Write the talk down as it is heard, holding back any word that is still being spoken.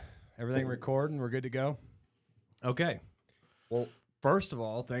Everything recording? We're good to go? Okay. Well, first of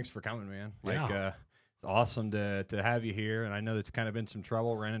all, thanks for coming, man. It's awesome to have you here, and I know it's kind of been some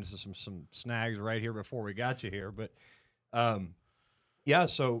trouble, ran into some snags right here before we got you here, but yeah,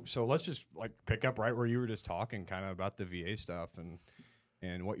 so let's just like pick up right where you were just talking kind of about the VA stuff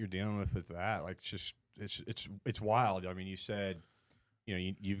and what you're dealing with that. Like it's wild. I mean, you said, you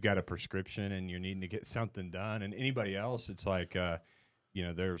know, you've got a prescription and you're needing to get something done, and anybody else, it's like you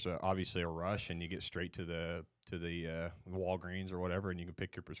know, there's obviously a rush, and you get straight to the Walgreens or whatever, and you can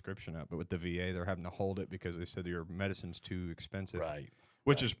pick your prescription up. But with the VA, they're having to hold it because they said your medicine's too expensive. Right.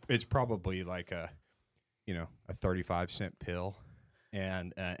 Which is it's probably like a 35-cent pill,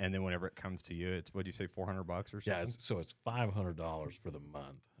 and then whenever it comes to you, it's what'd you say, $400 or something? Yeah. So it's $500 for the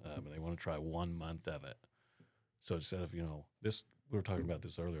month, and they want to try 1 month of it. So instead of this, we were talking about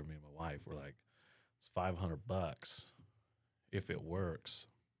this earlier. Me and my wife were like, it's $500. If it works,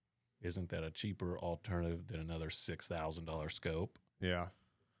 isn't that a cheaper alternative than another $6,000 scope? Yeah.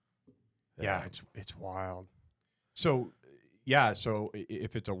 Yeah, it's wild. So, yeah, so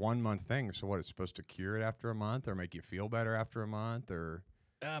if it's a 1 month thing, so what, it's supposed to cure it after a month or make you feel better after a month, or?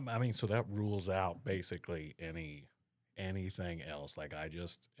 I mean, so that rules out basically anything else. Like I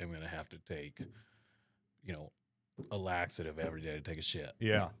just am going to have to take, a laxative every day to take a shit.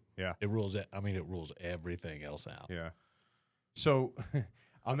 Yeah, yeah. It rules everything else out. Yeah. So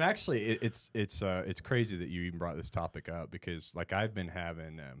I'm actually it's crazy that you even brought this topic up, because like I've been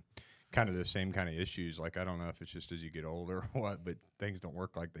having kind of the same kind of issues. Like I don't know if it's just as you get older or what, but things don't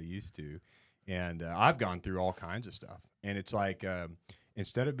work like they used to. And I've gone through all kinds of stuff. And it's like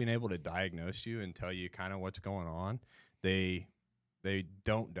instead of being able to diagnose you and tell you kind of what's going on, they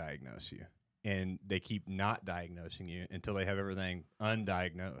don't diagnose you. And they keep not diagnosing you until they have everything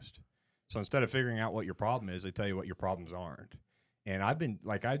undiagnosed. So instead of figuring out what your problem is, they tell you what your problems aren't. And I've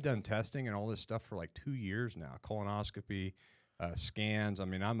done testing and all this stuff for like 2 years now, colonoscopy, scans. I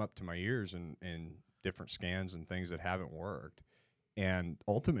mean, I'm up to my ears in different scans and things that haven't worked. And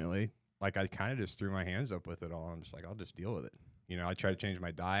ultimately, like I kind of just threw my hands up with it all. I'm just like, I'll just deal with it. I try to change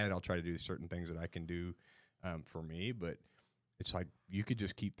my diet. I'll try to do certain things that I can do for me. But it's like you could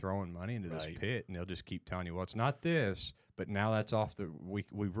just keep throwing money into this pit, and they'll just keep telling you, well, it's not this, but now that's off we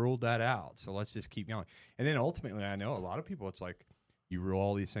ruled that out, so let's just keep going. And then ultimately, I know a lot of people, it's like you rule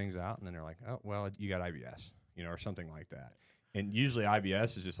all these things out, and then they're like, oh, well, you got IBS, or something like that. And usually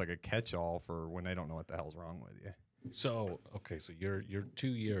IBS is just like a catch-all for when they don't know what the hell's wrong with you. So, okay, so you're 2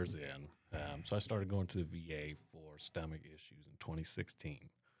 years in. So I started going to the VA for stomach issues in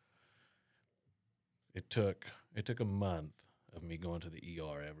 2016. It took a month of me going to the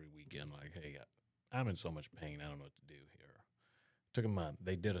ER every weekend, like, hey, I'm in so much pain, I don't know what to do here. It took a month.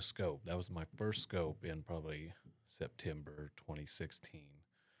 They did a scope. That was my first scope in probably September 2016.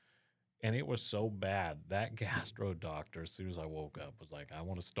 And it was so bad, that gastro doctor, as soon as I woke up, was like, I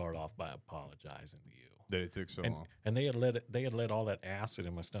want to start off by apologizing to you. That it took so long. And they had let all that acid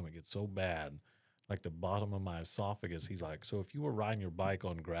in my stomach get so bad, like the bottom of my esophagus. He's like, so if you were riding your bike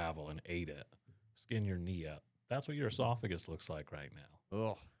on gravel and ate it, skin your knee up, that's what your esophagus looks like right now.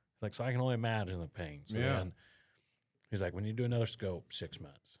 Ugh. Like, so I can only imagine the pain. So then he's like, when you do another scope, 6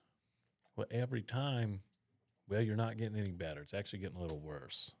 months. Well, every time, well, you're not getting any better. It's actually getting a little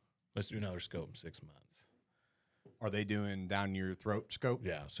worse. Let's do another scope in 6 months. Are they doing down your throat scope?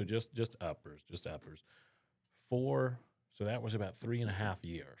 Yeah, so just uppers. So that was about 3.5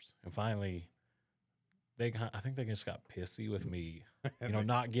 years. And finally, I think they just got pissy with me,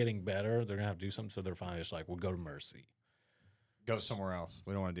 not getting better. They're going to have to do something. So they're finally just like, we'll go to Mercy. Go somewhere else.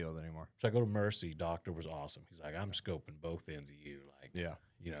 We don't want to deal with it anymore. So I go to Mercy. Doctor was awesome. He's like, I'm scoping both ends of you. Like, yeah.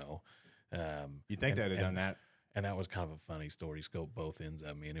 You'd think they'd have done that. And that was kind of a funny story. He scoped both ends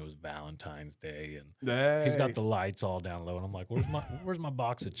of me, and it was Valentine's Day. And he's got the lights all down low. And I'm like, where's my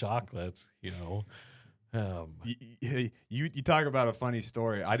box of chocolates? You talk about a funny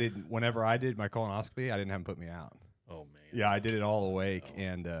story. Whenever I did my colonoscopy, I didn't have them put me out. Oh man. Yeah, I did it all awake,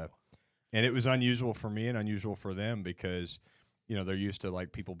 and it was unusual for me and unusual for them because they're used to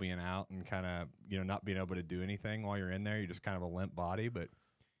like people being out and kind of not being able to do anything while you're in there. You're just kind of a limp body, but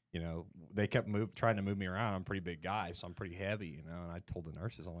they kept trying to move me around. I'm a pretty big guy, so I'm pretty heavy, and I told the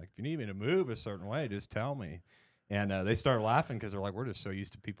nurses, I'm like, if you need me to move a certain way, just tell me. And they started laughing because they're like, we're just so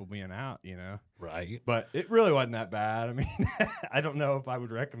used to people being out, Right. But it really wasn't that bad. I mean, I don't know if I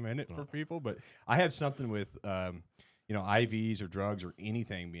would recommend it for people, but I had something with, IVs or drugs or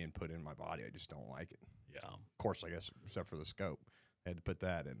anything being put in my body. I just don't like it. Yeah. Of course, I guess, except for the scope. I had to put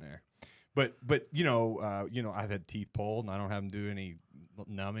that in there. But I've had teeth pulled, and I don't have them do any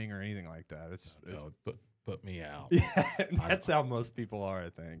numbing or anything like that. put me out. Yeah, that's how most people are, I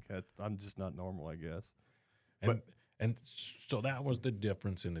think. I'm just not normal, I guess. And so that was the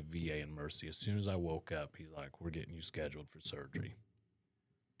difference in the VA and Mercy. As soon as I woke up, he's like, "We're getting you scheduled for surgery."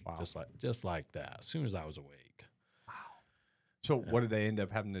 Wow. Just like that. As soon as I was awake. So what did they end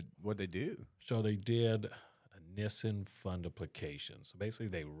up having to? What they do? So they did a Nissen fundoplication. So basically,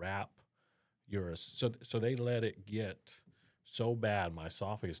 they wrap your so they let it get so bad. My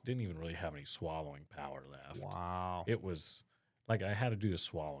esophagus didn't even really have any swallowing power left. Wow. It was like I had to do a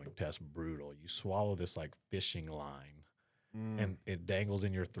swallowing test. Brutal. You swallow this like fishing line, and it dangles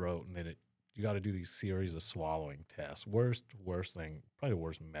in your throat, and then you got to do these series of swallowing tests. Worst thing, probably the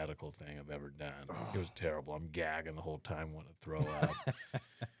worst medical thing I've ever done. It was terrible. I'm gagging the whole time, wanting to throw up.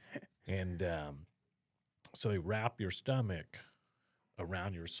 And so they wrap your stomach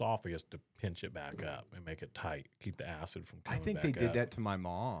around your esophagus to pinch it back up and make it tight, keep the acid from coming back up. I think they did that to my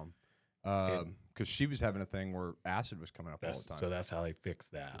mom because she was having a thing where acid was coming up all the time. So that's how they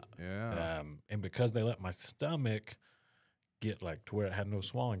fixed that. Yeah. And because they let my stomach get like to where it had no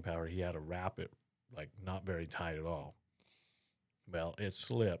swallowing power, he had to wrap it like not very tight at all. Well, it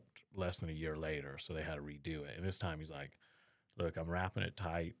slipped less than a year later, so they had to redo it. And this time he's like, "Look, I'm wrapping it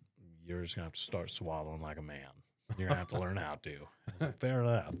tight. You're just gonna have to start swallowing like a man. You're gonna have to learn how to." Like, fair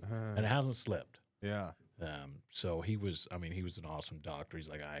enough. And it hasn't slipped. Yeah. So he was an awesome doctor. He's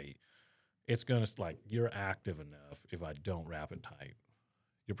like, it's gonna like you're active enough. If I don't wrap it tight,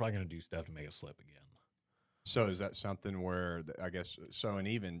 you're probably gonna do stuff to make it slip again. So is that something where I guess so? And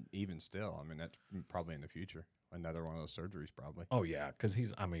even still, I mean, that's probably in the future. Another one of those surgeries, probably. Oh yeah, because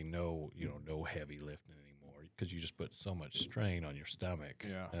no heavy lifting anymore because you just put so much strain on your stomach.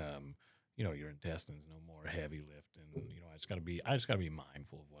 Yeah. Your intestines, no more heavy lifting. I just gotta be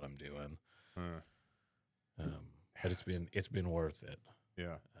mindful of what I'm doing. But it's been worth it.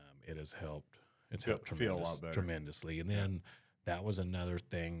 Yeah. It has helped. It's Feel helped a lot better. tremendously. And then that was another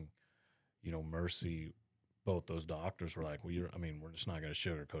thing. Mercy. Both those doctors were like, "Well, we're just not going to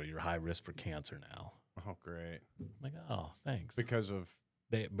sugarcoat it. You're high risk for cancer now." Oh, great. I'm like, "Oh, thanks." Because the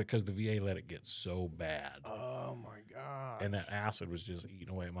VA let it get so bad. Oh my god. And that acid was just eating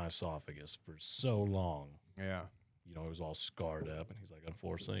away at my esophagus for so long. Yeah. It was all scarred up, and he's like,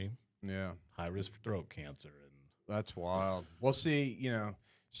 "Unfortunately, high risk for throat cancer." And that's wild. Well, see,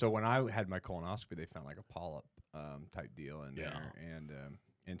 so when I had my colonoscopy, they found like a polyp type deal in there,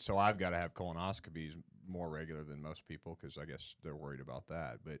 and so I've got to have colonoscopies more regular than most people because I guess they're worried about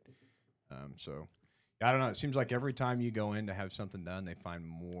that. But so I don't know. It seems like every time you go in to have something done, they find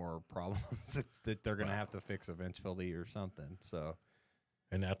more problems that they're going to have to fix eventually or something. So,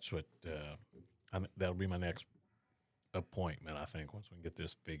 and that's what that'll be my next appointment. I think once we can get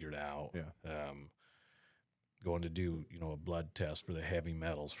this figured out. Yeah. Going to do a blood test for the heavy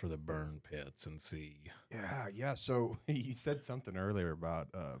metals for the burn pits and see. Yeah. So you said something earlier about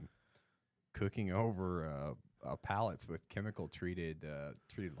cooking over pallets with chemical treated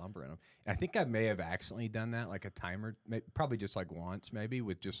lumber in them. And I think I may have accidentally done that, like a timer, probably just like once, maybe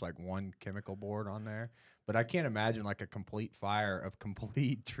with just like one chemical board on there. But I can't imagine like a complete fire of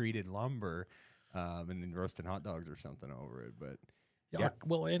complete treated lumber, and then roasting hot dogs or something over it. But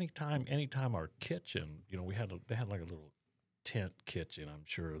well, anytime our kitchen, they had like a little tent kitchen. I'm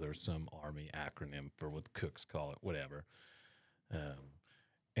sure there's some Army acronym for what cooks call it, whatever.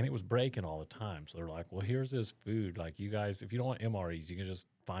 And it was breaking all the time. So they're like, "Well, here's this food. Like, you guys, if you don't want MREs, you can just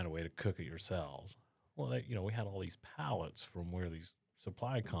find a way to cook it yourselves." Well, we had all these pallets from where these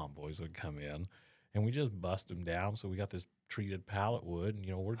supply convoys would come in, and we just bust them down. So we got this treated pallet wood,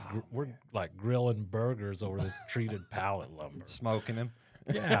 and we're like grilling burgers over this treated pallet lumber, smoking them.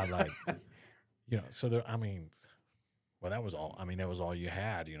 Yeah, like So there, well, that was all. That was all you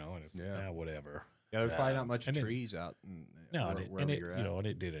had, and it's whatever. Yeah, there's probably not much trees out. Wherever you're at. And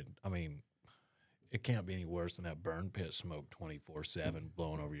it didn't. It can't be any worse than that burn pit smoke 24/7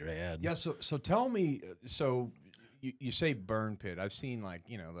 blowing over your head. Yeah. So tell me. So you say burn pit. I've seen like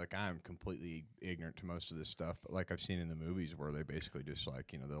I'm completely ignorant to most of this stuff, but like I've seen in the movies where they basically just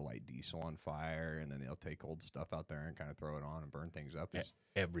like they'll light diesel on fire and then they'll take old stuff out there and kind of throw it on and burn things up.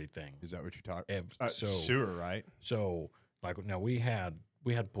 Everything. Is that what you're talking? So sewer, right? So like now we had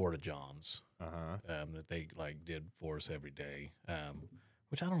porta johns that they like did for us every day,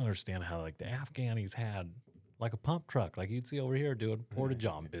 which I don't understand how like the Afghanis had like a pump truck like you'd see over here doing porta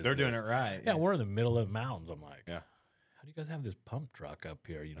john business. They're doing it right. Yeah, we're in the middle of the mountains. I'm like, yeah. How do you guys have this pump truck up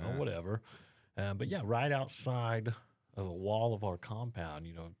here? Whatever. But yeah, right outside of the wall of our compound,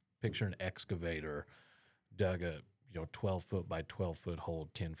 picture an excavator dug a 12-foot by 12-foot hole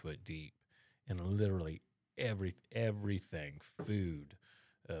 10 foot deep, and literally everything, food,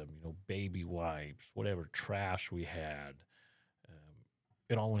 baby wipes, whatever trash we had.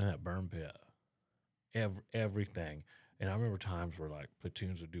 It all went in that burn pit. Everything. And I remember times where like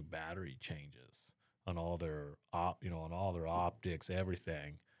platoons would do battery changes on all their on all their optics,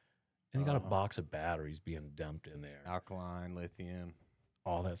 everything. And you got a box of batteries being dumped in there. Alkaline, lithium.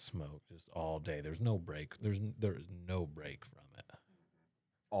 All that smoke just all day. There's no break. There is no break from it.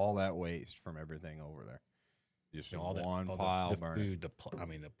 All that waste from everything over there. Just all one that, pile the burning. food, the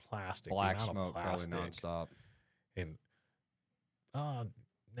plastic, Black the amount smoke of plastic, probably nonstop. And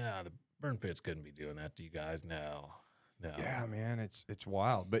the burn pits couldn't be doing that to you guys. No. Yeah, man, it's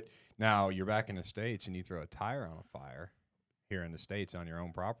wild. But now you're back in the States and you throw a tire on a fire here in the States on your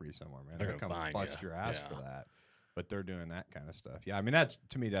own property somewhere, man. They're gonna come bust your ass for that. But they're doing that kind of stuff. Yeah, I mean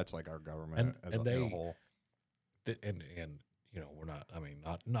to me that's like our government as a whole. And we're not. I mean,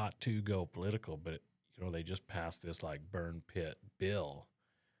 not to go political, but they just passed this like burn pit bill.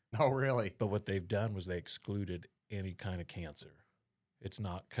 Oh, really? But what they've done was they excluded any kind of cancer. It's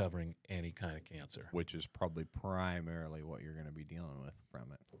not covering any kind of cancer. Which is probably primarily what you're going to be dealing with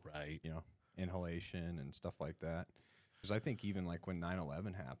from it. Right. Inhalation and stuff like that. Because I think even like when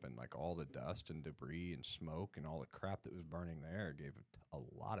 9/11 happened, like all the dust and debris and smoke and all the crap that was burning there gave a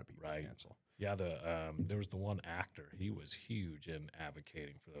lot of people cancer. Yeah, there was the one actor. He was huge in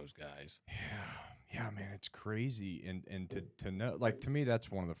advocating for those guys. Yeah, man, it's crazy. And to know, like, to me, that's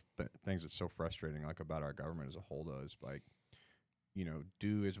one of the things that's so frustrating, like, about our government as a whole, though, is like,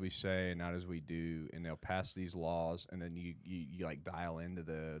 do as we say and not as we do, and they'll pass these laws, and then you like dial into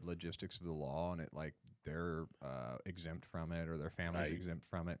the logistics of the law, and it like they're exempt from it or their family's exempt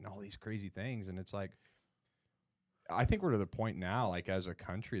from it, and all these crazy things, and it's like, I think we're to the point now, like as a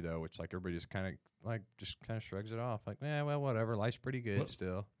country though, it's like everybody just kind of shrugs it off, like, well, whatever, life's pretty good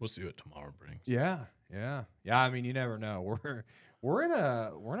still. We'll see what tomorrow brings. Yeah. I mean, you never know. We're in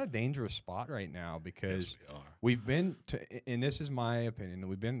a dangerous spot right now because we've been and this is my opinion,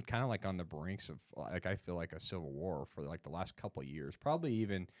 we've been kind of like on the brinks of like, I feel like a civil war for like the last couple of years, probably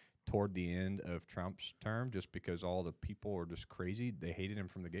even toward the end of Trump's term, just because all the people are just crazy. They hated him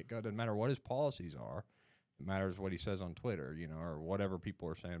from the get-go. Doesn't matter what his policies are. It matters what he says on Twitter, or whatever people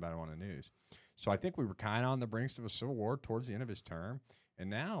are saying about him on the news. So I think we were kind of on the brinks of a civil war towards the end of his term. And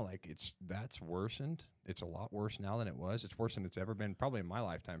now, like, that's worsened. It's a lot worse now than it was. It's worse than it's ever been, probably in my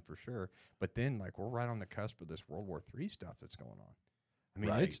lifetime for sure. But then, like, we're right on the cusp of this World War III stuff that's going on. I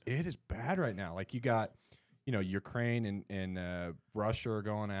mean, it is bad right now. Like, you got, Ukraine and Russia are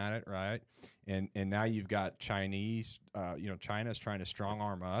going at it, right? And now you've got Chinese, China's trying to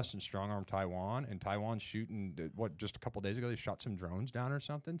strong-arm us and strong-arm Taiwan. And Taiwan's shooting, just a couple of days ago, they shot some drones down or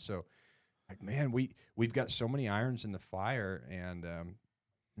something. So, like, man, we've got so many irons in the fire, and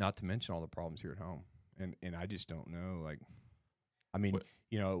not to mention all the problems here at home. And I just don't know, like, I mean,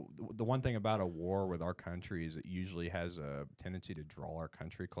 the one thing about a war with our country is it usually has a tendency to draw our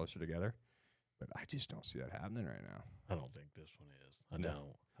country closer together. But I just don't see that happening right now. I don't think this one is.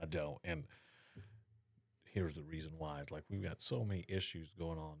 I don't. And here's the reason why. It's like we've got so many issues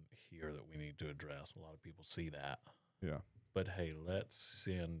going on here that we need to address. A lot of people see that. Yeah. But hey, let's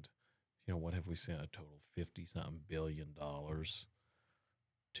send, what have we sent? A total $50-something billion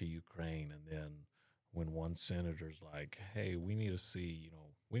to Ukraine. And then when one senator's like, hey, we need to see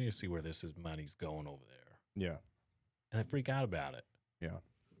where this money's going over there. Yeah. And they freak out about it. Yeah.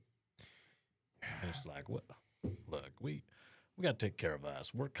 And it's like, what? Look, we got to take care of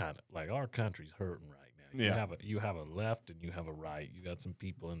us. We're kind of like, our country's hurting right now. You have a left and you have a right. You got some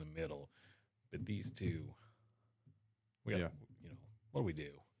people in the middle, but these two, what do we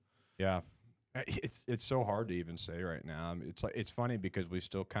do? Yeah, it's so hard to even say right now. I mean, it's funny because we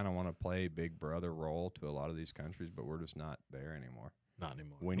still kind of want to play big brother role to a lot of these countries, but we're just not there anymore. Not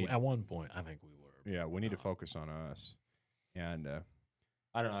anymore. At one point, I think we were. Yeah, we need to focus on us, and.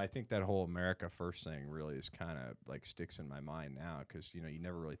 I don't know. I think that whole America First thing really is kind of like sticks in my mind now because, you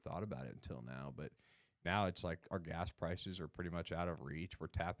never really thought about it until now. But now it's like our gas prices are pretty much out of reach. We're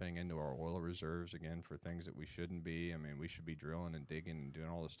tapping into our oil reserves again for things that we shouldn't be. I mean, we should be drilling and digging and doing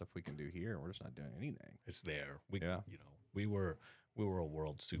all the stuff we can do here. We're just not doing anything. It's there. We were a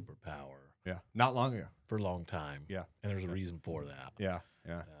world superpower. Yeah. Not long ago. For a long time. Yeah. And there's a reason for that. Yeah.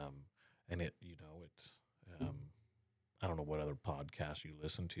 And it's I don't know what other podcasts you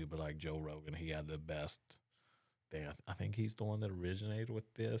listen to, but like Joe Rogan, he had the best thing. I think he's the one that originated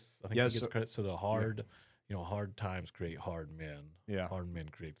with this. I think he gets credit. So the hard times create hard men. Yeah. Hard men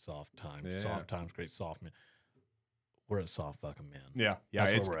create soft times. Yeah. Soft times create soft men. We're at soft fucking men. Yeah.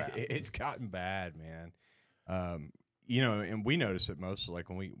 That's where we're at. It's gotten bad, man. and we notice it mostly like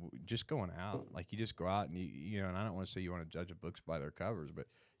when we just going out, like you just go out and and I don't want to say you want to judge a books by their covers, but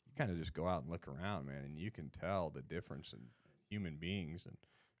you kind of just go out and look around, man, and you can tell the difference in human beings and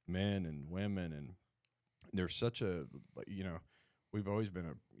men and women, and there's such a, we've always been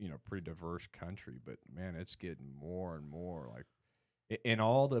a pretty diverse country, but man, it's getting more and more like, and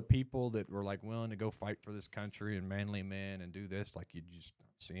all the people that were like willing to go fight for this country and manly men and do this, like you're just not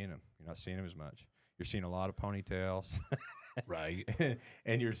seeing them. You're not seeing them as much. You're seeing a lot of ponytails, Right.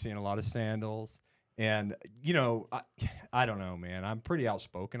 and you're seeing a lot of sandals. And I don't know, man. I'm pretty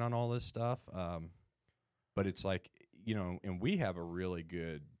outspoken on all this stuff, but it's like and we have a really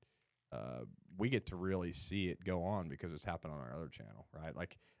good. We get to really see it go on because it's happened on our other channel, right?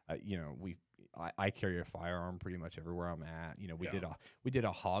 Like, I carry a firearm pretty much everywhere I'm at. We did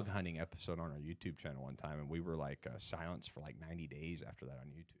a hog hunting episode on our YouTube channel one time, and we were like silenced for like 90 days after that on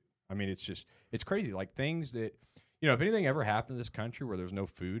YouTube. I mean, it's crazy. Like things that, if anything ever happened to this country where there's no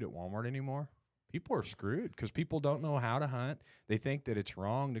food at Walmart anymore, people are screwed because people don't know how to hunt. They think that it's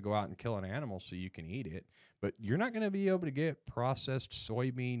wrong to go out and kill an animal so you can eat it, but you're not going to be able to get processed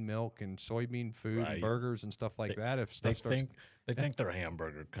soybean milk and soybean food and burgers and stuff like that if stuff starts. They think their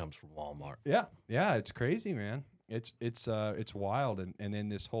hamburger comes from Walmart. Yeah, it's crazy, man. It's wild, and then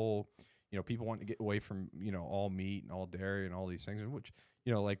this whole, people want to get away from all meat and all dairy and all these things, which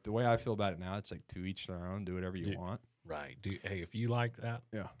like the way I feel about it now, it's like to each their own. Do whatever you want. Right. Hey, if you like that,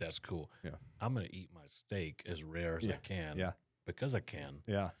 yeah, that's cool. Yeah, I'm gonna eat my steak as rare as I can. Yeah, because I can.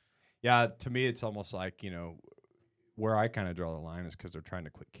 Yeah. To me, it's almost like where I kind of draw the line is because they're trying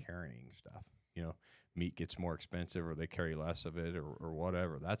to quit carrying stuff. Meat gets more expensive, or they carry less of it, or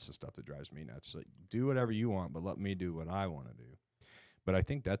whatever. That's the stuff that drives me nuts. Like, do whatever you want, but let me do what I want to do. But I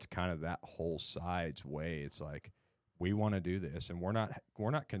think that's kind of that whole side's way. It's like, we want to do this, and we're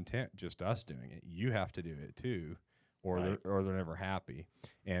not content just us doing it. You have to do it too, or they're never happy.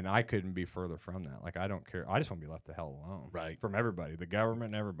 And I couldn't be further from that. Like, I don't care. I just want to be left the hell alone. Right. From everybody, the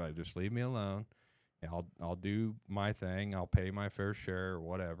government and everybody. Just leave me alone, and I'll do my thing. I'll pay my fair share or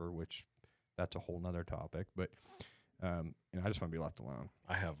whatever, which that's a whole nother topic. But I just want to be left alone.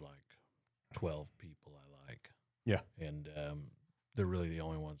 I have like 12 people I like. Yeah. And they're really the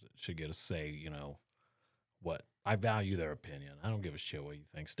only ones that should get a say, what I value their opinion. I don't give a shit what you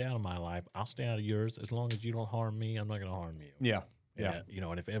think. Stay out of my life. I'll stay out of yours. As long as you don't harm me, I'm not going to harm you. Yeah. And,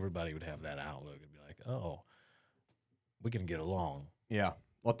 and if everybody would have that outlook, it'd be like, oh, we can get along. Yeah.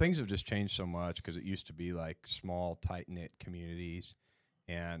 Well, things have just changed so much because it used to be like small, tight-knit communities,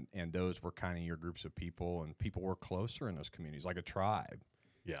 and those were kind of your groups of people, and people were closer in those communities, like a tribe.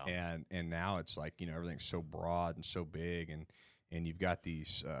 Yeah. And now it's like, everything's so broad and so big, and you've got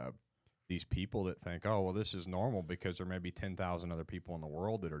these people that think, oh, well, this is normal because there may be 10,000 other people in the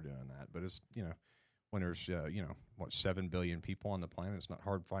world that are doing that. But it's, when there's, 7 billion people on the planet, it's not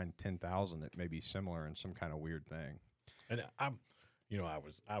hard to find 10,000 that may be similar in some kind of weird thing. And I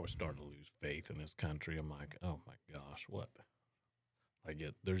was starting to lose faith in this country. I'm like, oh my gosh, what?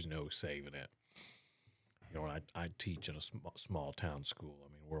 There's no saving it. I teach in a small town school.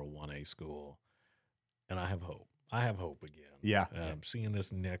 I mean, we're a 1A school, and I have hope. I have hope again. Yeah. Seeing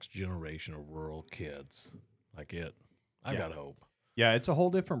this next generation of rural kids, I got hope. Yeah, it's a whole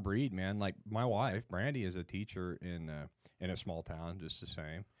different breed, man. Like my wife, Brandy, is a teacher in a small town, just the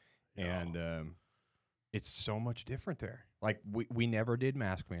same, and it's so much different there. Like we never did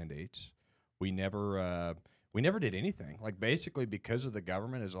mask mandates. We never did anything. Like basically because of the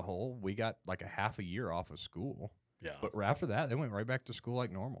government as a whole, we got like a half a year off of school. Yeah. But after that, they went right back to school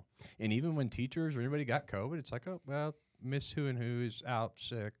like normal. And even when teachers or anybody got COVID, it's like, oh, well, Miss Who and Who is out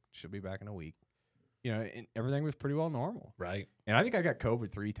sick. She'll be back in a week. And everything was pretty well normal. Right. And I think I got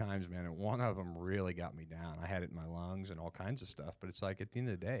COVID 3 times, man, and one of them really got me down. I had it in my lungs and all kinds of stuff. But it's like at the end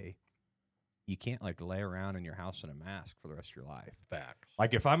of the day, you can't like lay around in your house in a mask for the rest of your life. Facts.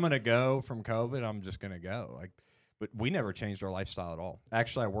 Like if I'm going to go from COVID, I'm just going to go. But we never changed our lifestyle at all.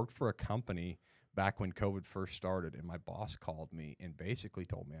 Actually, I worked for a company back when COVID first started, and my boss called me and basically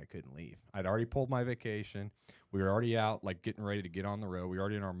told me I couldn't leave. I'd already pulled my vacation. We were already out, like getting ready to get on the road. We were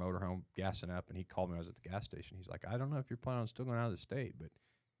already in our motorhome, gassing up, and he called me. I was at the gas station. He's like, I don't know if you're planning on still going out of the state, but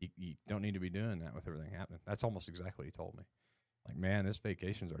you don't need to be doing that with everything happening. That's almost exactly what he told me. Like, man, this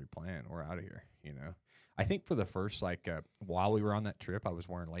vacation's already planned. We're out of here, I think for the first, while we were on that trip, I was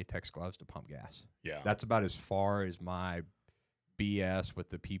wearing latex gloves to pump gas. Yeah. That's about as far as my BS with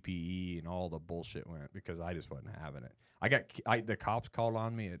the PPE and all the bullshit went because I just wasn't having it. The cops called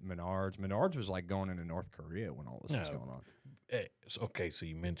on me at Menards. Menards was like going into North Korea when all this was going on. Okay, so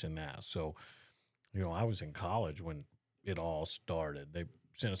you mentioned that. So, I was in college when it all started. They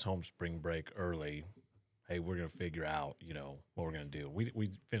sent us home spring break early. hey, we're going to figure out, what we're going to do.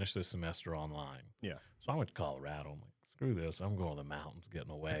 We finished this semester online. Yeah. So I went to Colorado. I'm like, screw this. I'm going to the mountains,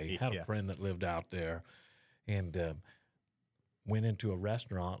 getting away. Had Yeah. a friend that lived out there, and went into a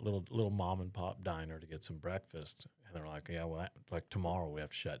restaurant, little mom and pop diner to get some breakfast. And they're like, yeah, well, like tomorrow we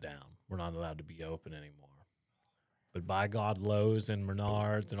have to shut down. We're not allowed to be open anymore. But by God, Lowe's and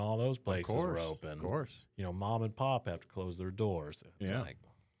Menards and all those places were open. Of course. Mom and pop have to close their doors. It's like,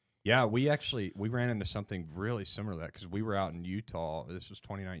 yeah, we ran into something really similar to that because we were out in Utah. This was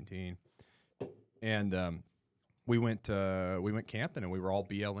 2019, and we went camping, and we were all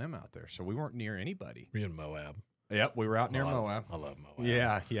BLM out there, so we weren't near anybody. we in Moab. Yep, we were out near Moab. I love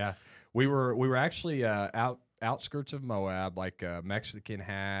Moab. Yeah. We were actually outskirts of Moab, like Mexican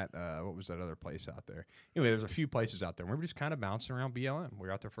Hat. What was that other place out there? Anyway, there's a few places out there. We were just kind of bouncing around BLM. We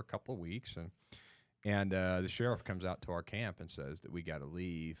were out there for a couple of weeks, and the sheriff comes out to our camp and says that we got to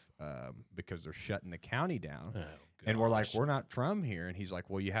leave because they're shutting the county down. Oh, and we're like, we're not from here. And he's like,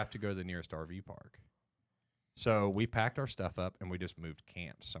 well, you have to go to the nearest RV park. So we packed our stuff up and we just moved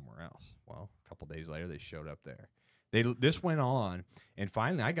camps somewhere else. Well, a couple days later, they showed up there. This went on, and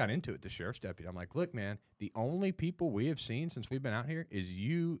finally I got into it, the sheriff's deputy. I'm like, look, man, the only people we have seen since we've been out here is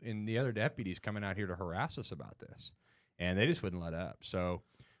you and the other deputies coming out here to harass us about this. And they just wouldn't let up. So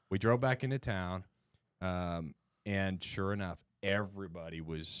we drove back into town, and sure enough, everybody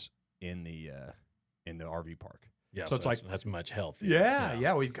was in the RV park. Yeah, so it's like that's much healthier.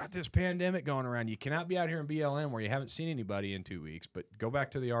 Yeah, we've got this pandemic going around. You cannot be out here in BLM where you haven't seen anybody in 2 weeks, but go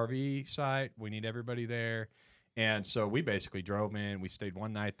back to the RV site. We need everybody there. And so we basically drove in. We stayed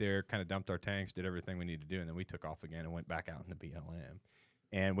one night there, kind of dumped our tanks, did everything we needed to do, and then we took off again and went back out in the BLM.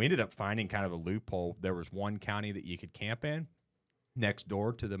 And we ended up finding kind of a loophole. There was one county that you could camp in next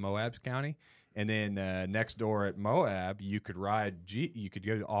door to the Moab's county. And then next door at Moab, you could you could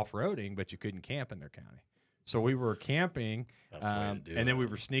go off-roading, but you couldn't camp in their county. So we were camping, and then we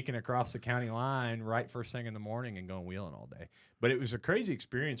were sneaking across the county line right first thing in the morning and going wheeling all day. But it was a crazy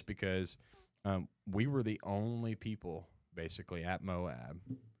experience because we were the only people basically at Moab,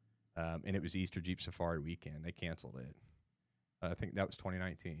 and it was Easter Jeep Safari weekend. They canceled it. I think that was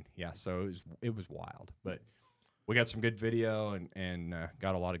 2019. Yeah, so it was wild. But we got some good video and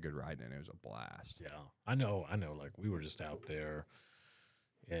got a lot of good riding, and it was a blast. Yeah, I know. Like, we were just out there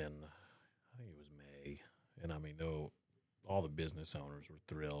in, I think it was May, and I mean, all the business owners were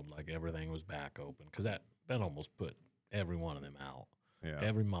thrilled. Like, everything was back open because that almost put every one of them out. Yeah.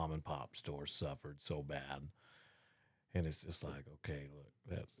 Every mom and pop store suffered so bad, and it's just like, okay,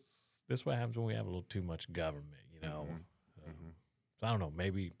 look, this what happens when we have a little too much government, So I don't know.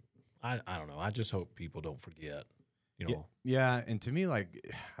 Maybe I don't know. I just hope people don't forget. Yeah, and to me, like,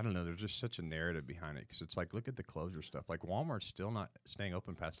 I don't know, there's just such a narrative behind it because it's like, look at the closure stuff. Like, Walmart's still not staying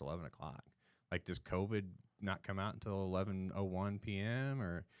open past 11 o'clock. Like, does COVID not come out until 11:01 p.m.?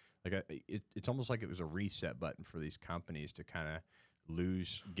 Or, like, it's almost like it was a reset button for these companies to kind of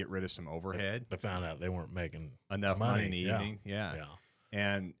get rid of some overhead. They found out they weren't making enough money in the evening. Yeah.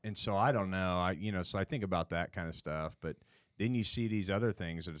 And so I don't know. So I think about that kind of stuff. But then you see these other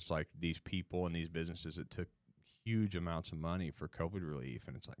things that it's like these people and these businesses that took huge amounts of money for COVID relief,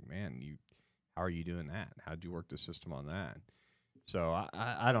 and it's like, man, how are you doing that? How'd you work the system on that? So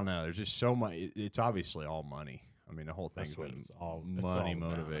I don't know. There's just so much. It's obviously all money. I mean, the whole thing's been money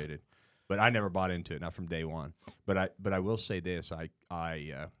motivated. But I never bought into it, not from day one. But I will say this: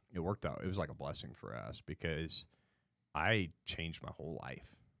 it worked out. It was like a blessing for us because I changed my whole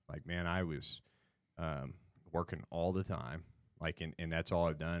life. Like, man, I was working all the time. Like, and that's all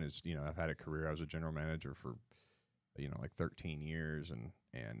I've done is, I've had a career. I was a general manager for, like 13 years.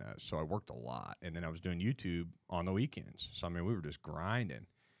 And so I worked a lot. And then I was doing YouTube on the weekends. So, I mean, we were just grinding.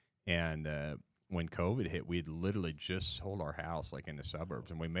 And when COVID hit, we had literally just sold our house, like, in the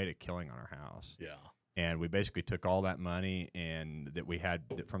suburbs. And we made a killing on our house. Yeah. And we basically took all that money and that we had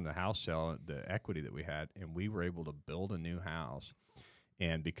from the house sale, the equity that we had, and we were able to build a new house.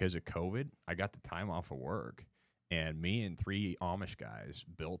 And because of COVID, I got the time off of work. And me and 3 Amish guys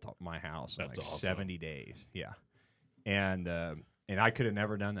built up my house in That's awesome. 70 days. Yeah. And I could have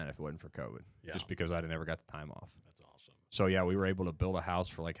never done that if it wasn't for COVID, just because I'd have never got the time off. That's awesome. So, yeah, we were able to build a house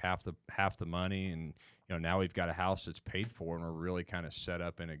for like half the money. And, now we've got a house that's paid for, and we're really kind of set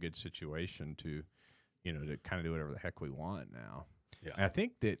up in a good situation to kind of do whatever the heck we want now. Yeah. And I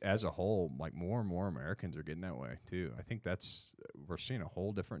think that as a whole, like, more and more Americans are getting that way too. I think we're seeing a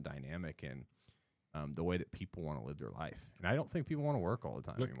whole different dynamic in the way that people want to live their life. And I don't think people want to work all the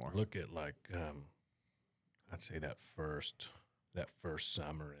time anymore. Look at, like, I'd say that first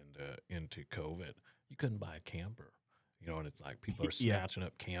summer into COVID, you couldn't buy a camper. and it's like people are Yeah. snatching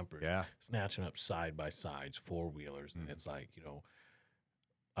up campers, Yeah. snatching up side-by-sides, four-wheelers, and it's like,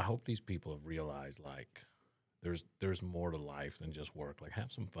 I hope these people have realized, like, there's more to life than just work. Like,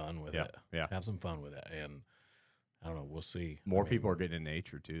 have some fun with Yeah. it. Yeah. Have some fun with it. And I don't know, we'll see. More people are getting in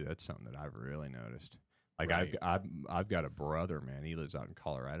nature too. That's something that I've really noticed. Like Right. I've got a brother, man. He lives out in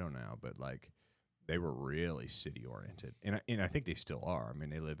Colorado now, but like they were really city oriented, and I think they still are. I mean,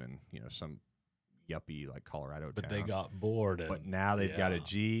 they live in some yuppie like Colorado But town. they got bored. But And now they've got a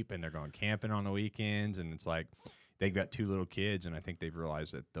Jeep and they're going camping on the weekends, and it's like they've got 2 little kids, and I think they've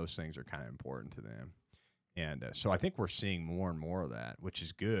realized that those things are kind of important to them. And so I think we're seeing more and more of that, which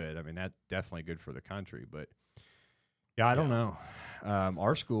is good. I mean, that's definitely good for the country. But yeah, I don't know.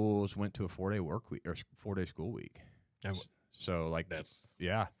 Our schools went to a 4-day work week or 4-day school week. So like that's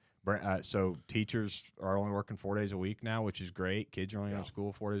so teachers are only working 4 days a week now, which is great. Kids are only in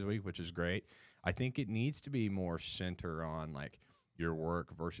school 4 days a week, which is great. I think it needs to be more center on like your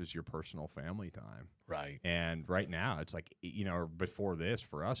work versus your personal family time. right. And right now it's like, before this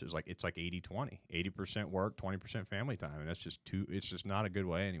for us, it's like 80-20, 80% work, 20% family time. And it's just not a good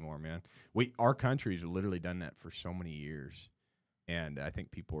way anymore, man. Our country's literally done that for so many years. And I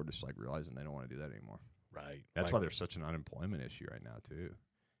think people are just like realizing they don't want to do that anymore. Right. That's why there's such an unemployment issue right now too.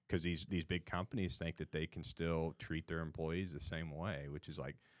 Because these big companies think that they can still treat their employees the same way, which is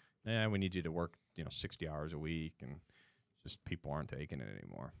like, we need you to work, 60 hours a week, and just people aren't taking it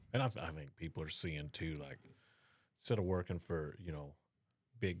anymore. And I think people are seeing too, like, instead of working for,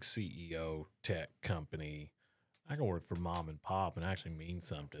 big CEO tech company, I can work for mom and pop and actually mean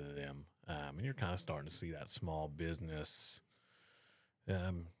something to them. And you're kind of starting to see that small business.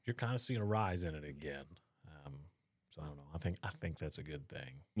 You're kind of seeing a rise in it again. So I don't know. I think that's a good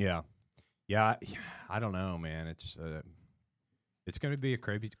thing. Yeah. I don't know, man. It's going to be a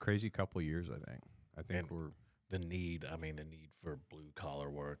crazy couple of years. I think the need for blue collar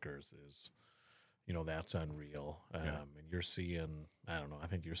workers is, that's unreal. And you're seeing, I don't know, I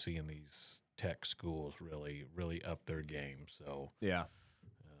think you're seeing these tech schools really, really up their game. So yeah.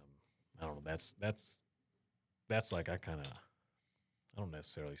 I don't know. That's like, I don't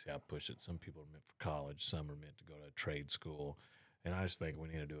necessarily say I push it. Some people are meant for college. Some are meant to go to a trade school. And I just think we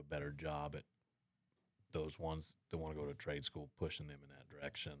need to do a better job at those ones that want to go to trade school, pushing them in that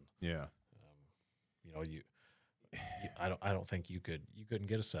direction. Yeah. I don't think you couldn't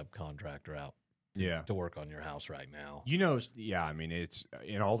get a subcontractor out to work on your house right now. I mean, it's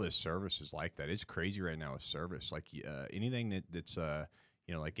in all this service is like that. It's crazy right now with service. Like anything that's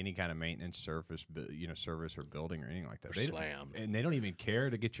like any kind of maintenance service, service or building or anything like that. And they don't even care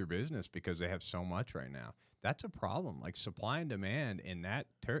to get your business because they have so much right now. That's a problem. Like supply and demand in that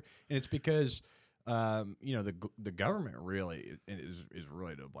and it's because the government really is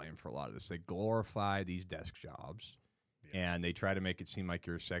really to blame for a lot of this. They glorify these desk jobs, and they try to make it seem like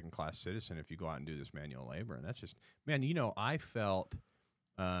you're a second-class citizen if you go out and do this manual labor. And that's just, man, I felt,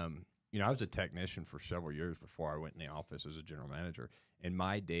 I was a technician for several years before I went in the office as a general manager, and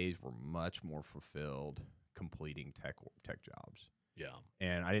my days were much more fulfilled completing tech jobs. Yeah.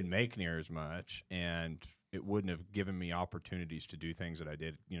 And I didn't make near as much, and it wouldn't have given me opportunities to do things that I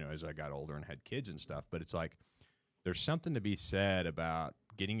did, as I got older and had kids and stuff. But it's like there's something to be said about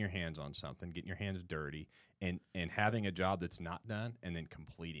getting your hands on something, getting your hands dirty, and having a job that's not done and then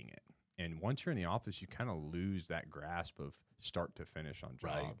completing it. And once you're in the office, you kind of lose that grasp of start to finish on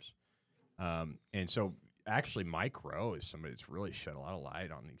jobs. Right. And so actually Mike Rowe is somebody that's really shed a lot of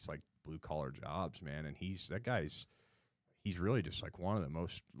light on these like blue collar jobs, man. And he's really just like one of the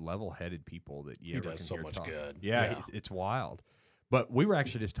most level-headed people that you ever can hear talk. Good. Yeah. It's wild. But we were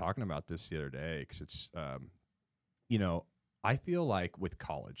actually just talking about this the other day because it's, I feel like with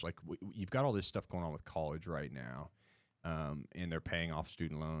college, like you've got all this stuff going on with college right now, and they're paying off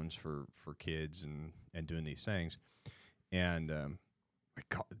student loans for kids and doing these things. And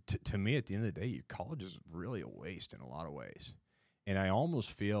to me, at the end of the day, your college is really a waste in a lot of ways. And I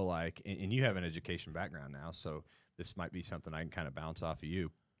almost feel like, and you have an education background now, so this might be something I can kind of bounce off of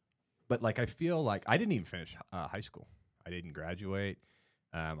you. But like I feel like I didn't even finish high school. I didn't graduate.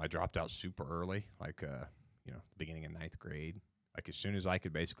 I dropped out super early, like beginning of 9th grade. Like as soon as I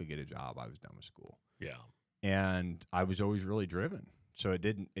could basically get a job, I was done with school. Yeah. And I was always really driven, so it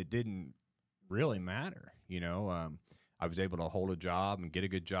didn't really matter. I was able to hold a job and get a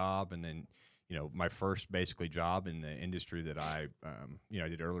good job, and then my first basically job in the industry that I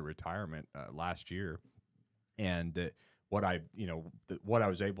did early retirement last year. And what I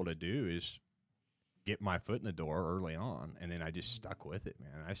was able to do is get my foot in the door early on, and then I just stuck with it,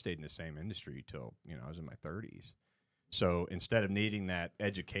 man. I stayed in the same industry till I was in my 30s. So instead of needing that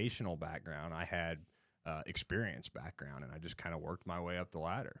educational background, I had experience background, and I just kind of worked my way up the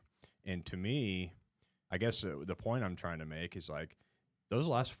ladder. And to me, I guess the point I'm trying to make is like those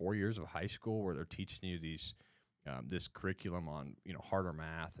last 4 years of high school where they're teaching you this curriculum on harder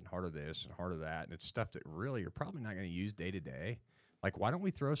math and harder this and harder that, and it's stuff that really you're probably not going to use day to day. Like, why don't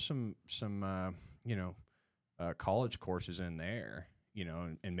we throw some college courses in there,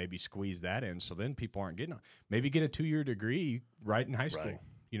 and maybe squeeze that in, so then people aren't getting maybe get a 2-year degree right in high school. Right.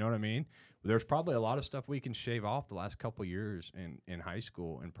 You know what I mean? There's probably a lot of stuff we can shave off the last couple of years in high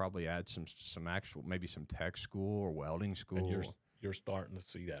school and probably add some actual, maybe some tech school or welding school. And you're starting to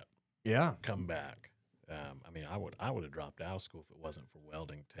see that come back. I mean, I would have dropped out of school if it wasn't for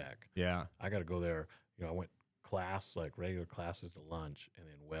welding tech. Yeah. I got to go there. I went regular classes to lunch, and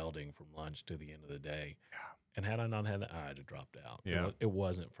then welding from lunch to the end of the day. Yeah. And had I not had that, I'd have dropped out. Yeah. It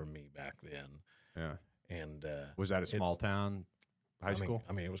wasn't for me back then. Yeah. And was that a small town high school?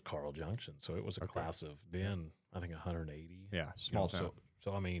 I mean, it was Carl Junction, so it was a class of then I think 180. Yeah, small town.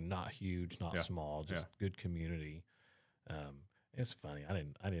 So I mean, not huge, not small, just good community. It's funny.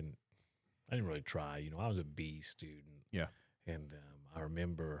 I didn't really try. I was a B student. Yeah. And I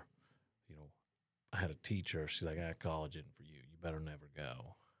remember, I had a teacher. She's like, college isn't for you. You better never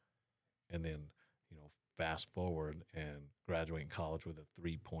go. And then, fast forward and graduating college with a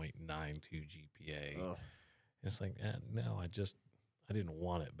 3.92 GPA. Ugh. And it's like, no, I didn't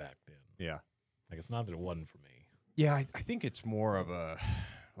want it back then. Yeah. Like, it's not that it wasn't for me. Yeah, I think it's more of a,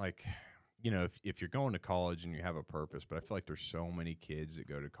 like, if you're going to college and you have a purpose, but I feel like there's so many kids that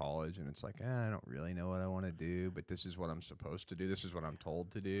go to college and it's like, I don't really know what I want to do, but this is what I'm supposed to do. This is what I'm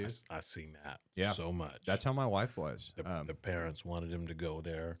told to do. I've seen that so much. That's how my wife was. The parents wanted him to go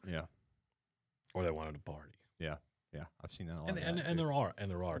there. Yeah. Or they wanted to party. Yeah. Yeah. I've seen that a lot. And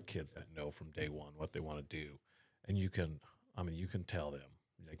there are kids that know from day one what they want to do. And you can tell them.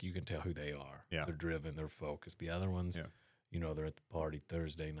 Like, you can tell who they are. Yeah. They're driven, they're focused. The other ones, they're at the party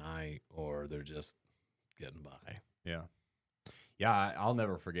Thursday night, or they're just getting by. Yeah. Yeah, I'll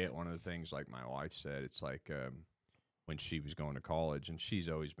never forget one of the things like my wife said. It's like when she was going to college, and she's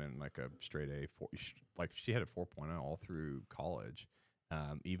always been like a straight A. Like, she had a 4.0 all through college,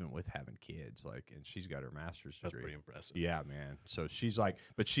 even with having kids. Like, and she's got her master's degree. That's pretty impressive. Yeah, man. So she's like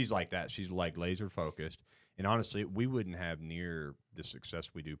that. She's like laser focused. And honestly, we wouldn't have near the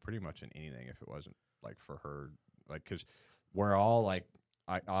success we do pretty much in anything if it wasn't like for her. Like, because we're all like,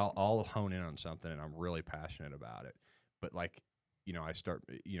 I'll hone in on something and I'm really passionate about it. But like, I start,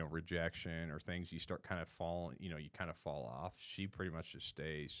 rejection or things, you start kind of falling, you kind of fall off. She pretty much just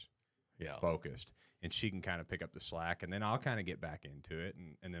stays focused, and she can kind of pick up the slack, and then I'll kind of get back into it,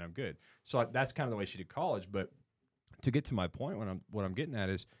 and then I'm good. So that's kind of the way she did college. But to get to my point, what I'm getting at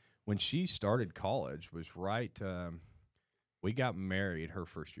is when she started college was right. We got married her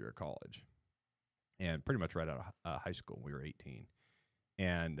first year of college, and pretty much right out of high school. We were 18,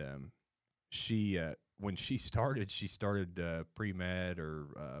 and she when she started pre-med or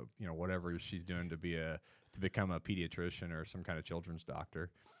whatever she's doing to become a pediatrician or some kind of children's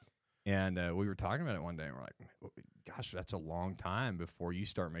doctor. And we were talking about it one day, and we're like, gosh, that's a long time before you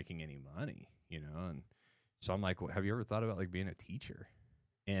start making any money, And so I'm like, well, have you ever thought about like being a teacher?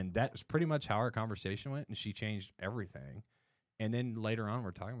 And that's pretty much how our conversation went, and she changed everything. And then later on, we're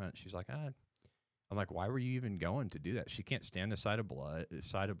talking about it. She's like, I'm like, why were you even going to do that? She can't stand the sight of blood.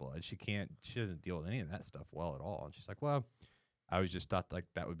 She doesn't deal with any of that stuff well at all. And she's like, well, I always just thought like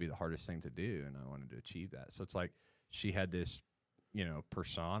that would be the hardest thing to do, and I wanted to achieve that. So it's like she had this,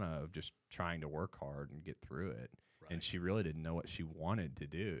 persona of just trying to work hard and get through it. Right. And she really didn't know what she wanted to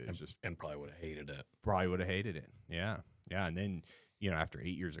do. It was and probably would have hated it. Probably would have hated it. Yeah. Yeah. And then, after 8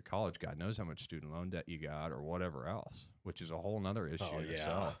 years of college, God knows how much student loan debt you got or whatever else, which is a whole nother issue in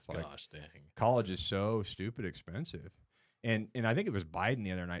itself. Gosh, dang. College is so stupid expensive. And I think it was Biden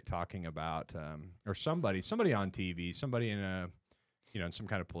the other night talking about, or somebody on TV, somebody in in some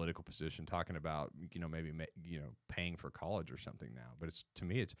kind of political position talking about, maybe, paying for college or something now. But to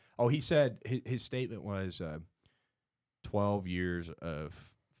me, he said his statement was 12 years of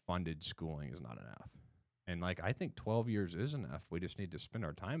funded schooling is not enough. And like, I think 12 years is enough. We just need to spend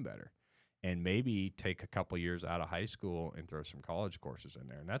our time better and maybe take a couple years out of high school and throw some college courses in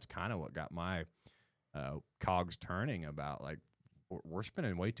there. And that's kind of what got my cogs turning about, like, we're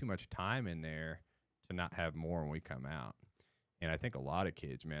spending way too much time in there to not have more when we come out. And I think a lot of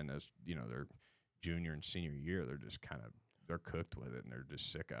kids, man, those, their junior and senior year, they're just they're cooked with it and they're just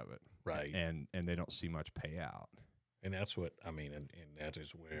sick of it. Right. And they don't see much payout. And that's what, and that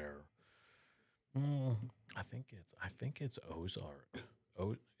is where, I think it's Ozark.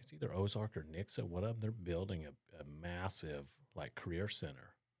 It's either Ozark or Nixa. What up? They're building a massive like career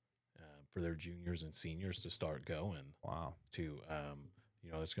center, for their juniors and seniors to start going Wow. to.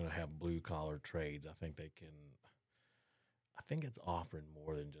 It's going to have blue collar trades. I think they can. I think it's offering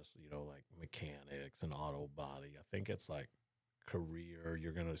more than just like mechanics and auto body. I think it's like career.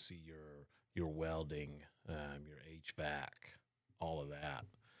 You're going to see your welding, your HVAC, all of that,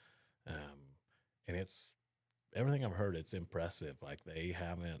 and it's everything I've heard. It's impressive. Like they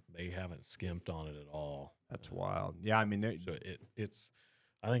haven't skimped on it at all. That's wild. Yeah, I mean, So it's.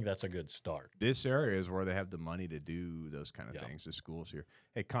 I think that's a good start. this area is where they have the money to do those kind of things. The schools here.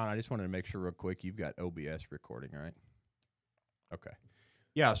 Hey, Con, I just wanted to make sure real quick you've got OBS recording, right? Okay.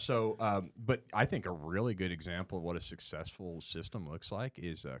 Yeah. So, but I think a really good example of what a successful system looks like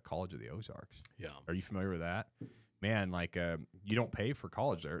is College of the Ozarks. Yeah. Are you familiar with that? Man, like you don't pay for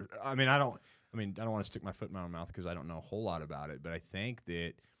college there. I don't want to stick my foot in my own mouth because I don't know a whole lot about it, but I think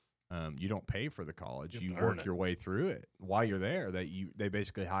that you don't pay for the college. You work your way through it while you're there. They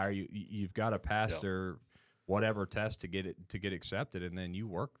basically hire you. You've got to pass their whatever test to get accepted, and then you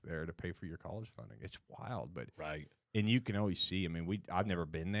work there to pay for your college funding. It's wild, but right. And you can always see. I mean, I've never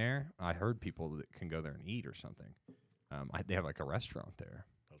been there. I heard people that can go there and eat or something. They have like a restaurant there.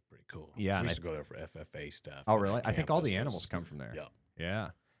 That was pretty cool. Yeah, we used to go there for FFA stuff. Oh, really? I think all the animals come from there. Yeah.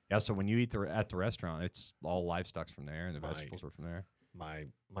 Yeah. So when you eat at the restaurant, it's all livestock's from there, and the vegetables are from there. My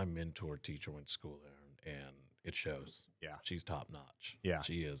mentor teacher went to school there, and it shows. Yeah. She's top notch. Yeah.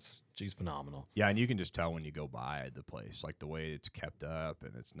 She's phenomenal. Yeah, and you can just tell when you go by the place, like the way it's kept up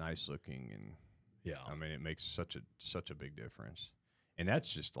and it's nice looking, and I mean, it makes such a big difference. And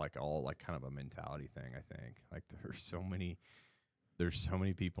that's just like all like kind of a mentality thing, I think. Like there's so many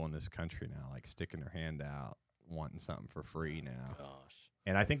people in this country now like sticking their hand out, wanting something for free now. Gosh.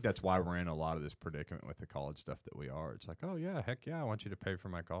 And I think that's why we're in a lot of this predicament with the college stuff that we are. It's like, oh yeah, heck yeah, I want you to pay for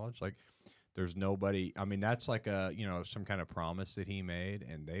my college. Like there's nobody. I mean, that's like some kind of promise that he made,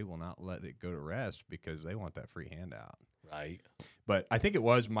 and they will not let it go to rest because they want that free handout. Right. But I think it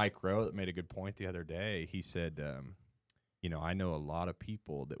was Mike Rowe that made a good point the other day. He said, I know a lot of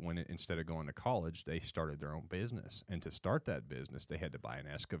people that instead of going to college, they started their own business. And to start that business, they had to buy an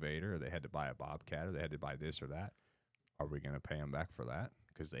excavator, or they had to buy a bobcat, or they had to buy this or that. Are we going to pay them back for that?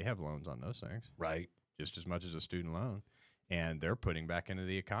 Because they have loans on those things. Right. Just as much as a student loan. And they're putting back into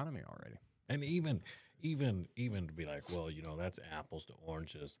the economy already. And even to be like, well, that's apples to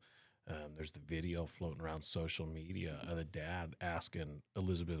oranges. There's the video floating around social media of the dad asking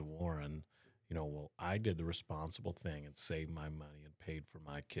Elizabeth Warren, well, I did the responsible thing and saved my money and paid for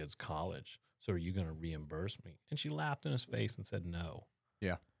my kid's college. So are you going to reimburse me? And she laughed in his face and said no.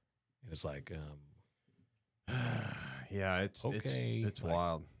 Yeah. And it's like, yeah, it's okay. It's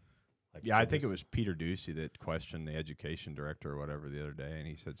wild. So I think it was Peter Ducey that questioned the education director or whatever the other day, and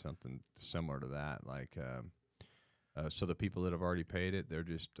he said something similar to that, like, so the people that have already paid it, they're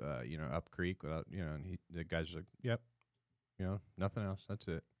just, up creek without, and the guy's like, yep, nothing else. That's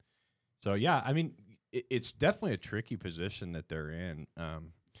it. So, yeah, I mean, it's definitely a tricky position that they're in.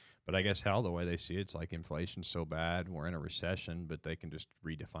 But I guess, hell, the way they see it's like inflation's so bad, we're in a recession, but they can just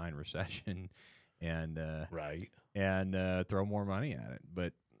redefine recession and right. And throw more money at it.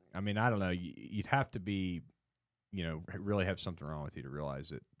 But, I mean, I don't know. You'd have to be, really have something wrong with you to realize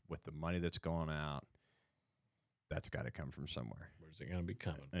that with the money that's going out, that's got to come from somewhere. Where's it going to be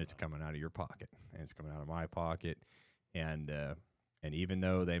coming from? It's coming out of your pocket, and it's coming out of my pocket. And even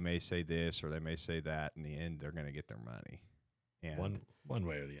though they may say this or they may say that, in the end, they're going to get their money. And one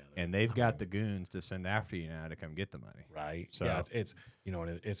way or the other. And they've got the goons to send after you now to come get the money. Right. So yeah, it's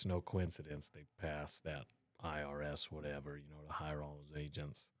it's no coincidence they passed that IRS whatever, to hire all those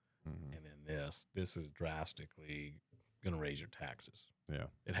agents. Mm-hmm. And then this is drastically going to raise your taxes. Yeah.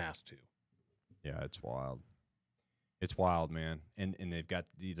 It has to. Yeah, it's wild. It's wild, man. And they've got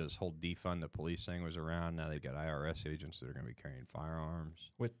this whole defund the police thing was around. Now they've got IRS agents that are going to be carrying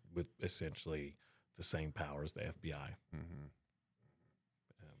firearms. With essentially the same power as the FBI. Mm-hmm.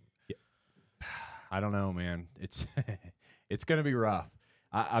 I don't know, man. It's it's going to be rough.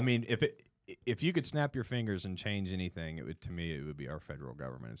 I mean, if you could snap your fingers and change anything, it would be our federal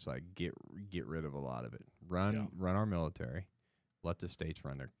government. It's like get rid of a lot of it. Run our military. Let the states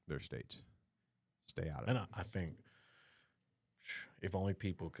run their states. Stay out of it. And I think if only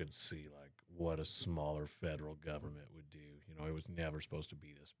people could see like what a smaller federal government would do. It was never supposed to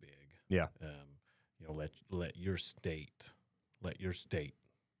be this big. Yeah. Let your state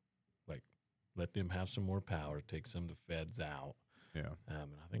let them have some more power, take some of the feds out. Yeah. And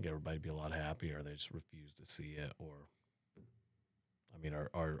I think everybody'd be a lot happier. They just refuse to see it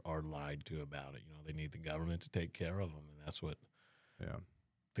are lied to about it. They need the government to take care of them, and that's what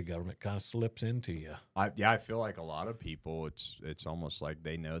the government kind of slips into you. I feel like a lot of people, it's almost like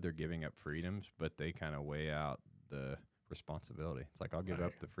they know they're giving up freedoms, but they kind of weigh out the responsibility. It's like, I'll give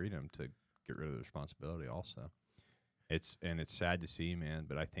up the freedom to get rid of the responsibility also. It's sad to see, man,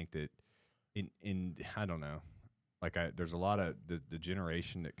 but I think that in I don't know, like there's a lot of the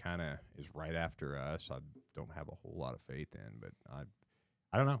generation that kind of is right after us. I don't have a whole lot of faith in, but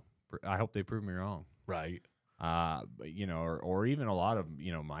I don't know. I hope they prove me wrong. Right. But or even a lot of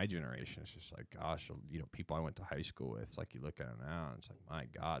my generation. It's just like, gosh, people I went to high school with. It's like, you look at them now, and it's like, my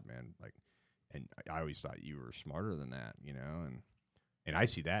God, man. Like, and I always thought you were smarter than that, and I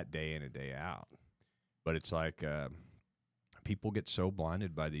see that day in and day out. But it's like people get so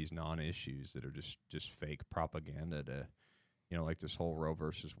blinded by these non-issues that are just fake propaganda to. Like this whole Roe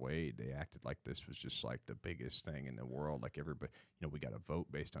versus Wade, they acted like this was just like the biggest thing in the world. Like everybody, we got to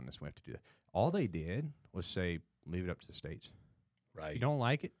vote based on this. We have to do that. All they did was say, leave it up to the states. Right. You don't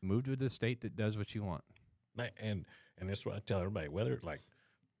like it, move to the state that does what you want. And this is what I tell everybody, whether like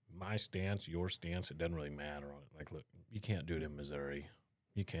my stance, your stance, it doesn't really matter on it. Like, look, you can't do it in Missouri.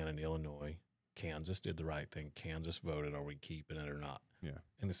 You can in Illinois. Kansas did the right thing. Kansas voted, are we keeping it or not? Yeah.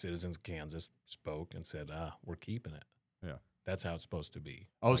 And the citizens of Kansas spoke and said, we're keeping it. Yeah. That's how it's supposed to be.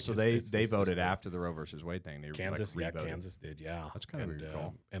 Oh, like so they voted after the Roe versus Wade thing. They Kansas, like Kansas did, yeah. That's kind of a weird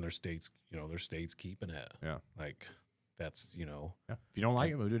call. And their states keeping it. Yeah, like that's Yeah. If you don't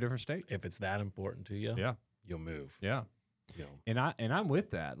like it, move to a different state. If it's that important to you, yeah, you'll move. Yeah, And I'm with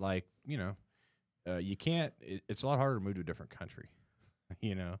that. Like you can't. It's a lot harder to move to a different country.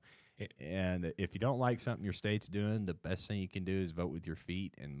 And if you don't like something your state's doing, the best thing you can do is vote with your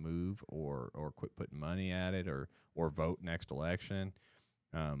feet and move, or quit putting money at it, or vote next election.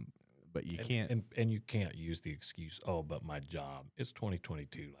 But you can't, and you can't use the excuse, but my job. It's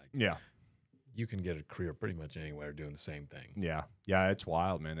 2022. Like, yeah, you can get a career pretty much anywhere doing the same thing. Yeah, it's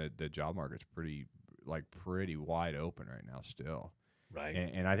wild, man. The job market's pretty wide open right now still. Right.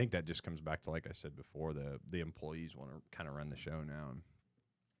 And I think that just comes back to, like I said before, the employees want to kind of run the show now.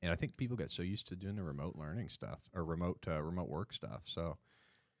 And I think people get so used to doing the remote learning stuff or remote work stuff. So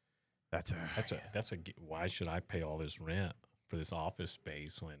that's a why should I pay all this rent for this office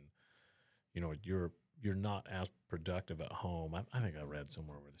space when you're not as productive at home? I think I read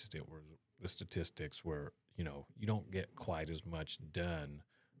somewhere where the statistics where you don't get quite as much done,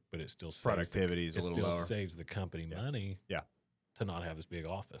 but it still productivity is a little lower. Saves the company money. Yeah. To not have this big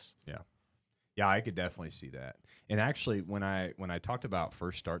office. Yeah. Yeah, I could definitely see that. And actually, when I talked about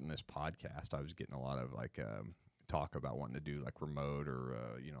first starting this podcast, I was getting a lot of talk about wanting to do like remote or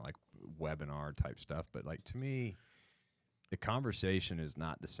like webinar type stuff. But like, to me, the conversation is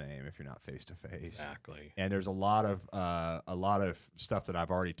not the same if you're not face to face. Exactly. And there's a lot of stuff that I've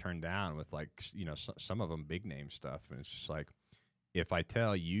already turned down with some of them big name stuff. And it's just like, if I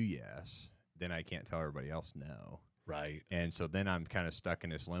tell you yes, then I can't tell everybody else no. Right. And so then I'm kind of stuck in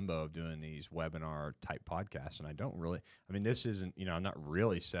this limbo of doing these webinar type podcasts. And I don't really, this isn't, I'm not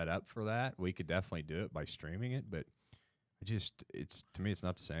really set up for that. We could definitely do it by streaming it, but to me, it's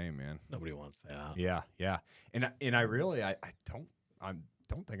not the same, man. Nobody wants that. Yeah. Yeah. And I really, I don't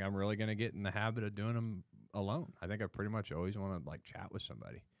think I'm really going to get in the habit of doing them alone. I think I pretty much always want to like chat with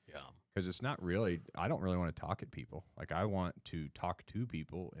somebody. Yeah. Because it's not really, I don't really want to talk at people. Like, I want to talk to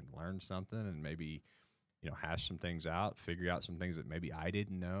people and learn something and maybe, hash some things out, figure out some things that maybe I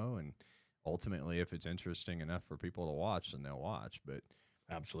didn't know. And ultimately, if it's interesting enough for people to watch, then they'll watch. But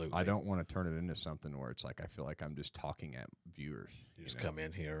absolutely, I don't want to turn it into something where it's like I feel like I'm just talking at viewers. You just come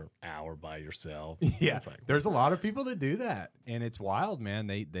in here hour by yourself. Yeah, there's a lot of people that do that, and it's wild, man.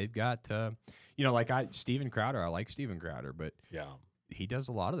 They've got like Steven Crowder. I like Steven Crowder, but yeah, he does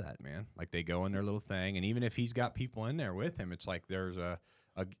a lot of that, man. Like, they go in their little thing, and even if he's got people in there with him, it's like there's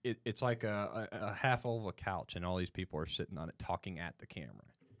it's like a half oval couch, and all these people are sitting on it talking at the camera.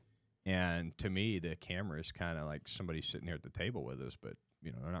 And to me, the camera is kind of like somebody sitting here at the table with us, but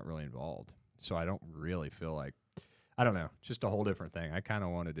they're not really involved. So I don't really feel like, I don't know, just a whole different thing. I kind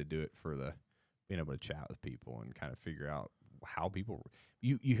of wanted to do it for the being able to chat with people and kind of figure out how people.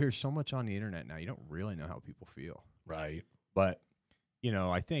 You hear so much on the internet now, you don't really know how people feel. Right. But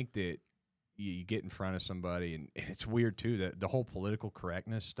I think that you get in front of somebody, and it's weird too, that the whole political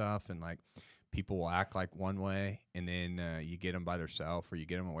correctness stuff, and like people will act like one way, and then you get them by themselves, or you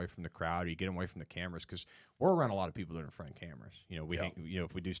get them away from the crowd, or you get them away from the cameras, because we're around a lot of people that are in front of cameras.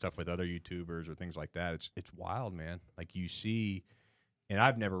 If we do stuff with other YouTubers or things like that, it's wild, man. Like, you see, and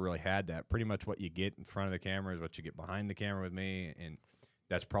I've never really had that. Pretty much what you get in front of the camera is what you get behind the camera with me, and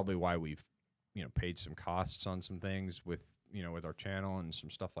that's probably why we've paid some costs on some things with with our channel and some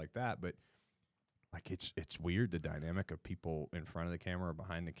stuff like that. But like it's weird, the dynamic of people in front of the camera or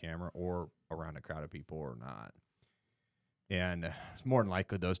behind the camera or around a crowd of people or not. And it's more than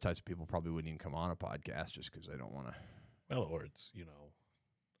likely those types of people probably wouldn't even come on a podcast just because they don't want to. Well, or it's,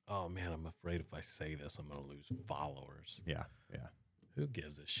 oh man, I'm afraid if I say this, I'm going to lose followers. Yeah. Who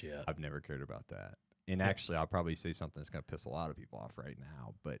gives a shit? I've never cared about that. And actually, I'll probably say something that's going to piss a lot of people off right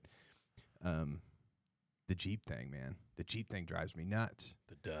now. But the Jeep thing, man. The Jeep thing drives me nuts.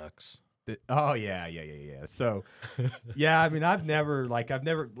 The ducks. Oh, yeah. So, yeah, I mean, I've never,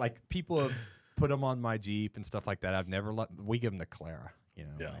 people have put them on my Jeep and stuff like that. I've never we give them to Clara,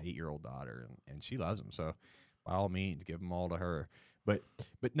 my 8-year-old daughter, and she loves them. So, by all means, give them all to her. But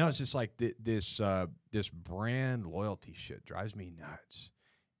no, it's just like this brand loyalty shit drives me nuts.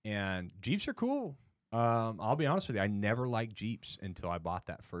 And Jeeps are cool. I'll be honest with you. I never liked Jeeps until I bought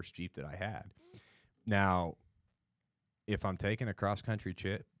that first Jeep that I had. Now, if I'm taking a cross-country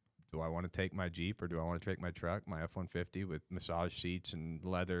trip, do I want to take my Jeep or do I want to take my truck, my F-150 with massage seats and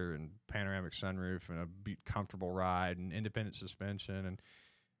leather and panoramic sunroof and a comfortable ride and independent suspension?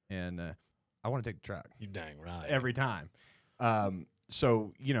 And I want to take the truck. You dang right. Every time.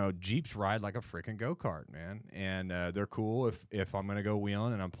 So, Jeeps ride like a freaking go-kart, man. And they're cool if I'm going to go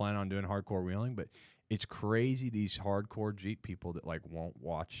wheeling, and I'm planning on doing hardcore wheeling. But it's crazy, these hardcore Jeep people that, won't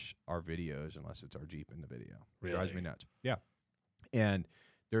watch our videos unless it's our Jeep in the video. Really? It drives me nuts. Yeah. And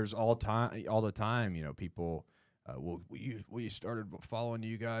there's all the time, people, we started following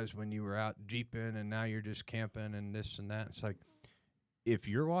you guys when you were out Jeeping, and now you're just camping and this and that. It's like, if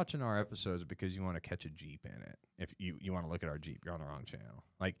you're watching our episodes because you want to catch a Jeep in it, if you want to look at our Jeep, you're on the wrong channel.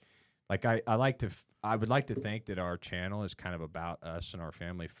 I would like to think that our channel is kind of about us and our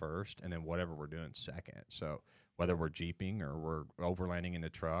family first, and then whatever we're doing second. So whether we're Jeeping or we're overlanding in the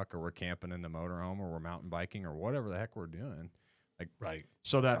truck or we're camping in the motorhome or we're mountain biking or whatever the heck we're doing. Right.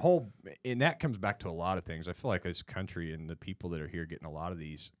 So that comes back to a lot of things. I feel like this country and the people that are here getting a lot of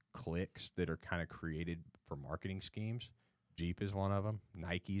these clicks that are kind of created for marketing schemes. Jeep is one of them.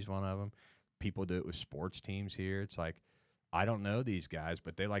 Nike's one of them. People do it with sports teams here. It's like, I don't know these guys,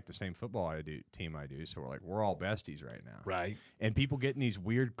 but they like the same football team I do. So we're all besties right now. Right. And people getting these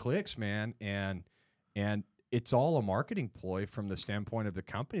weird clicks, man. And it's all a marketing ploy from the standpoint of the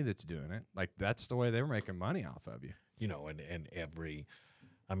company that's doing it. That's the way they're making money off of you. And every,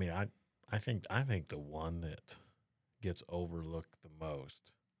 I think the one that gets overlooked the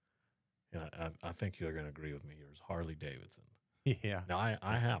most, and I think you're going to agree with me here, is Harley Davidson. Yeah. Now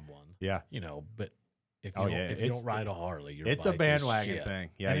I have one. Yeah. But if you don't ride a Harley, it's a bandwagon thing.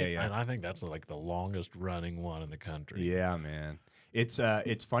 Yeah, yeah. And I think that's like the longest running one in the country. Yeah, man. It's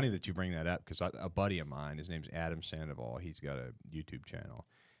funny that you bring that up because a buddy of mine, his name's Adam Sandoval. He's got a YouTube channel.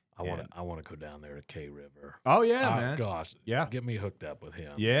 I want to go down there to K River. Oh yeah, man. Gosh, yeah. Get me hooked up with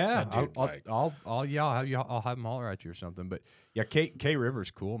him. Yeah, I'll have him holler at you or something. But yeah, K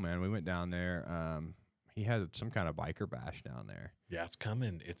River's cool, man. We went down there. He had some kind of biker bash down there. Yeah, it's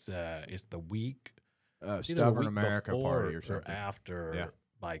coming. It's the week. Stubborn America party or something. Or after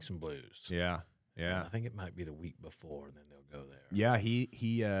Bikes and Blues. Yeah. I think it might be the week before, and then they'll go there. Yeah,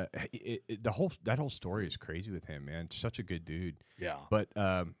 that whole story is crazy with him, man. Such a good dude. Yeah. But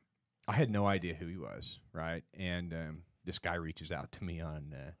I had no idea who he was, right? And this guy reaches out to me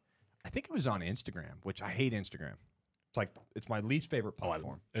on, I think it was on Instagram, which I hate Instagram. It's my least favorite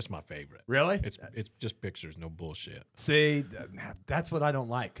platform. It's my favorite. Really? It's just pictures, no bullshit. See, that's what I don't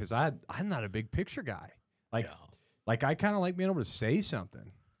like because I'm not a big picture guy. I kind of like being able to say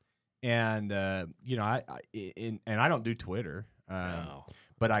something. And I don't do Twitter, No.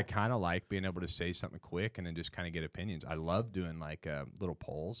 but I kind of like being able to say something quick and then just kind of get opinions. I love doing little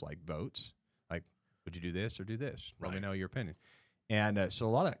polls, like votes, like would you do this or do this? Let me know your opinion. And so a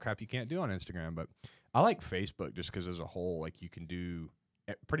lot of that crap you can't do on Instagram, but I like Facebook just because as a whole, you can do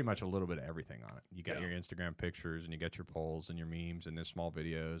pretty much a little bit of everything on it. You got your Instagram pictures and you got your polls and your memes and the small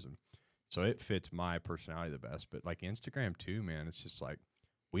videos, and so it fits my personality the best. But Instagram too, man, it's just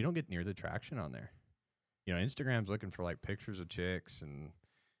we don't get near the traction on there. Instagram's looking for pictures of chicks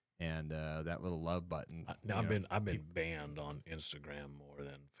and that little love button. I've been banned on Instagram more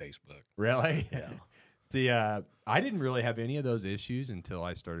than Facebook. Really? Yeah. See, I didn't really have any of those issues until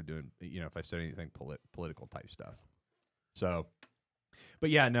I started doing, if I said anything political type stuff. So, but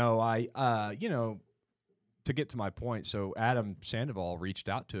yeah, no, I, to get to my point, so Adam Sandoval reached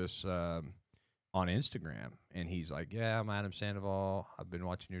out to us on Instagram, and he's like, yeah, I'm Adam Sandoval. I've been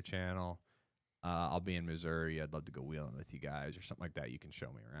watching your channel. I'll be in Missouri. I'd love to go wheeling with you guys or something like that. You can show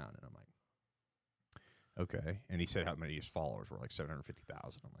me around. And I'm like, okay. And he said how many of his followers were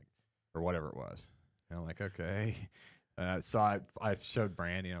 750,000. I'm like, or whatever it was. And I'm like, okay. So I showed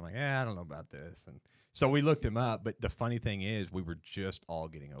Brandy, and I'm like, I don't know about this. And so we looked him up. But the funny thing is, we were just all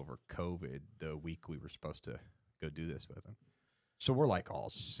getting over COVID the week we were supposed to go do this with him. So we're like all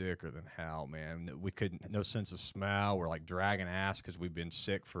sicker than hell, man. We couldn't, no sense of smell. We're like dragging ass because we've been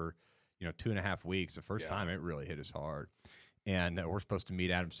sick for, 2.5 weeks. The first time it really hit us hard. And we're supposed to meet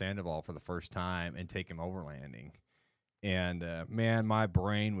Adam Sandoval for the first time and take him overlanding. And man, my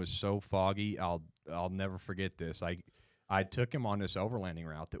brain was so foggy. I'll never forget this. I took him on this overlanding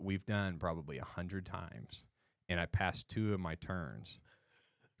route that we've done probably 100 times, and I passed 2 of my turns.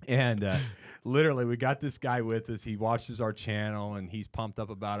 And literally, we got this guy with us. He watches our channel, and he's pumped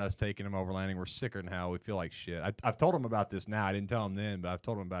up about us taking him overlanding. We're sicker than hell. We feel like shit. I've told him about this now. I didn't tell him then, but I've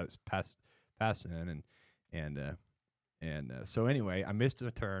told him about it past then. And so anyway, I missed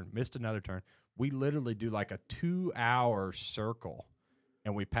another turn. We literally do like a 2-hour circle,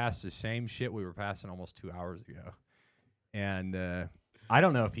 and we passed the same shit we were passing almost 2 hours ago. And I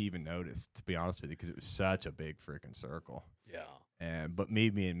don't know if he even noticed, to be honest with you, because it was such a big freaking circle. Yeah. But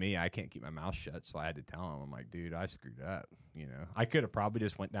me, I can't keep my mouth shut, so I had to tell him. I'm like, dude, I screwed up. I could have probably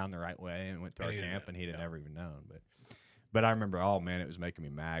just went down the right way and went to our camp, and he'd have never even known. But I remember, oh man, it was making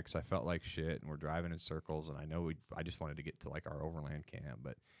me mad because I felt like shit, and we're driving in circles, and I just wanted to get to like our overland camp,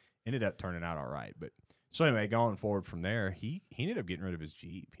 but ended up turning out all right. But so anyway, going forward from there, he ended up getting rid of his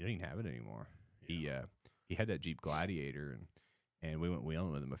Jeep. He didn't even have it anymore. Yeah. He had that Jeep Gladiator, and we went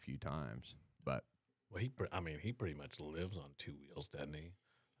wheeling with him a few times, but. Well, he pretty much lives on 2 wheels, doesn't he?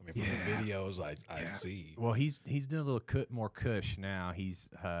 I mean, from the videos I see. Well, he's doing a little more cush now. He's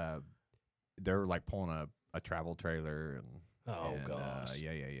they're like pulling a travel trailer and gosh,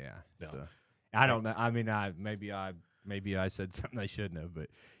 yeah. No. So, I don't know. I mean, maybe I said something I shouldn't have, but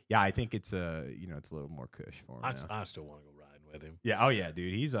yeah, I think it's it's a little more cush for him. I still want to go riding with him. Yeah. Oh yeah,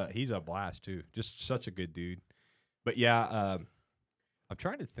 dude. He's a blast too. Just such a good dude. But yeah, I'm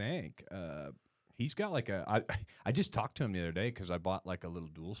trying to think. He's got like I just talked to him the other day because I bought like a little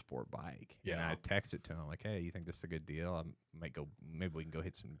dual sport bike. Yeah. And I texted to him like, hey, you think this is a good deal? Maybe we can go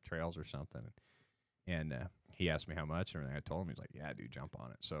hit some trails or something. And he asked me how much and everything. I told him, he's like, yeah, dude, jump on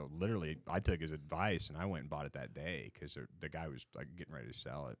it. So literally I took his advice and I went and bought it that day because the guy was like getting ready to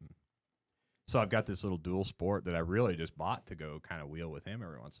sell it. And so I've got this little dual sport that I really just bought to go kind of wheel with him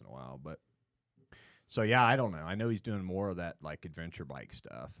every once in a while. But so yeah, I don't know. I know he's doing more of that like adventure bike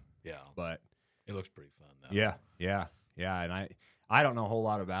stuff. Yeah. But it looks pretty fun, though. Yeah. And I don't know a whole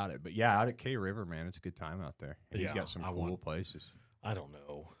lot about it, but yeah, out at K River, man, it's a good time out there. And he's got some cool places. I don't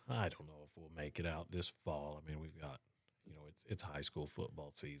know if we'll make it out this fall. I mean, we've got, it's high school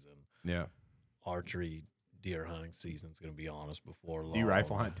football season. Yeah. Archery, deer hunting season's going to be on us before long. Do you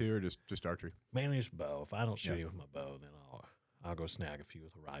rifle hunt too, or just archery? Mainly just bow. If I don't shoot you with my bow, then I'll go snag a few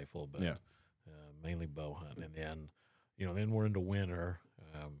with a rifle. But mainly bow hunting, and then then we're into winter.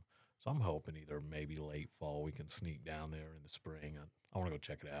 So I'm hoping either maybe late fall we can sneak down there in the spring. I want to go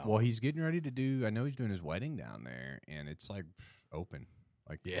check it out. Well, he's getting ready to do. I know he's doing his wedding down there, and it's like open,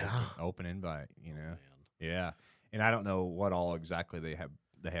 open invite. Oh, man. Yeah. And I don't know what all exactly they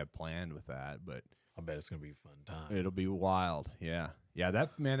have planned with that, but I bet it's gonna be a fun time. It'll be wild. Yeah.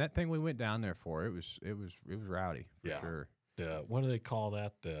 That thing we went down there for, it was rowdy for sure. What do they call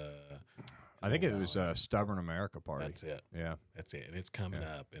that? I think it was Stubborn America Party. That's it. Yeah. That's it. And it's coming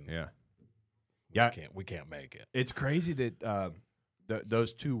up, and we can't make it. It's crazy that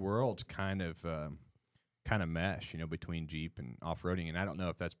those two worlds kind of mesh, between Jeep and off-roading. And I don't know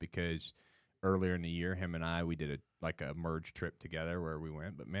if that's because earlier in the year, him and I, we did a merge trip together where we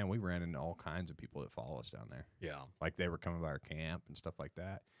went. But man, we ran into all kinds of people that follow us down there. Yeah, like they were coming by our camp and stuff like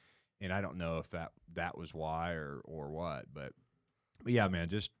that. And I don't know if that was why or what, but yeah, man,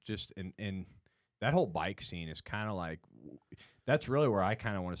 just and that whole bike scene is kind of like, that's really where I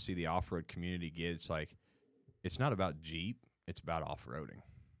kind of want to see the off-road community get. It's like, it's not about Jeep, it's about off-roading.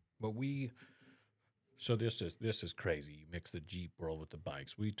 But so this is crazy. You mix the Jeep world with the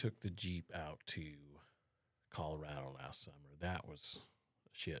bikes. We took the Jeep out to Colorado last summer. That was a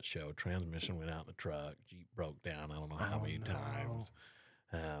shit show. Transmission went out in the truck. Jeep broke down. I don't know how many times.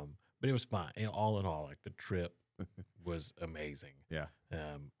 But it was fine. And all in all, like the trip was amazing. Yeah.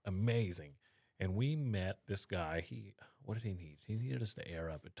 Amazing. And we met this guy. What did he need? He needed us to air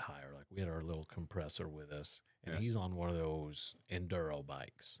up a tire. Like we had our little compressor with us, and he's on one of those enduro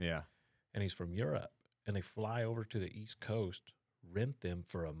bikes. Yeah. And he's from Europe, and they fly over to the East Coast, rent them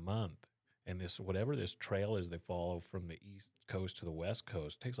for a month. And whatever this trail is they follow from the East Coast to the West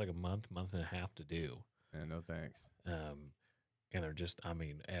Coast takes like a month and a half to do. Yeah, no thanks. And they're just,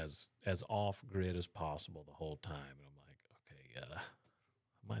 as off grid as possible the whole time. And I'm like, okay,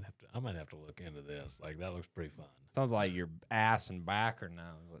 I might have to look into this. Like that looks pretty fun. Sounds like your ass and back are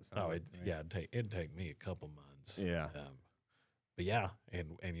now. Is what it sounds like to me. Yeah, it'd take me a couple months. Yeah. But yeah,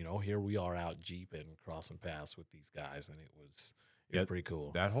 and you know, here we are out jeeping, crossing paths with these guys, and it was pretty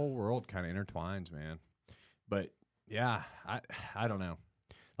cool. That whole world kind of intertwines, man. But yeah, I don't know.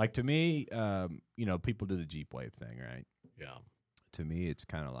 Like to me, you know, people do the Jeep Wave thing, right? Yeah. To me, it's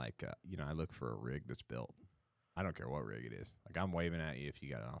kind of like, you know, I look for a rig that's built. I don't care what rig it is. Like I'm waving at you if you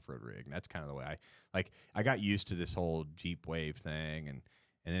got an off-road rig. And that's kind of the way I got used to this whole Jeep Wave thing. And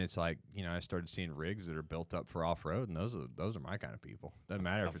then it's like, you know, I started seeing rigs that are built up for off-road, and those are my kind of people. Doesn't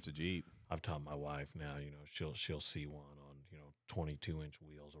matter if it's a Jeep. I've taught my wife now, you know, she'll see one on, you know, 22-inch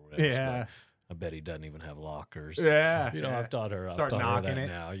wheels or whatever. Yeah. Like, I bet he doesn't even have lockers. Yeah. You know, I've taught her. Start knocking that it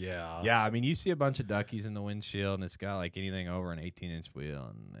now. Yeah. Yeah, I mean, you see a bunch of duckies in the windshield, and it's got like anything over an 18-inch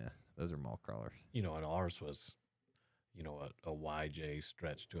wheel, and those are mall crawlers. You know, and ours was, you know, a YJ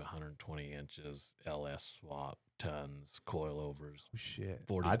stretched to 120 inches, LS swap, tons, coilovers. Oh, shit.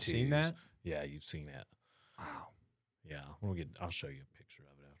 42s. I've seen that. Yeah, you've seen that. Wow. Yeah, I'll show you a picture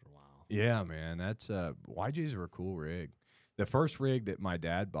of it after a while. Yeah, man, that's YJs are a cool rig. The first rig that my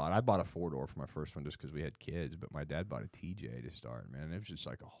dad bought, I bought a 4-door for my first one just because we had kids, but my dad bought a TJ to start, man. It was just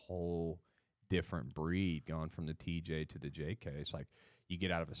like a whole different breed going from the TJ to the JK. It's like you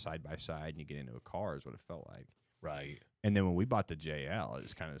get out of a side-by-side and you get into a car is what it felt like. Right. And then when we bought the JL,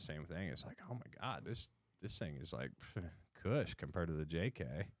 it's kind of the same thing. It's like, oh, my God, this thing is like cush compared to the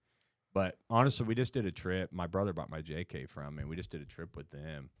JK. But honestly, we just did a trip. My brother bought my JK from me. We just did a trip with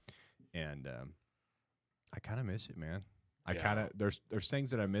them. And I kind of miss it, man. I kind of there's things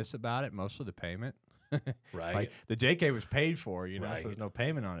that I miss about it, mostly the payment. Right. Like the JK was paid for, you know, Right. so there's no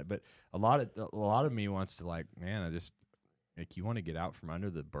payment on it. But a lot of me wants to like, man, I just like you want to get out from under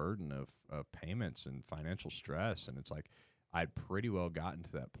the burden of payments and financial stress. And it's like I'd pretty well gotten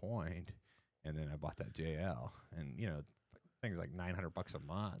to that point, and then I bought that JL, and you know, things like $900 a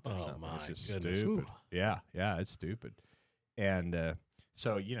month or something. My It's just goodness. stupid. Ooh. Yeah, it's stupid. And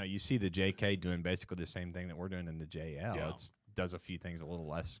so, you know, you see the JK doing basically the same thing that we're doing in the JL. Yeah. It does a few things a little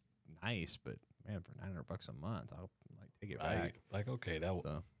less nice, but man, for $900 a month, I'll like take it Right. back. Like, okay,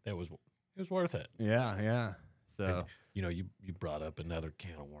 it was worth it. Yeah. So And, you know, you brought up another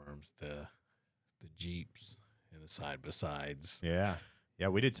can of worms, the Jeeps and the side-by-sides. yeah,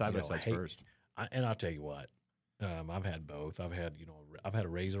 we did side by You know, sides hey, first. And I'll tell you what, I've had both. I've had a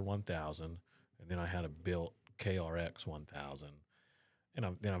Razor 1000, and then I had a built KRX 1000, and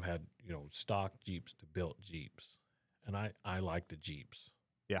I've had, you know, stock Jeeps to built Jeeps, and I like the Jeeps.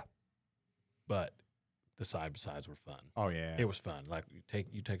 Yeah. But the side by sides were fun. Oh yeah, It was fun. Like you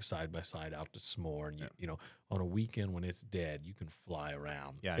take a side by side out to s'more, and you know, on a weekend when it's dead, you can fly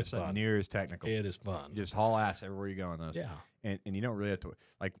around. yeah. It's It's like fun. near as technical. It is fun. You just haul ass everywhere you go on those. Yeah. And you don't really have to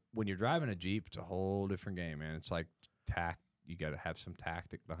like when you're driving a Jeep. It's a whole different game, man. It's like you got to have some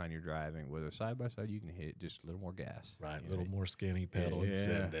tactic behind your driving. With a side by side, you can hit just a little more gas. Right. A you little know? more skinny pedal and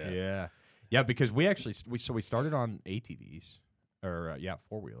send it. Yeah. Because we actually we started on ATVs or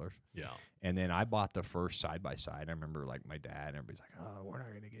 4-wheelers. Yeah. And then I bought the first side by side. I remember like my dad and everybody's like, "Oh, we're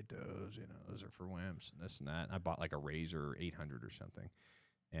not gonna get those. You know, those are for wimps and this and that." And I bought like a Razor 800 or something,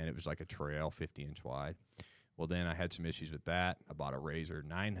 and it was like a trail, 50-inch wide. Well, then I had some issues with that. I bought a Razor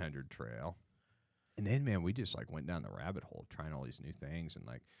 900 trail, and then man, we just like went down the rabbit hole trying all these new things, and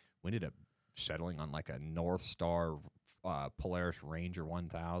like we ended up settling on like a North Star Polaris Ranger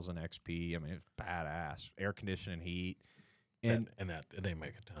 1000 XP. I mean, it's badass, air conditioning, heat. And that they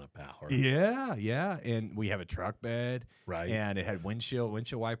make a ton of power. Yeah. And we have a truck bed. Right. And it had windshield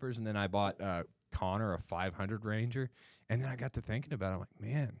wipers. And then I bought Connor a 500 Ranger. And then I got to thinking about it. I'm like,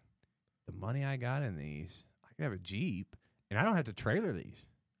 man, the money I got in these, I could have a Jeep, and I don't have to trailer these.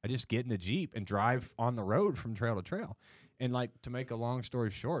 I just get in the Jeep and drive on the road from trail to trail. And like, to make a long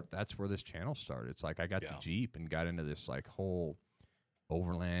story short, that's where this channel started. It's like I got the Jeep and got into this like whole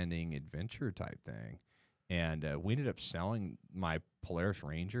overlanding adventure type thing. And we ended up selling my Polaris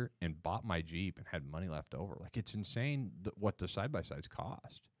Ranger and bought my Jeep and had money left over. Like, it's insane what the side-by-sides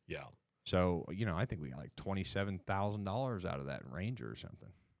cost. Yeah. So, you know, I think we got like $27,000 out of that Ranger or something.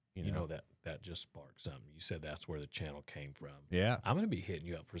 You know that just sparked something. You said that's where the channel came from. Yeah. I'm going to be hitting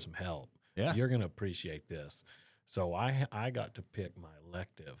you up for some help. Yeah. You're going to appreciate this. So I got to pick my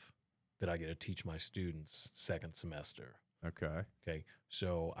elective that I get to teach my students second semester. Okay.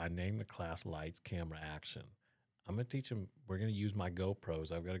 So I named the class Lights, Camera, Action. I'm going to teach them. We're going to use my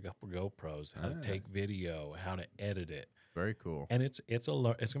GoPros. I've got a couple GoPros, how to take video, how to edit it. Very cool. And it's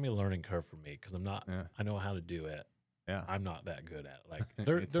going to be a learning curve for me because I know how to do it. Yeah. I'm not that good at it. Like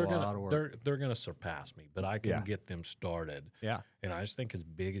It's a lot of work. they're gonna surpass me, but I can Yeah. get them started. Yeah. And I just think as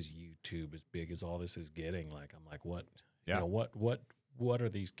big as YouTube, as big as all this is getting, like I'm like, what Yeah. you know, what are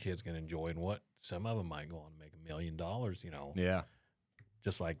these kids gonna enjoy, and what some of them might go on to make $1 million, you know, Yeah.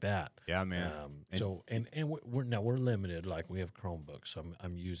 just like that. Yeah, man. We're limited. Like we have Chromebooks, so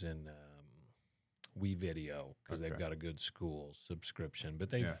I'm using WeVideo because they've Okay. got a good school subscription, but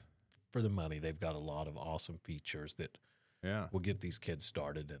they've Yeah. for the money they've got a lot of awesome features that Yeah. will get these kids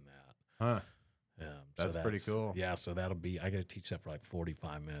started in that. Huh. So That's pretty cool. Yeah, so that'll be I got to teach that for like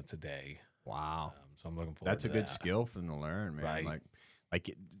 45 minutes a day. Wow. So I'm looking forward. That's to a good that. skill for them to learn, man. Right.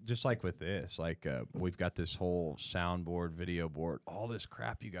 Just like with this, we've got this whole soundboard, video board, all this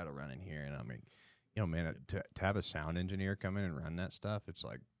crap you got to run in here. And I mean, you know, man, to have a sound engineer come in and run that stuff, it's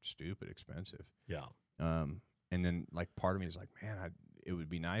like stupid expensive. Yeah. And then like part of me is like, man, it would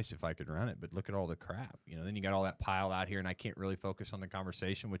be nice if I could run it, but look at all the crap, you know. Then you got all that pile out here, and I can't really focus on the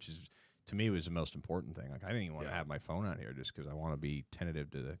conversation, which is to me was the most important thing. Like I didn't even want to have my phone out here just because I want to be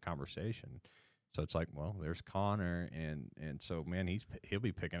tentative to the conversation. So it's like, well, there's Connor, and so man, he'll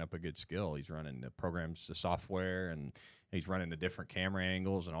be picking up a good skill. He's running the programs, the software, and he's running the different camera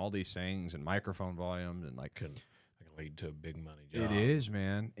angles and all these things and microphone volumes and like. Can lead to a big money job. It is,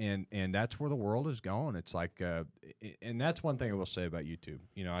 man, and that's where the world is going. It's like, and that's one thing I will say about YouTube.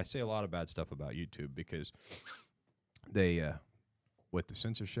 You know, I say a lot of bad stuff about YouTube because they, with the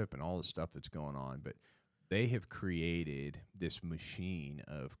censorship and all the stuff that's going on, but they have created this machine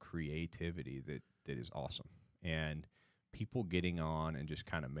of creativity that is awesome, and people getting on and just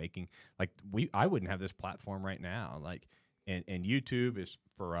kind of making I wouldn't have this platform right now, like. And YouTube is,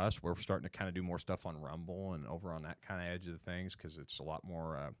 for us, we're starting to kind of do more stuff on Rumble and over on that kind of edge of the things because it's a lot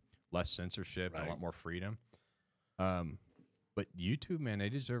more, less censorship and a lot more freedom. But YouTube, man, they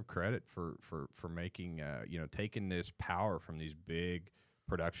deserve credit for making, taking this power from these big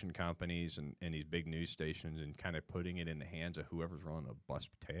production companies and these big news stations and kind of putting it in the hands of whoever's willing to bust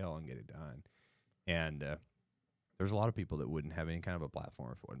tail and get it done. And there's a lot of people that wouldn't have any kind of a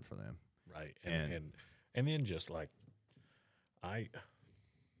platform if it wasn't for them. Right. And then just like, I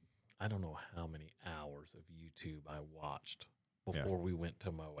don't know how many hours of YouTube I watched before we went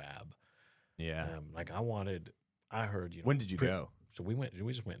to Moab. Yeah. I heard, you know. When did you go? So we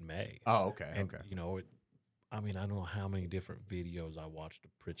just went in May. Oh, okay. And, okay. you know, I don't know how many different videos I watched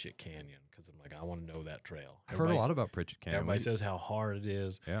of Pritchett Canyon because I'm like, I want to know that trail. I've heard a lot about Pritchett Canyon. Everybody says how hard it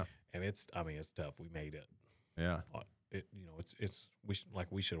is. Yeah. And it's tough. We made it. Yeah.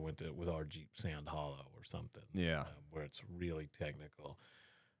 We should have went with our Jeep Sand Hollow or something. Yeah. Where it's really technical.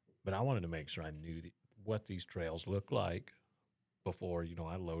 But I wanted to make sure I knew what these trails look like before, you know,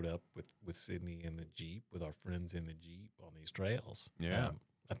 I load up with Sydney in the Jeep, with our friends in the Jeep on these trails. Yeah.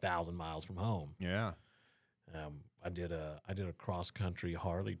 1,000 miles from home. Yeah. I did a cross country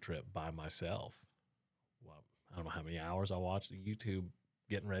Harley trip by myself. Well, I don't know how many hours I watched YouTube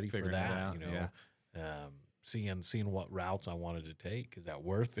getting ready for that. Out, you know, seeing what routes I wanted to take. Is that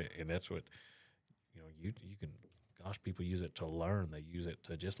worth it? And that's what, you know, you can. Gosh, people use it to learn. They use it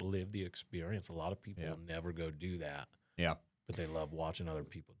to just live the experience. A lot of people will never go do that. Yeah. But they love watching other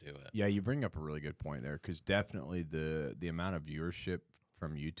people do it. Yeah, you bring up a really good point there because definitely the amount of viewership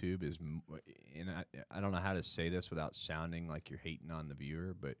from YouTube is, and I don't know how to say this without sounding like you're hating on the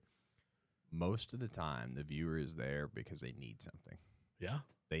viewer, but most of the time the viewer is there because they need something. Yeah.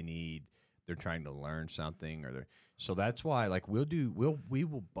 They're trying to learn something, so that's why like we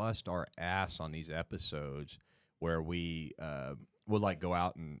will bust our ass on these episodes where we'll like go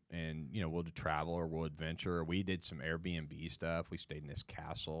out and you know, we'll do travel or we'll adventure, or we did some Airbnb stuff. We stayed in this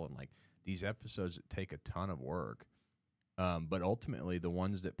castle, and like these episodes that take a ton of work. But ultimately the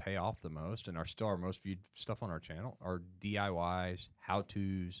ones that pay off the most and are still our most viewed stuff on our channel are DIYs,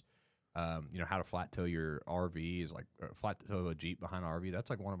 how-tos, you know, how to flat tow your RV is like flat tow a Jeep behind an RV. That's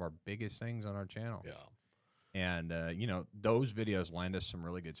like one of our biggest things on our channel. Yeah. And, you know, those videos land us some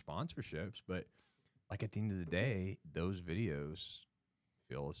really good sponsorships, but like at the end of the day, those videos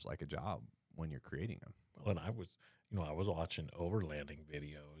feel it's like a job when you're creating them. Well, and I was watching overlanding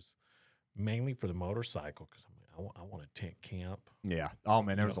videos mainly for the motorcycle because I want a tent camp. Yeah. Oh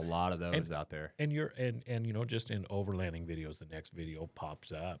man, there's a lot of those out there. And you know, just in overlanding videos, the next video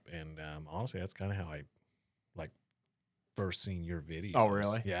pops up, and honestly, that's kind of how I like first seen your videos. Oh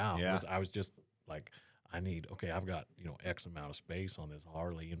really? Yeah. Yeah. I was just like, I've got, you know, X amount of space on this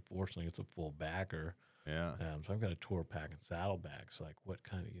Harley. Unfortunately, it's a full backer. Yeah. So I've got a tour pack and saddlebags. Like, what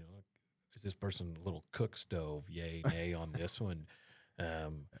kind of, you know, is this person a little cook stove? Yay, nay on this one.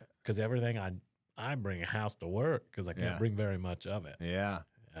 Because everything I bring a house to work because I can't bring very much of it. Yeah.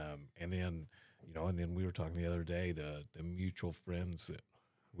 And then, you know, and then we were talking the other day, the mutual friends that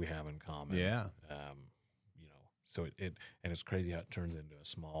we have in common. Yeah. You know, so and it's crazy how it turns into a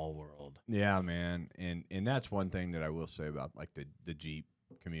small world. Yeah, man. And that's one thing that I will say about like the Jeep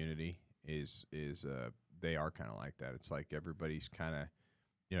community is they are kind of like that. It's like everybody's kind of,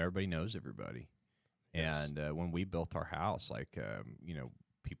 you know, everybody knows everybody. Yes. And when we built our house, like, you know,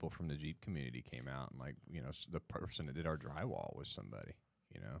 people from the Jeep community came out and, like, you know, the person that did our drywall was somebody,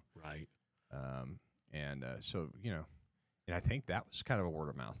 you know. Right. So, you know, and I think that was kind of a word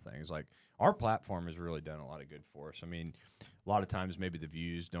of mouth thing. It's like our platform has really done a lot of good for us. I mean, a lot of times maybe the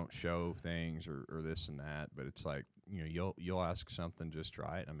views don't show things or this and that, but it's like, you know, you'll ask something just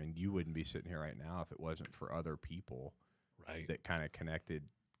right. I mean, you wouldn't be sitting here right now if it wasn't for other people Right. that kind of connected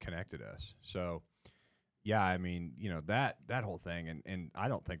us. So, yeah, I mean, you know, that whole thing, and I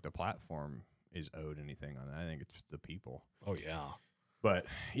don't think the platform is owed anything on that. I think it's the people. Oh yeah. But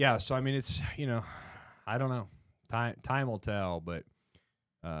yeah, so I mean, it's, you know, I don't know. Time will tell, but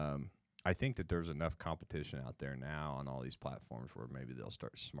I think that there's enough competition out there now on all these platforms where maybe they'll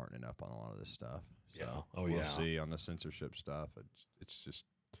start smartening up on a lot of this stuff. So Yeah. Oh we'll yeah. see on the censorship stuff. It's just,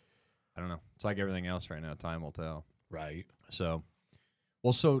 I don't know. It's like everything else right now. Time will tell. Right. So,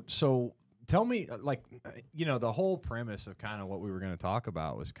 well, so tell me, like, you know, the whole premise of kind of what we were going to talk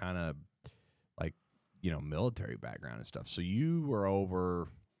about was kind of like, you know, military background and stuff. So you were over,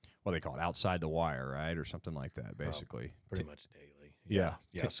 what they call it, outside the wire, right, or something like that, basically. Pretty much daily. Yeah.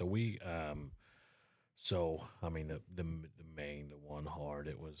 Yeah. So we, so I mean, the one hard,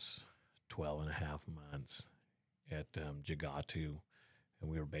 it was 12 and a half months at Jagatu. And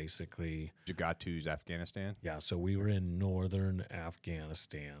we were basically Jagatu's Afghanistan. Yeah, so we were in northern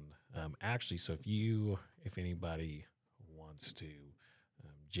Afghanistan. Actually, so if anybody wants to,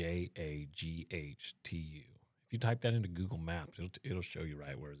 Jaghtu. If you type that into Google Maps, it'll show you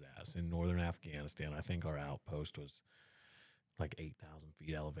right where it's at. It's in northern Afghanistan. I think our outpost was like 8,000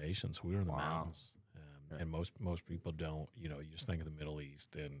 feet elevation. So we were in the mountains. And most people don't, you know, you just think of the Middle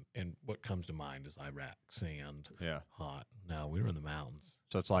East, and what comes to mind is Iraq, sand, hot. No, we were in the mountains.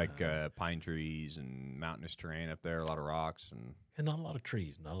 So it's like pine trees and mountainous terrain up there, a lot of rocks. And not a lot of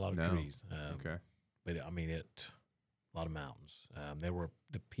trees, trees. Okay. But I mean, a lot of mountains.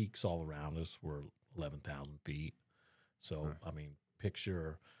 The peaks all around us were 11,000 feet. So, I mean,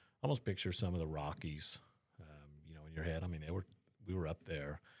 almost picture some of the Rockies, you know, in your head. I mean, we were up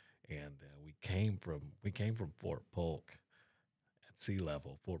there. And we came from Fort Polk at sea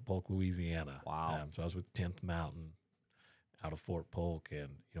level, Fort Polk, Louisiana. Wow. So I was with 10th Mountain out of Fort Polk, and,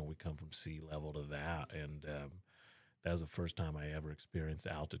 you know, we come from sea level to that. And that was the first time I ever experienced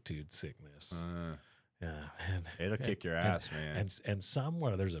altitude sickness. It'll kick your ass, man. And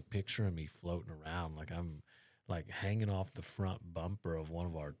somewhere there's a picture of me floating around, like I'm like hanging off the front bumper of one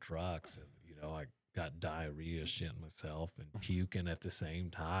of our trucks, and, you know, I got diarrhea, shitting myself, and puking at the same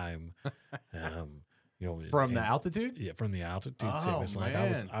time. You know, from the altitude? Yeah, from the altitude sickness. Like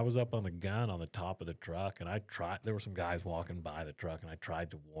I was up on the gun on the top of the truck, and there were some guys walking by the truck, and I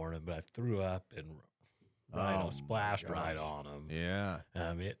tried to warn them, but I threw up and splashed right on them. Yeah.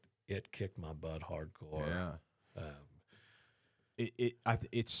 It kicked my butt hardcore. Yeah.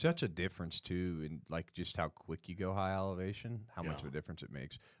 It's such a difference too, in like just how quick you go high elevation, how much of a difference it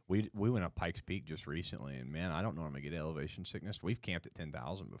makes. We went up Pikes Peak just recently, and man, I don't normally get elevation sickness. We've camped at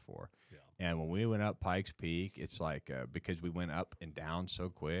 10,000 before, and when we went up Pikes Peak, it's like because we went up and down so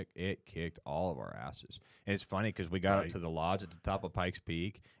quick, it kicked all of our asses. And it's funny because we got up to the lodge at the top of Pikes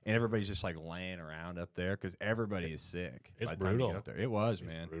Peak, and everybody's just like laying around up there because everybody is sick. It's by the time you brutal. get up there. It was,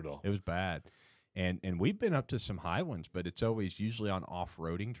 man. Brutal. It was bad. And we've been up to some high ones, but it's always usually on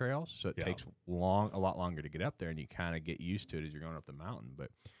off-roading trails, so it takes a lot longer to get up there, and you kind of get used to it as you're going up the mountain. But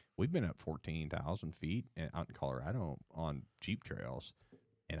we've been up 14,000 feet out in Colorado on Jeep trails,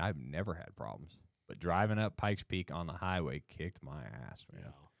 and I've never had problems. But driving up Pikes Peak on the highway kicked my ass,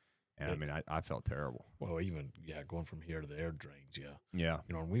 man. And I mean, I felt terrible. Well, even going from here to there drains you. Yeah.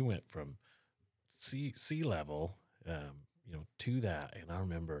 You know, and we went from sea level, you know, to that, and I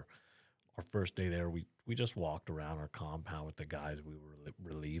remember our first day there, we just walked around our compound with the guys we were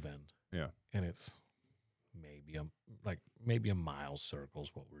relieving. Yeah. And it's maybe a mile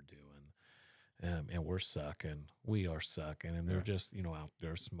circles what we're doing. And we're sucking. We are sucking. And they're just, you know, out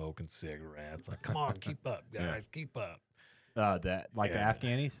there smoking cigarettes. Like, come on, keep up, guys, keep up. The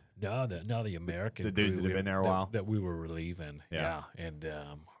Afghanis? No, the American. The dudes that have been there a while? That we were relieving. Yeah. And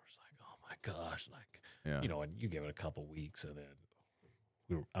I was like, oh my gosh. Like, you know, and you give it a couple weeks, and then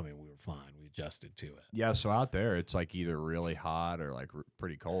we were fine. We adjusted to it. Yeah, so out there, it's like either really hot or like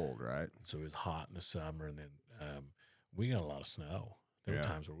pretty cold, right? So it was hot in the summer, and then we got a lot of snow. There were Yeah.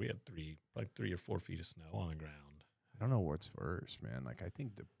 times where we had like 3 or 4 feet of snow on the ground. I don't know what's worse, man. Like I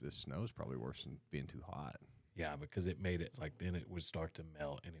think the snow is probably worse than being too hot. Yeah, because it made it like then it would start to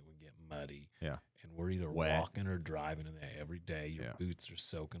melt and it would get muddy. Yeah. And we're either Wet. walking or driving in that every day. Your Yeah. boots are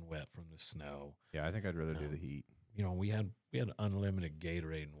soaking wet from the snow. Yeah, I think I'd rather do the heat. You know, we had unlimited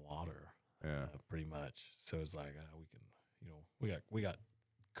Gatorade and water. Yeah. Pretty much. So it's like we can, you know, we got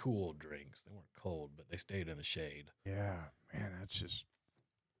cool drinks. They weren't cold, but they stayed in the shade. Yeah, man, that's just.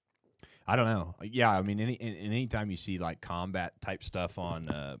 I don't know. Yeah, I mean, anytime you see like combat type stuff on,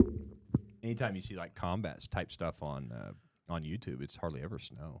 anytime you see like combat type stuff on YouTube, it's hardly ever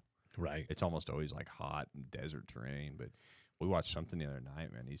snow. Right. It's almost always like hot and desert terrain. But we watched something the other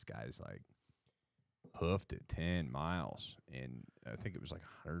night, man. These guys like hoofed it 10 miles, and I think it was like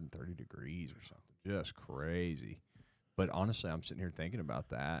 130 degrees or something. Just crazy. But honestly, I'm sitting here thinking about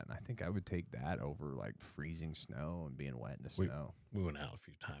that, and I think I would take that over like freezing snow and being wet in the snow. We went out a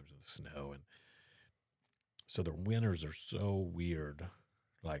few times with the snow, and so the winters are so weird.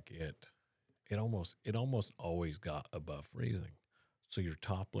 Like it almost always got above freezing. So your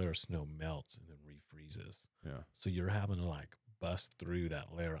top layer of snow melts and then refreezes. Yeah. So you're having to like bust through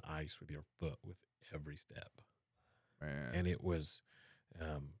that layer of ice with your foot with every step. Man. And it was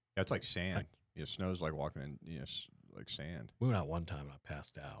That's like sand. Snow's like walking in, like sand. we went out one time and I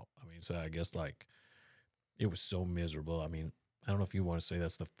passed out. I mean, so I guess like it was so miserable. I mean, I don't know if you want to say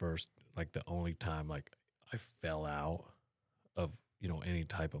that's the first, like the only time like I fell out of, any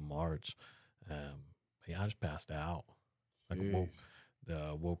type of march. Yeah, I just passed out. Like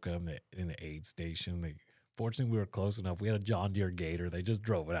woke up in the aid station. Fortunately, we were close enough. We had a John Deere Gator. They just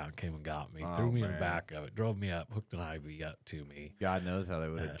drove it out and came and got me, threw me in the back of it, drove me up, hooked an IV up to me. God knows how they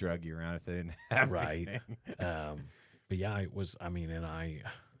would have drug you around if they didn't have right. anything. But yeah, it was. I mean, and I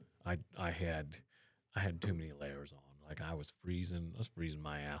had too many layers on. Like I was freezing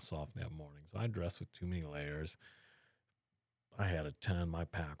my ass off that morning. So I dressed with too many layers. I had a ton. My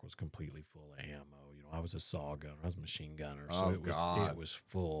pack was completely full of ammo. I was a saw gunner. I was a machine gunner. So it was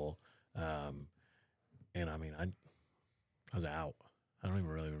full. And I mean, I was out. I don't even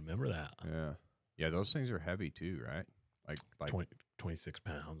really remember that. Yeah. Those things are heavy too, right? Like 26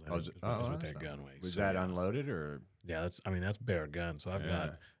 pounds. Is what that gun weighs. Was that unloaded or? Yeah, that's bare gun. So I've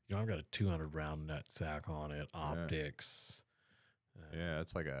got I've got a 200 round nut sack on it, optics. Yeah,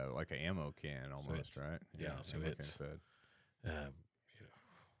 it's like an ammo can almost, right? Yeah, so it's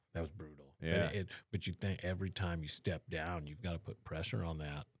that was brutal. Yeah. But you think every time you step down, you've got to put pressure on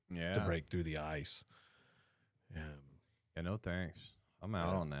that to break through the ice. Yeah, no thanks. I'm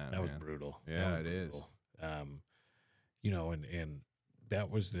out on that. That was brutal. Yeah, it is. And that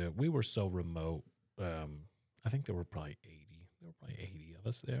was we were so remote. I think there were probably 80. There were probably 80 of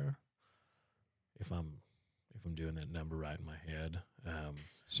us there. If I'm doing that number right in my head.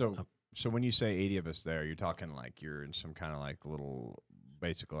 So when you say 80 of us there, you're talking like you're in some kind of like little,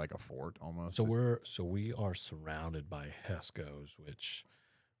 basically like a fort almost. So we are surrounded by Hescos, which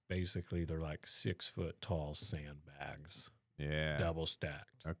basically they're like 6 foot tall sandbags. Yeah. Double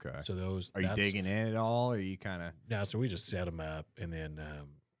stacked. Okay. So those are you digging in at all? Or are you kind of? No. So we just set them up, and then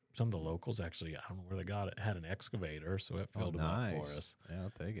some of the locals actually, I don't know where they got it, had an excavator, so it filled them up for us. Yeah,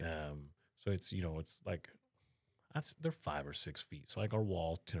 I'll take it. So it's it's like they're 5 or 6 feet. So like our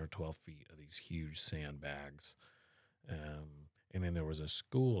wall's 10 or 12 feet of these huge sandbags. And then there was a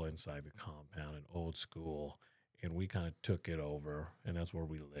school inside the compound, an old school, and we kind of took it over, and that's where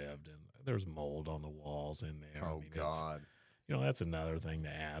we lived. And there's mold on the walls in there. Oh, God. That's another thing to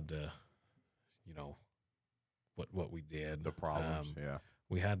add to, what we did. The problems, yeah.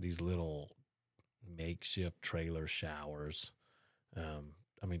 We had these little makeshift trailer showers.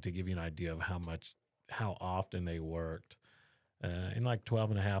 I mean, to give you an idea of how often they worked, in like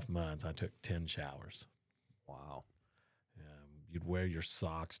 12 and a half months, I took 10 showers. Wow. You'd wear your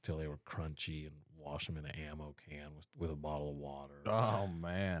socks till they were crunchy and wash them in an ammo can with a bottle of water. Oh,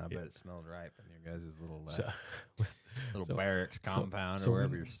 man. I bet it smelled right from your guys' little barracks compound or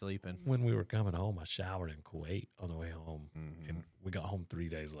wherever you're sleeping. When we were coming home, I showered in Kuwait on the way home. Mm-hmm. And we got home 3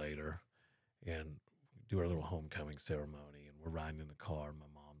 days later and do our little homecoming ceremony. And we're riding in the car. And my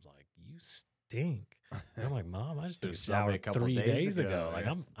mom's like, "You stink." And I'm like, "Mom, I just took a shower 3 days ago. Like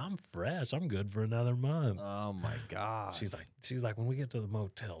I'm fresh. I'm good for another month." Oh my God. She's like, "When we get to the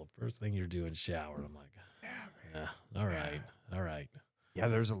motel, the first thing you're doing is shower." I'm like, "Yeah, all right." Yeah,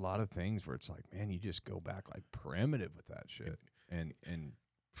 there's a lot of things where it's like, man, you just go back like primitive with that shit. And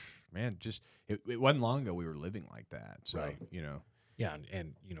man, just it wasn't long ago we were living like that. So, right. Yeah,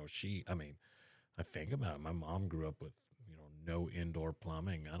 and I mean, I think about it. My mom grew up with, no indoor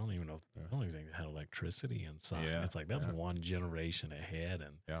plumbing. I don't even know. I don't even think they had electricity inside. Yeah, It's like that's yeah. one generation ahead.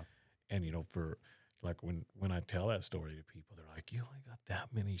 And Yeah. and for like when I tell that story to people, they're like, "You only got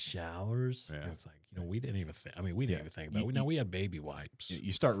that many showers?" Yeah. And it's like, we didn't even think. I mean, we didn't Yeah. even think about it. Now we had baby wipes.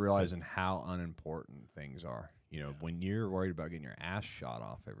 You start realizing how unimportant things are. Yeah. When you're worried about getting your ass shot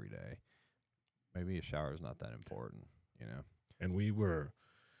off every day, maybe a shower is not that important. And we were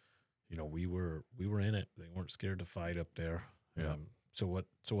in it. They weren't scared to fight up there. Yeah. So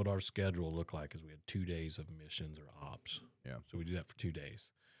what our schedule looked like is we had 2 days of missions or ops. Yeah. So we do that for 2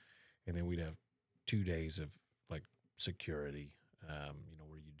 days, and then we'd have 2 days of like security.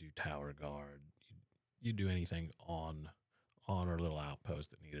 Where you do tower guard, you do anything on our little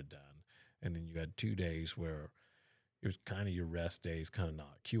outpost that needed done, and then you had 2 days where it was kind of your rest days, kind of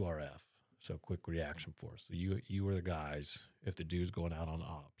not QRF. So quick reaction force. So you were the guys. If the dude's going out on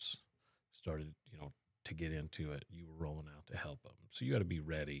ops, started to get into it, you were rolling out to help them. So you got to be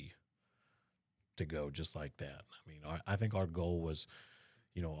ready to go just like that. I mean, I think our goal was,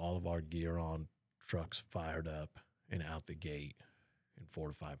 all of our gear on trucks fired up and out the gate in 4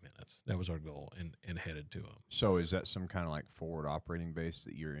 to 5 minutes. That was our goal, and headed to them. So is that some kind of like forward operating base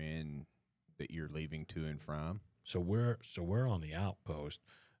that you're in, that you're leaving to and from? So we're on the outpost.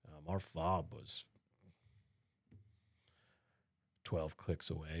 Our fob was 12 clicks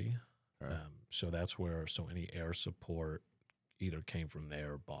away. Right. So that's where any air support either came from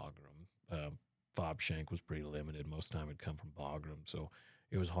there or Bagram. Fob shank was pretty limited. Most of the time it'd come from Bagram, so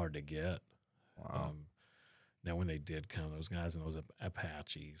it was hard to get. Wow. Now when they did come, those guys and those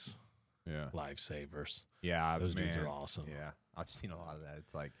Apaches, Yeah. lifesavers. Yeah. Those dudes are awesome. Yeah. I've seen a lot of that.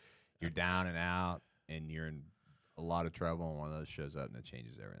 It's like you're down and out and you're in a lot of trouble, and one of those shows up and it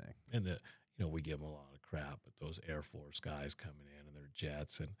changes everything. And we give them a lot of crap, but those Air Force guys coming in and their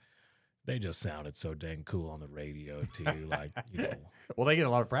jets, and they just sounded so dang cool on the radio too. Like, Well, they get a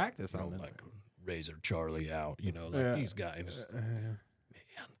lot of practice on like Razor Charlie out, these guys. Man.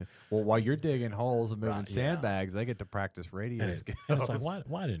 Well, while you're digging holes and moving Right, sandbags, they get to practice radio And skills. it's like,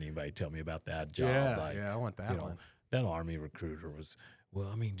 why didn't anybody tell me about that job? Yeah, I want that one. That Army recruiter was, well,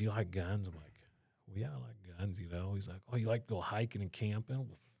 I mean, do you like guns? I'm like, well, yeah, I like guns, He's like, oh, you like to go hiking and camping?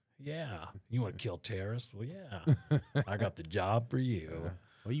 Well, yeah. You want to kill terrorists? Well, yeah. I got the job for you.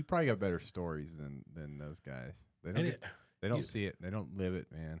 Well, you probably got better stories than those guys. They don't see it. They don't live it,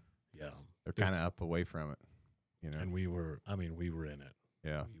 man. Yeah. They're kind of up away from it, And we were in it.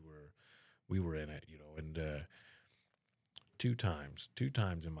 Yeah. We were in it, and two times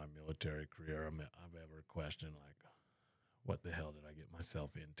in my military career, I've ever questioned, like, what the hell did I get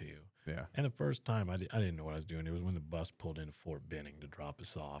myself into? Yeah. And the first time I didn't know what I was doing. It was when the bus pulled into Fort Benning to drop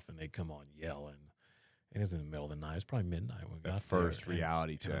us off, and they come on yelling. And it was in the middle of the night. It was probably midnight when we got first there.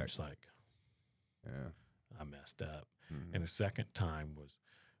 reality and I'm check. just like, Yeah. I messed up. Mhm. And the second time was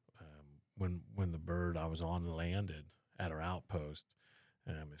when the bird I was on landed at our outpost.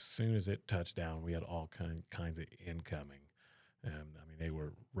 As soon as it touched down, we had all kinds of incoming. They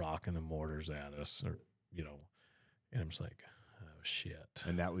were rocking the mortars at us, and I'm just like, oh, shit.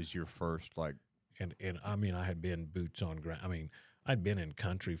 And that was your first, like, And I had been boots on ground. I'd been in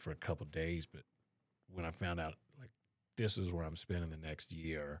country for a couple of days, but when I found out, like, this is where I'm spending the next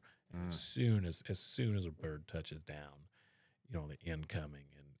year, and as soon as a bird touches down, the incoming,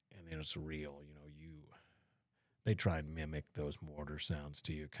 and then it's real. They try and mimic those mortar sounds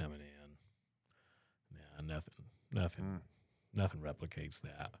to you coming in. Yeah, nothing replicates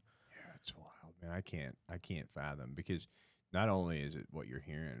that. yeah, it's wild, man. I can't fathom, because not only is it what you're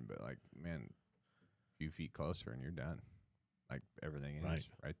hearing, but, like, man, a few feet closer and you're done. Like, everything is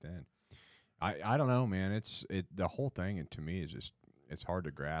right then. I don't know, man. The whole thing, and to me, is just, it's hard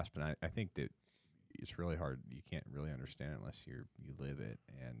to grasp, and I think that it's really hard. You can't really understand it unless you live it,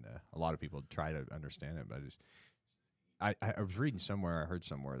 and a lot of people try to understand it, but I was reading somewhere, I heard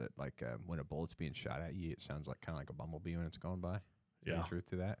somewhere that, like, when a bullet's being shot at you, it sounds like kind of like a bumblebee when it's going by. Yeah. Any truth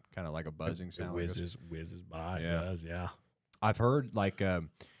to that? Kind of like a buzzing sound. It whizzes by. Yeah. It does, yeah. I've heard, like,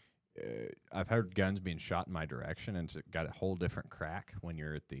 I've heard guns being shot in my direction, and it's got a whole different crack when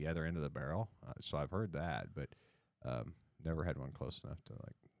you're at the other end of the barrel. So I've heard that, but never had one close enough to,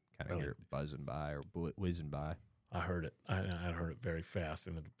 like, kind of hear it buzzing by or whizzing by. I heard it. I heard it very fast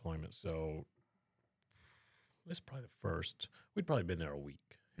in the deployment. So it's probably the first. We'd probably been there a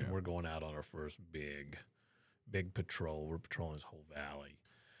week, and we're going out on our first big patrol. We're patrolling this whole valley,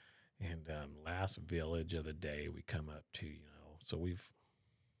 and last village of the day we come up to. So we've.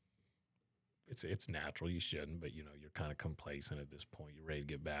 It's natural. You shouldn't, but you're kind of complacent at this point. You're ready to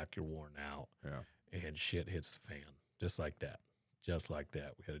get back. You're worn out. Yeah. And shit hits the fan just like that.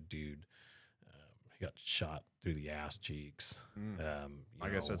 We had a dude. got shot through the ass cheeks. I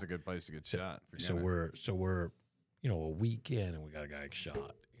guess that's a good place to get shot. So we're a week in, and we got a guy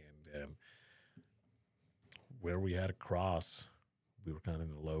shot, and where we had to cross, we were kind of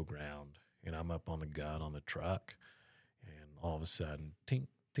in the low ground, and I'm up on the gun on the truck, and all of a sudden, tink,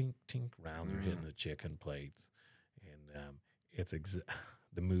 tink, tink, rounds are hitting the chicken plates, and it's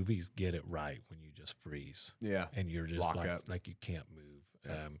the movies get it right when you just freeze, and you're just like you can't move,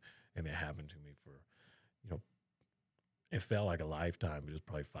 and it happened to me for, it felt like a lifetime, but it was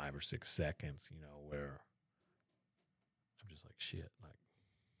probably 5 or 6 seconds, where I'm just like, shit, like,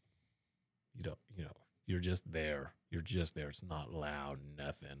 you're just there. You're just there. It's not loud,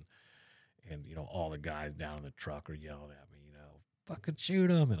 nothing. And, all the guys down in the truck are yelling at me, fucking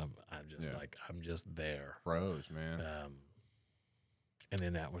shoot him. And I'm just like, I'm just there. Froze, man. And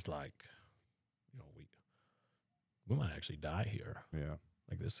then that was like, we might actually die here. Yeah.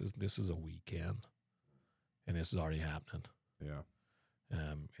 Like this is a weekend, and this is already happening. Yeah.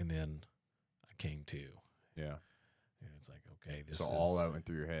 And then I came to. Yeah. And it's like, okay, so all that went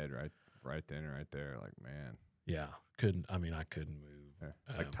through your head, right then and right there. Like, man. Yeah. I couldn't move.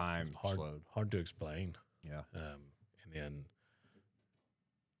 Yeah. Like time slowed. Hard to explain. Yeah. And then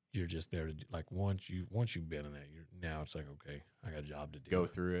you're just there to, like, once you've been in that, now it's like, okay, I got a job to do. Go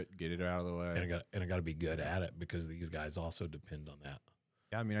through it, get it out of the way. And I got to be good at it, because these guys also depend on that.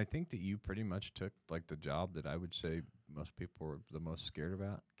 Yeah, I mean, I think that you pretty much took like the job that I would say most people were the most scared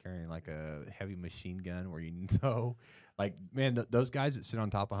about, carrying like a heavy machine gun, where like, man, those guys that sit on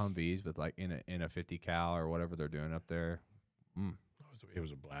top of Humvees with like in a 50 cal or whatever they're doing up there. It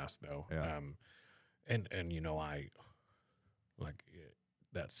was a blast though. Yeah. And I like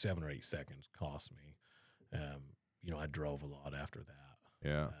that 7 or 8 seconds cost me. I drove a lot after that.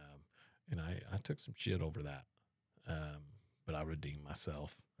 Yeah. And I took some shit over that. But I redeemed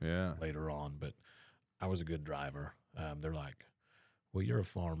myself later on. But I was a good driver. They're like, well, you're a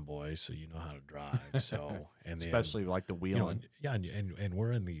farm boy, so you know how to drive. So, and then, especially like the wheeling. And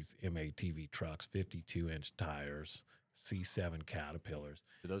we're in these MATV trucks, 52-inch tires, C7 Caterpillars.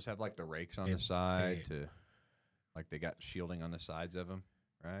 Do those have like the rakes on the side like they got shielding on the sides of them,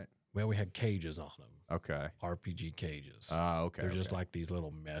 right? Well, we had cages on them. Okay. RPG cages. Okay. They're just like these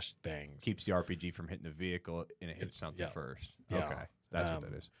little mesh things. Keeps the RPG from hitting the vehicle, and it hits something first. Yeah. Okay. That's what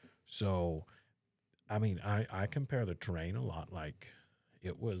that is. So, I mean, I compare the terrain a lot. Like,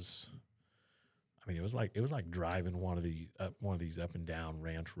 it was like driving one of these up and down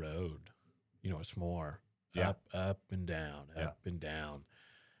ranch road. It's more up and down, up and down.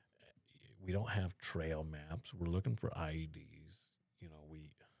 We don't have trail maps. We're looking for IEDs.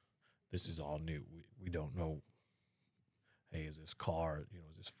 This is all new. We don't know, hey, is this car,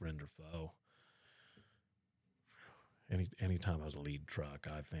 is this friend or foe? Anytime I was a lead truck,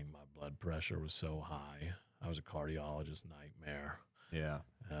 I think my blood pressure was so high. I was a cardiologist nightmare. Yeah.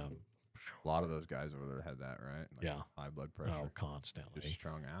 A lot of those guys over there had that, right? Like high blood pressure. Oh, constantly. Just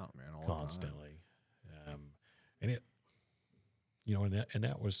strung out, man, all constantly. the time. And it, and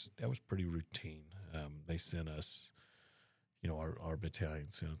that was pretty routine. They sent us, our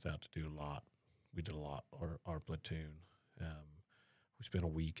battalion sent us out to do a lot. We did a lot, our platoon. We spent a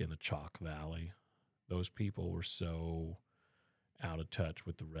week in the Chalk Valley. Those people were so out of touch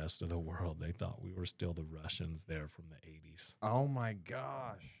with the rest of the world. They thought we were still the Russians there from the 80s. Oh, my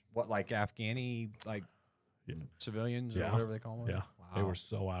gosh. What, like Afghani, like civilians or whatever they call them? Yeah. Wow. They were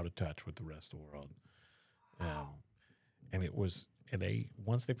so out of touch with the rest of the world. And it was, and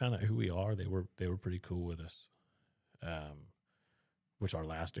once they found out who we are, they were pretty cool with us. Which our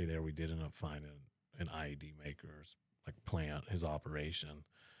last day there, we did end up finding an IED maker's like plant, his operation,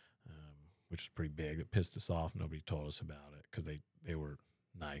 which was pretty big. It pissed us off. Nobody told us about it because they were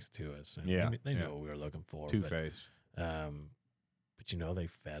nice to us. And they knew what we were looking for. Two-faced. But they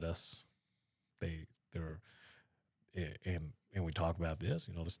fed us. They were, and we talk about this,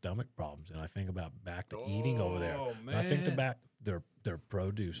 the stomach problems. And I think about back to eating over there. Man. And I think their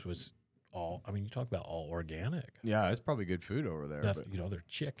produce was all, you talk about all organic. Yeah, it's probably good food over there. Their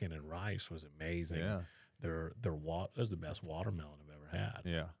chicken and rice was amazing. Yeah. Their it was the best watermelon I've ever had.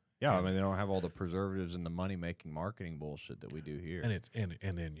 Yeah. Yeah, they don't have all the preservatives and the money-making marketing bullshit that we do here. And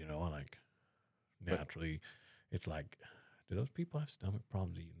then like naturally, it's like, do those people have stomach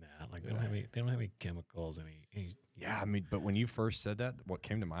problems eating that? Like they don't have any chemicals, any Yeah, but when you first said that, what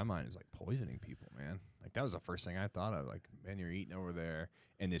came to my mind is like poisoning people, man. Like that was the first thing I thought of. Like, man, you're eating over there,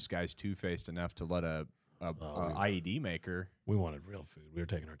 and this guy's two-faced enough to let a IED maker. We wanted real food. We were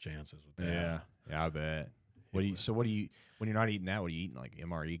taking our chances with that. Yeah, I bet. When you're not eating that, what are you eating? Like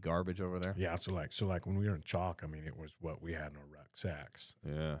MRE garbage over there? Yeah, so like when we were in Chalk, it was what we had in our rucksacks.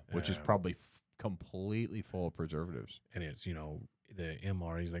 Yeah, which is probably completely full of preservatives. And it's, the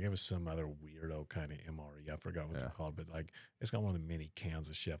MREs, they gave us some other weirdo kind of MRE. I forgot what they're called, but like it's got one of the mini cans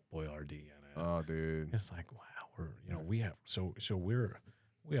of Chef Boyardee in it. Oh, dude. And it's like, wow, we have,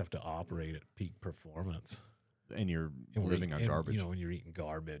 we have to operate at peak performance. And you're living on garbage. When you're eating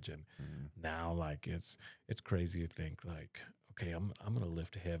garbage. And now like it's crazy to think like, okay, I'm going to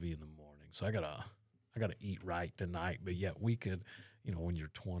lift heavy in the morning. So I gotta eat right tonight. But yet we could, when you're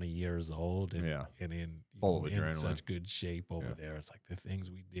 20 years old and in such good shape over there, it's like the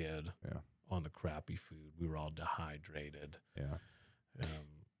things we did on the crappy food. We were all dehydrated. Yeah.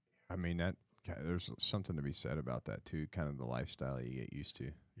 I mean, there's something to be said about that too, kind of the lifestyle you get used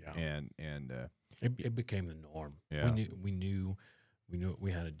to. Yeah. And it became the norm. Yeah. We knew what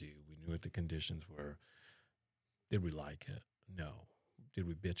we had to do. We knew what the conditions were. Did we like it? No. Did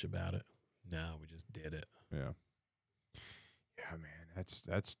we bitch about it? No, we just did it. Yeah. Yeah, man. That's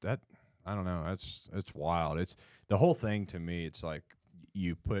I don't know. It's wild. It's the whole thing to me. It's like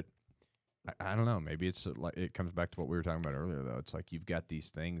you put, I don't know. Maybe it's like it comes back to what we were talking about earlier, though. It's like you've got these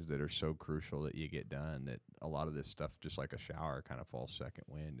things that are so crucial that you get done that a lot of this stuff, just like a shower, kind of falls second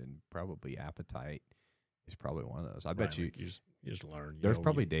wind, and probably appetite is probably one of those. I bet you just learn. There's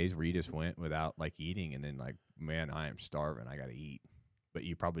probably days where you just went without like eating, and then like, man, I am starving. I got to eat, but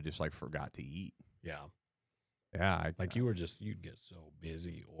you probably just like forgot to eat. Yeah. Yeah, you'd get so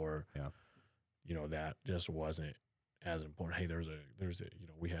busy, or that just wasn't as important. Hey, there's a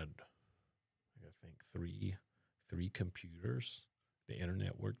we had, I think three computers. The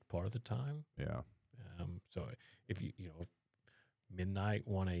internet worked part of the time. Yeah. So if if midnight,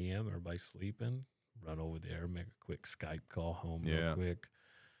 1 a.m., everybody's sleeping, run over there, make a quick Skype call home real quick.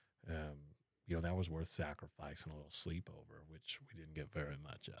 That was worth sacrificing a little sleep over, which we didn't get very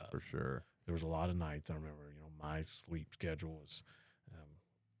much of. For sure. There was a lot of nights. I remember, my sleep schedule was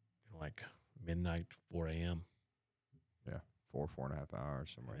like midnight to 4 a.m. Yeah, 4.5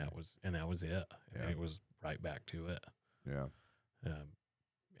 hours somewhere. And that was it. And it was right back to it. Yeah.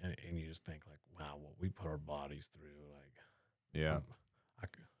 And you just think like, wow, what we put our bodies through. Like, yeah.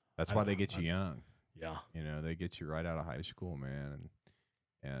 That's why they get you young. Yeah. They get you right out of high school, man.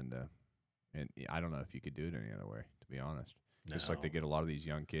 And I don't know if you could do it any other way, to be honest. No. Just like they get a lot of these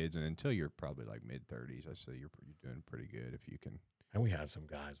young kids, and until you're probably like mid-30s, I say you're doing pretty good if you can. And we had some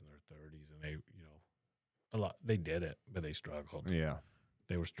guys in their 30s, and they, they did it, but they struggled. Yeah.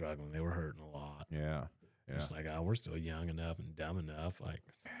 They were struggling. They were hurting a lot. Yeah. It's like, we're still young enough and dumb enough. Like,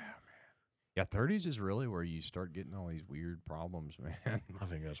 yeah, man. Yeah, 30s is really where you start getting all these weird problems, man. I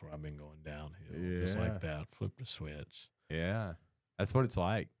think that's where I've been going downhill. Just like that. Flip the switch. Yeah. That's what it's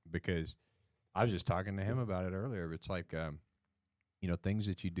like, because I was just talking to him about it earlier. It's like, things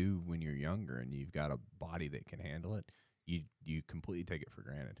that you do when you're younger and you've got a body that can handle it, you completely take it for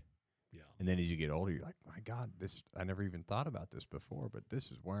granted. Yeah. And then as you get older, you're like, my God, I never even thought about this before, but this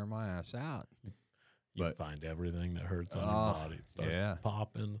is wearing my ass out. You find everything that hurts on your body. It starts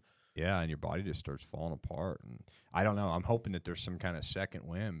popping. Yeah, and your body just starts falling apart. And I don't know. I'm hoping that there's some kind of second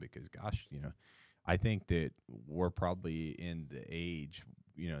wind, because, gosh, I think that we're probably in the age,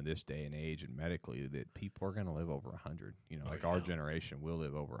 this day and age, and medically, that people are going to live over 100. Our generation will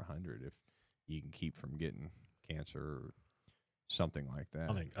live over 100 if you can keep from getting cancer or something like that.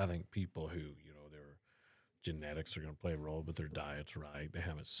 I think people who, their genetics are going to play a role, but their diet's right. They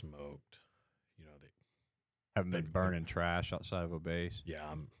haven't smoked. They haven't been burning trash outside of a base. Yeah,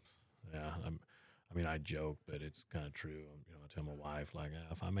 I joke, but it's kind of true. I tell my wife, like,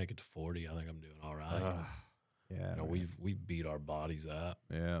 if I make it to 40, I think I'm doing all right. Yeah, we've beat our bodies up.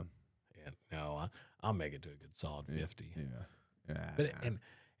 Yeah, and no, I'll make it to a good solid 50. Yeah. But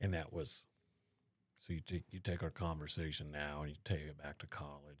and that was, so you take our conversation now and you take it back to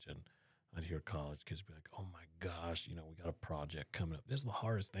college, and I'd hear college kids be like, "Oh my gosh, we got a project coming up. This is the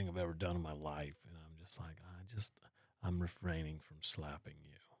hardest thing I've ever done in my life," and I'm just like, I'm refraining from slapping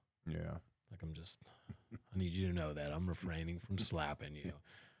you. Yeah. Like, I need you to know that I'm refraining from slapping you.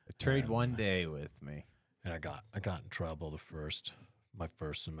 Trade one day with me. And I got in trouble my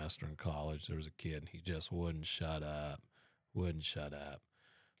first semester in college. There was a kid, and he just wouldn't shut up. So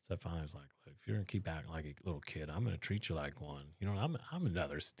I finally was like, look, if you're going to keep acting like a little kid, I'm going to treat you like one. I'm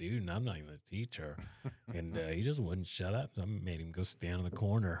another student. I'm not even a teacher. And he just wouldn't shut up. So I made him go stand in the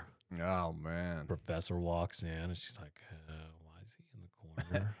corner. Oh, man. Professor walks in, and she's like, why is he in the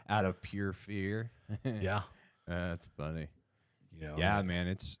corner? Out of pure fear. Yeah. That's funny. Yeah, man,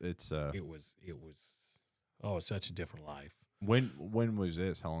 it was such a different life. When was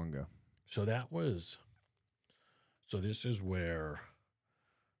this? How long ago? So this is where,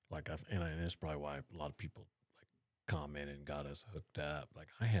 like, and it's probably why a lot of people like commented and got us hooked up. Like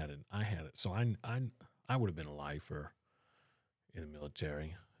I had it. So I would have been a lifer in the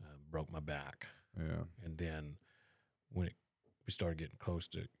military. Broke my back. Yeah. And then when we started getting close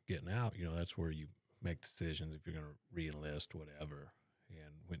to getting out, that's where you make decisions if you're going to re-enlist, whatever.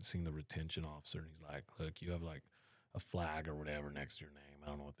 And went and seen the retention officer, and he's like, look, you have like a flag or whatever next to your name. I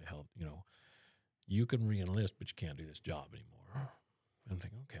don't know what the hell, you can re-enlist, but you can't do this job anymore. And I'm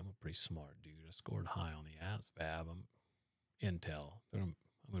thinking, okay, I'm a pretty smart dude. I scored high on the ASVAB. I'm Intel. I'm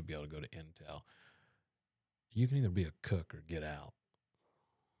going to be able to go to Intel. You can either be a cook or get out.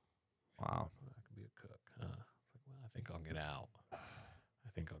 Wow. I could be a cook. It's like, well, I think I'll get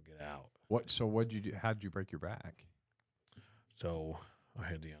out. So what'd you do? How'd you break your back? So I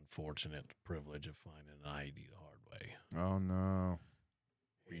had the unfortunate privilege of finding an IED the hard way. Oh, no.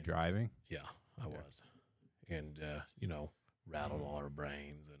 Were you driving? Yeah, I was. And, rattled all our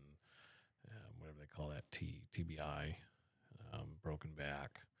brains and whatever they call that, TBI, broken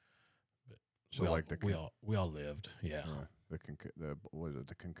back. But so we all lived, yeah. The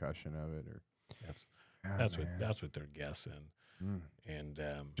concussion of it? Or That's what they're guessing. Mm. And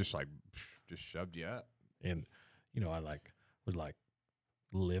just shoved you up. And, I was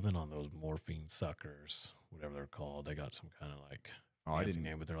living on those morphine suckers, whatever they're called. They got some kind of fancy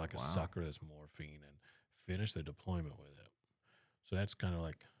name, but they're like a sucker that's morphine, and finished the deployment with it. So that's kind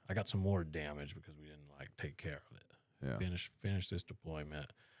of I got some more damage because we didn't take care of it. Yeah. Finished this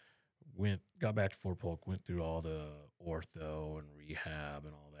deployment, got back to Fort Polk, went through all the ortho and rehab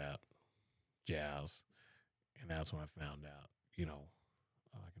and all that jazz. And that's when I found out, I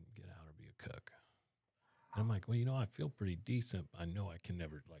can get out or be a cook. And I'm like, well, I feel pretty decent. I know I can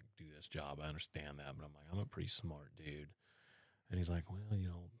never do this job. I understand that, but I'm like, I'm a pretty smart dude. And he's like, well,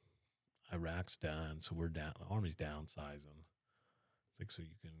 Iraq's done, so we're down. The Army's downsizing. So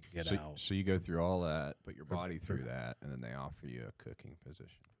you can get out. So you go through all that, put your body through that, and then they offer you a cooking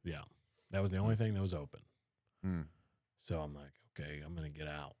position. Yeah, that was the only thing that was open. Mm. So I'm like, okay, I'm gonna get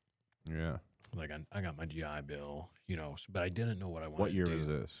out. Yeah. I got my GI Bill, but I didn't know what I wanted to do. What year was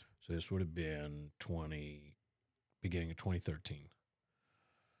this? So this would have been beginning of 2013.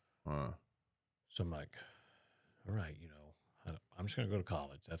 So I'm like, all right, I'm just going to go to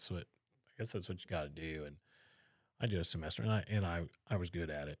college. I guess that's what you got to do. And I did a semester, and I was good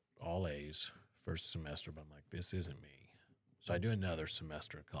at it, all A's first semester, but I'm like, this isn't me. So I do another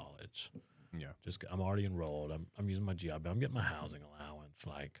semester of college. Yeah. I'm already enrolled. I'm using my GI Bill. I'm getting my housing allowance.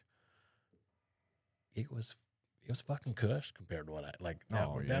 It was fucking cush compared to what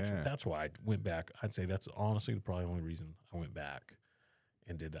that's why I went back. I'd say that's honestly probably the only reason I went back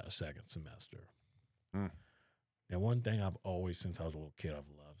and did that second semester. Mm. Now, one thing I've always, since I was a little kid, I've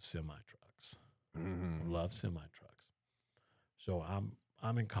loved semi-trucks. Mm-hmm. I love semi-trucks. So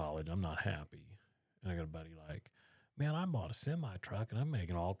I'm in college. I'm not happy. And I got a buddy man, I bought a semi-truck and I'm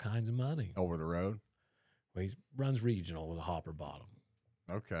making all kinds of money. Over the road? Well, he runs regional with a hopper bottom.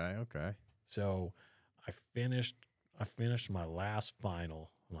 Okay. So I finished my last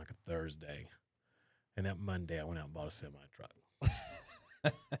final on a Thursday, and that Monday I went out and bought a semi-truck.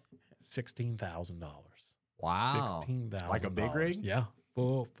 $16,000. Wow. $16,000. Like a big rig? Yeah,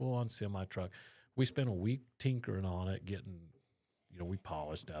 full on semi-truck. We spent a week tinkering on it, getting, we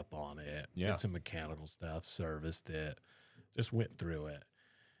polished up on it, did some mechanical stuff, serviced it, just went through it,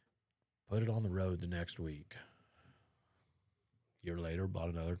 put it on the road the next week. Year later, bought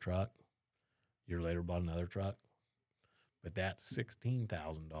another truck. But that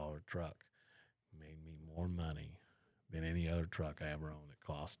 $16,000 truck made me more money than any other truck I ever owned. It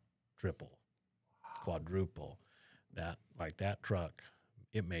cost triple, quadruple. That truck,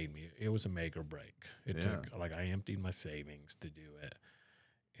 it was a make or break. It took, I emptied my savings to do it,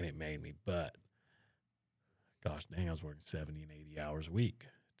 and it made me. But gosh dang, I was working 70 and 80 hours a week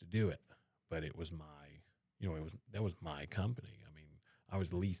to do it. But it was that was my company. I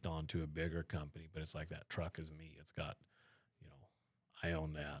was leased on to a bigger company, but it's that truck is me. It's got, I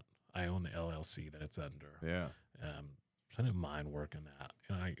own that. I own the LLC that it's under. Yeah. So I didn't mind working that.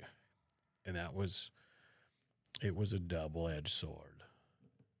 And it was a double-edged sword.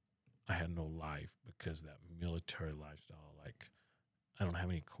 I had no life because that military lifestyle, I don't have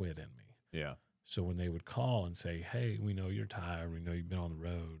any quit in me. Yeah. So when they would call and say, hey, we know you're tired. We know you've been on the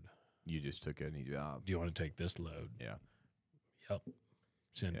road. You just took any job. Do you want to take this load? Yeah. Yep.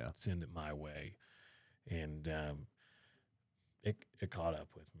 Send it my way. And it caught up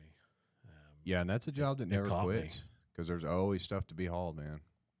with me. And that's a job that never quits because there's always stuff to be hauled, man.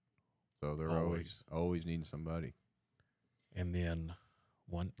 So they're always needing somebody. And then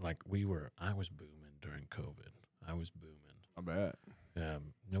I was booming during COVID. I was booming. I bet.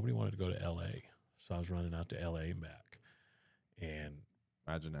 Nobody wanted to go to LA. So I was running out to LA and back, and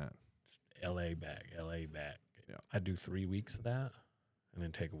Imagine that. LA back, LA back. Yeah. I'd do 3 weeks of that and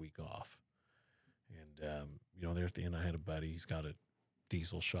then take a week off. And, there at the end, I had a buddy. He's got a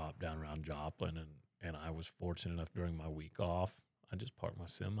diesel shop down around Joplin, and I was fortunate enough during my week off, I just parked my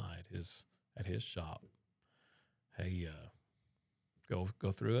semi at his shop. Hey, go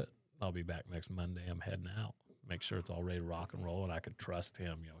through it. I'll be back next Monday. I'm heading out. Make sure it's all ready to rock and roll, and I could trust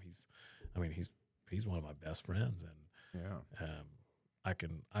him. He's one of my best friends, and Yeah. I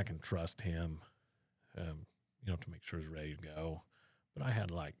can trust him, to make sure he's ready to go. But I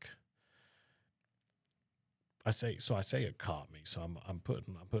had I say it caught me. So I'm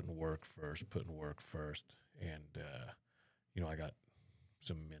putting work first, and I got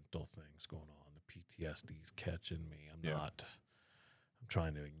some mental things going on. The PTSD's catching me. I'm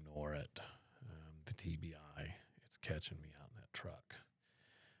trying to ignore it. The TBI, it's catching me out in that truck.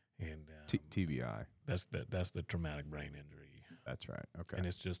 And TBI. That's the traumatic brain injury. That's right. Okay. And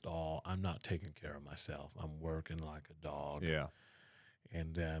it's just I'm not taking care of myself. I'm working like a dog. Yeah.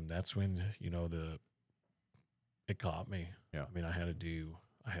 And that's when it caught me. Yeah. I mean, I had to do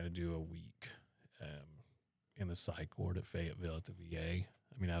a week in the psych ward at Fayetteville at the VA.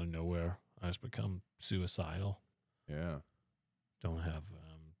 I mean, out of nowhere, I just become suicidal. Yeah. Don't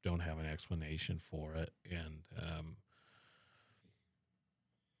have an explanation for it, and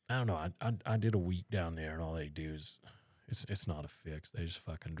I don't know. I did a week down there, and all they do is it's not a fix. They just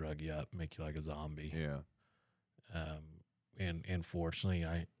fucking drug you up, make you like a zombie. Yeah. And fortunately,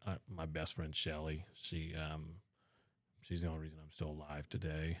 I my best friend Shelly, she's the only reason I'm still alive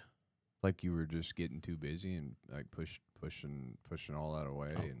today. Like you were just getting too busy and like pushing all that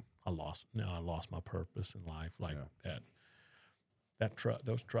away. And I lost my purpose in life. Like that truck,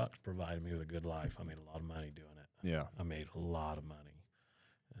 those trucks provided me with a good life. I made a lot of money doing it. Yeah. I made a lot of money.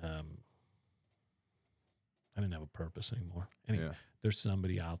 I didn't have a purpose anymore. Anyway, there's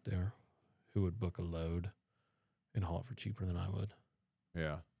somebody out there who would book a load and haul it for cheaper than I would.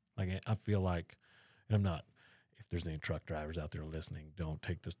 Yeah. Like, I feel like, and I'm not, if there's any truck drivers out there listening, don't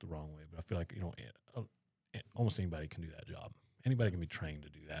take this the wrong way, but I feel like, almost anybody can do that job. Anybody can be trained to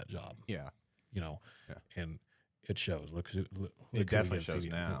do that job. Yeah. And it shows. Look it definitely shows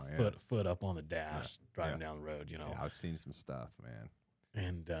now. Foot up on the dash, driving down the road, Yeah, I've seen some stuff, man.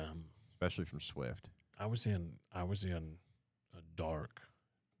 And especially from Swift. I was in a dark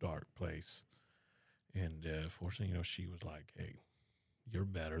place, and fortunately, she was like, "Hey, you're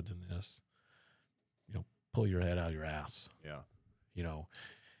better than this. Pull your head out of your ass." Yeah.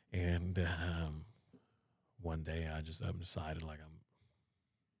 And one day I decided like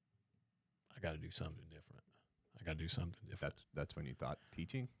I got to do something different. I got to do something different. That's when you thought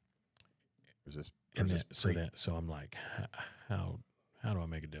teaching. So I'm like, how do I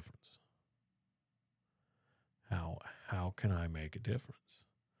make a difference? How can I make a difference?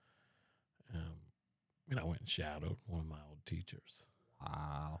 I went and shadowed one of my old teachers.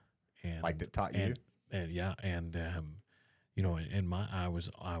 Wow. And like that taught you? And I was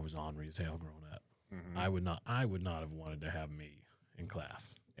ornery as hell growing up. Mm-hmm. I would not have wanted to have me in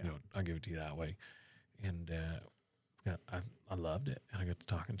class. Yeah. I'll give it to you that way. And I loved it, and I got to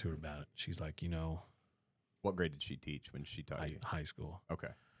talking to her about it. She's like, what grade did she teach when she taught you? High school.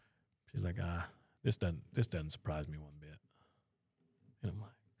 Okay. She's like, this doesn't surprise me one bit. And I'm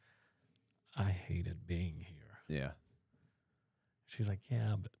like, I hated being here. Yeah. She's like,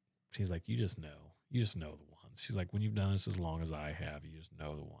 yeah, but she's like, you just know the ones. She's like, when you've done this as long as I have, you just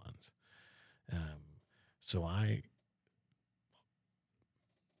know the ones. So I,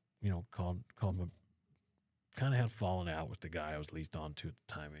 called my, kind of had fallen out with the guy I was leased on to at the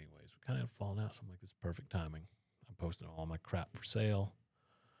time anyways. We kind of had fallen out, so I'm like, this is perfect timing. I'm posting all my crap for sale,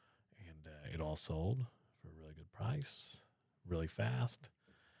 and it all sold for a really good price, really fast.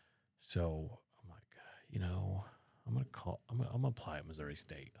 So I'm like, I'm gonna apply at Missouri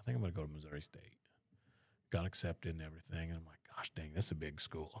State. I think I'm gonna go to Missouri State. Got accepted and everything, and I'm like, gosh dang, this is a big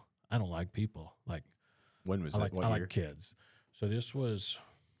school. I don't like people. Like, when was I that? like, What I year? like kids. So this was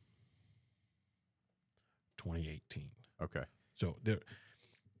 2018. Okay. So there,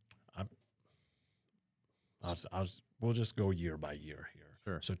 we'll just go year by year here.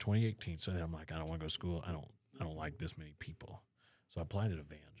 Sure. So 2018. So then I'm like, I don't want to go to school. I don't like this many people. So I applied at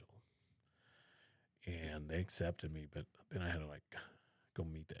Evangel, and they accepted me. But then I had to go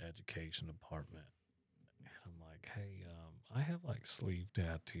meet the education department, and I'm like, hey, I have sleeve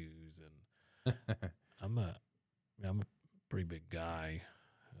tattoos, and I'm a pretty big guy,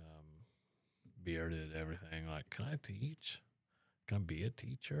 bearded, everything. Like, can I teach? Can I be a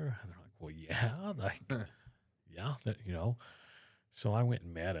teacher? And they're like, well, yeah, yeah, that. So I went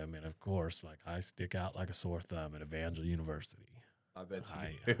and met him, and of course, like I stick out like a sore thumb at Evangel University. I bet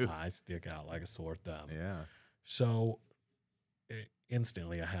you do. I stick out like a sore thumb. Yeah. So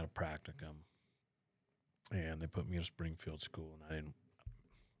instantly, I had a practicum, and they put me in a Springfield school, and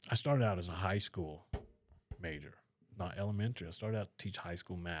I started out as a high school major, not elementary. I started out to teach high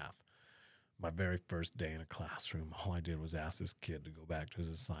school math. My very first day in a classroom, all I did was ask this kid to go back to his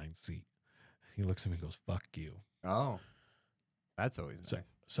assigned seat. He looks at me and goes, "Fuck you." Oh, that's always nice.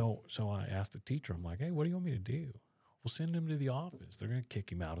 So I asked the teacher, I'm like, "Hey, what do you want me to do?" "We'll send him to the office. They're going to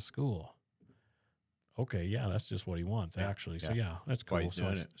kick him out of school." Okay, yeah, that's just what he wants, actually. So, yeah, that's Why cool.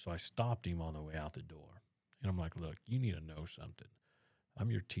 he's So I stopped him on the way out the door. And I'm like, "Look, you need to know something. I'm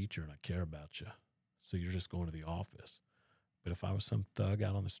your teacher and I care about you. So you're just going to the office. But if I was some thug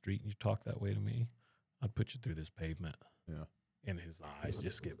out on the street and you talk that way to me, I'd put you through this pavement." Yeah. And his eyes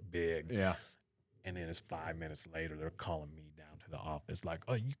just get big. Yeah. And then it's 5 minutes later, they're calling me down to the office like,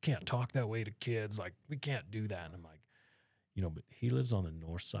 "Oh, you can't talk that way to kids. Like, we can't do that." And I'm like, but he lives on the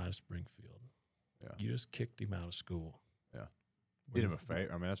north side of Springfield. Yeah. You just kicked him out of school. Yeah. Where Did do him you a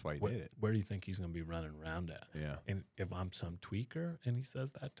favor. I mean, that's why he did it. Where do you think he's going to be running around at? Yeah. And if I'm some tweaker and he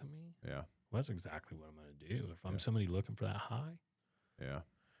says that to me, Yeah. well, that's exactly what I'm going to do. If I'm somebody looking for that high. Yeah.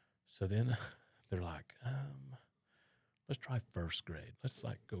 So then they're like, let's try first grade. Let's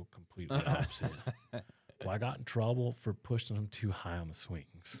like go completely opposite. Well, I got in trouble for pushing them too high on the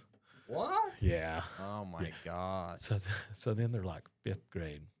swings. What? Yeah. Oh my God. So then they're like fifth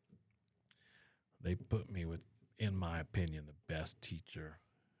grade. They put me with, in my opinion, the best teacher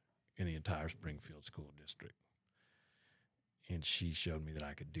in the entire Springfield school district. And she showed me that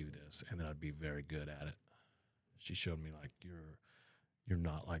I could do this and that I'd be very good at it. She showed me like you're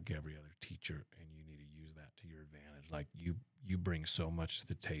not like every other teacher and you need to use that to your advantage. Like you bring so much to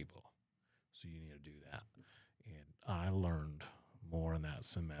the table. So you need to do that. And I learned more in that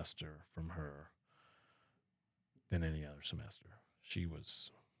semester from her than any other semester. She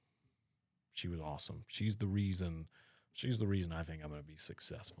was awesome. She's the reason I think I'm going to be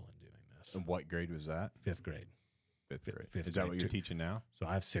successful in doing this. And what grade was that? Fifth grade. Fifth grade. Fifth Is that grade what you're too. teaching now? So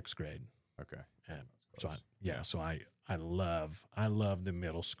I have sixth grade. Okay. So I love the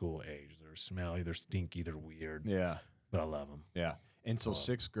middle school age. They're smelly, they're stinky, they're weird. Yeah. But I love them. Yeah. And so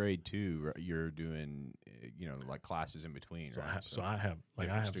sixth grade too, you're doing, like classes in between, So right? I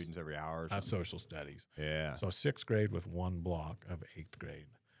have students every hour. I have social studies. Yeah. So sixth grade with one block of eighth grade,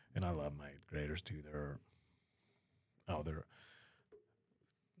 and I love my eighth graders too.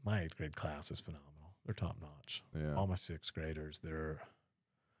 My eighth grade class is phenomenal. They're top notch. Yeah. All my sixth graders,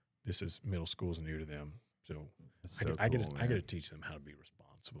 this is middle school's new to them, so I get to teach them how to be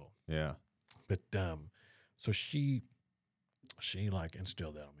responsible. Yeah. But so she like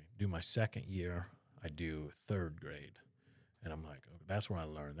instilled that on me. Do my second year, I do third grade, and I'm like, okay, that's where I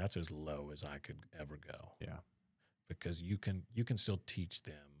learned. That's as low as I could ever go. Yeah. Because you can still teach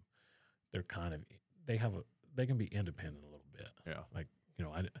them. They're they can be independent a little bit. Yeah. Like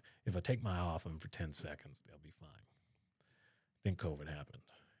if I take my eye off them for 10 seconds, they'll be fine. Then COVID happened,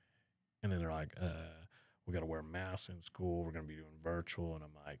 and then they're like, we got to wear masks in school. We're going to be doing virtual, and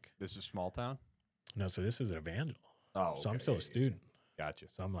I'm like, this is small town? no. So this is an Evangel. Oh, so I'm still a student. Gotcha.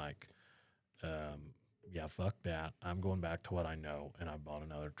 So I'm like, yeah, fuck that. I'm going back to what I know, and I bought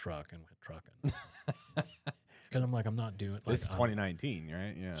another truck and went trucking. Because I'm like, I'm not doing. Like, It's 2019,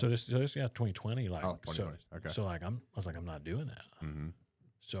 right? Yeah. So this 2020. Like, 2020. Okay. So like, I was like, I'm not doing that. Mm-hmm.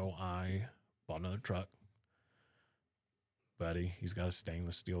 So I bought another truck. Buddy, he's got a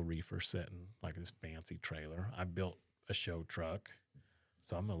stainless steel reefer sitting like this fancy trailer. I built a show truck,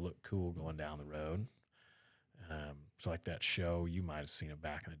 so I'm gonna look cool going down the road. So like that show, you might have seen it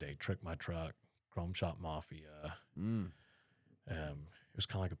back in the day. Trick My Truck, Chrome Shop Mafia. It was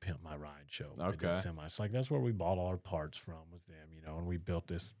kind of like a Pimp My Ride show. Okay. It's like that's where we bought all our parts from, was them, and we built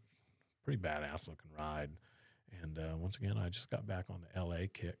this pretty badass looking ride. And once again, I just got back on the LA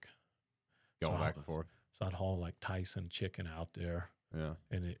kick. Going back and forth. So I'd haul like Tyson chicken out there. Yeah.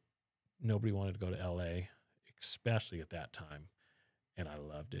 And nobody wanted to go to LA, especially at that time. And I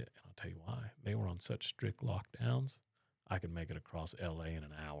loved it. And I'll tell you why. They were on such strict lockdowns, I could make it across LA in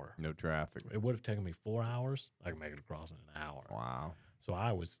an hour. No traffic. It would have taken me 4 hours. I could make it across in an hour. Wow. So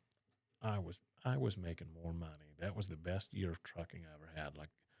I was making more money. That was the best year of trucking I ever had. Like,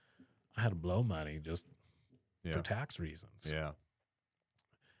 I had to blow money just for tax reasons. Yeah.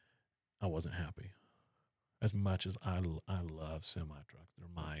 I wasn't happy. As much as I love semi trucks,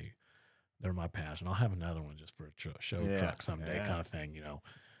 they're my passion. I'll have another one just for a show truck someday, kind of thing.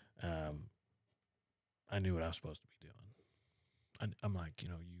 I knew what I was supposed to be doing. I'm like,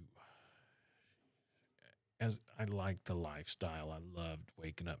 as I liked the lifestyle. I loved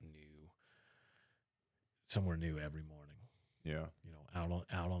waking up somewhere new every morning. Yeah. You know,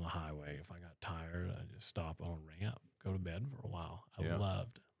 out on the highway. If I got tired, I just stop on a ramp, go to bed for a while. I Yeah.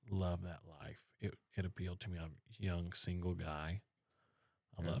 loved that life. It appealed to me. I'm a young single guy.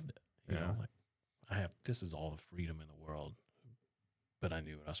 I Yeah. loved it. You Yeah. know, like this is all the freedom in the world, but I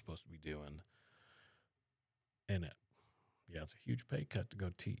knew what I was supposed to be doing. And it's a huge pay cut to go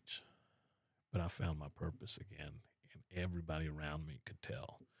teach, but I found my purpose again, and everybody around me could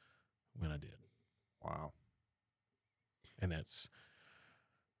tell when I did. Wow. And that's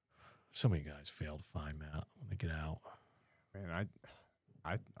so many guys fail to find that when they get out. Man,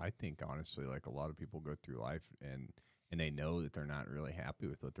 I think honestly, like a lot of people go through life and they know that they're not really happy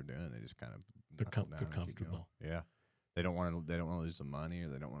with what they're doing. They just kind of They're knuckle down and keep comfortable. going. Yeah, they don't want to lose the money, or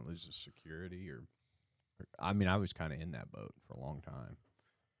they don't want to lose the security. Or I mean, I was kind of in that boat for a long time,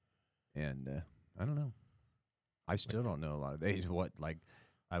 and I don't know. I still don't know a lot of days what like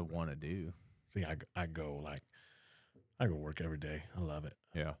I want to do. See, I go work every day. I love it.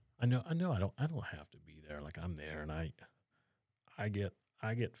 Yeah, I know I don't have to be there. Like I'm there, and I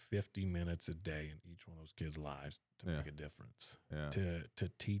get 50 minutes a day in each one of those kids' lives to Yeah. make a difference. yeah, To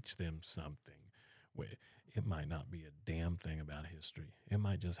teach them something. It might not be a damn thing about history. It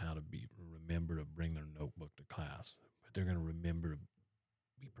might just remember to bring their notebook to class, but they're going to remember to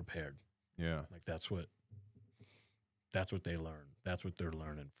be prepared. yeah, Like that's what they learn. That's what they're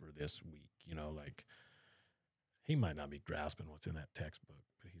learning for this week. You know, like he might not be grasping what's in that textbook,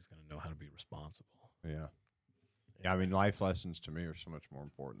 but he's going to know how to be responsible. yeah. Yeah, I mean, life lessons to me are so much more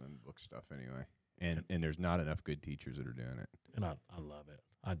important than book stuff anyway. And there's not enough good teachers that are doing it. And I love it.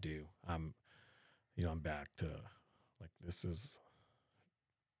 I do. I'm back to like this is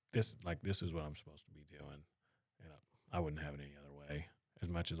what I'm supposed to be doing, and I wouldn't have it any other way. As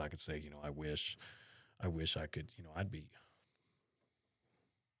much as I could say, you know, I wish I could, you know, I'd be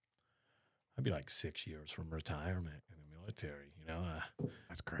like 6 years from retirement in the military. You know,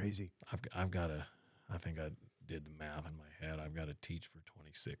 That's crazy. I've got to. I think I did the math in my head. I've got to teach for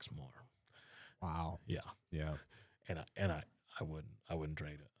 26 more. Wow. Yeah, Yeah. and I wouldn't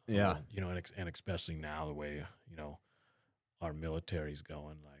trade it. Yeah. You know, and especially now the way, you know, our military's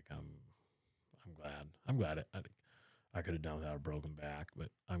going. Like I'm glad. I think I could have done without a broken back, but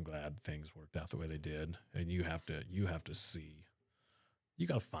I'm glad things worked out the way they did. And you have to see. You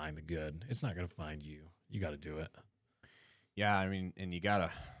got to find the good. It's not going to find you. You got to do it. Yeah, I mean, and you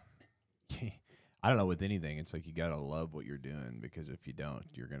gotta. I don't know, with anything, it's like you gotta love what you're doing, because if you don't,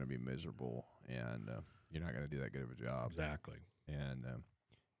 you're gonna be miserable, and you're not gonna do that good of a job. Exactly. And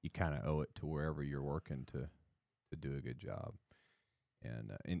you kind of owe it to wherever you're working to do a good job.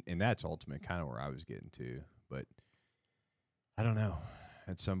 And that's ultimately kind of where I was getting to. But I don't know.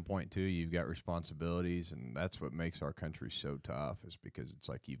 At some point too, you've got responsibilities, and that's what makes our country so tough. Is because it's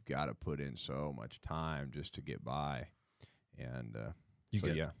like you've got to put in so much time just to get by, and You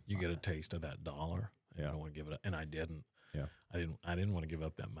get a taste of that dollar. Yeah. I don't want to give it up, and I didn't. Yeah. I didn't want to give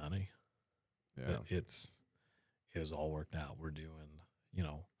up that money. yeah, But it has all worked out. We're doing, you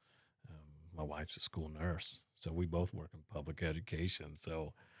know, my wife's a school nurse, so we both work in public education.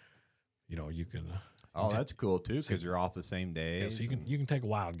 So, you know, you can. oh, that's cool too, because you're off the same Yeah, days. so you can take a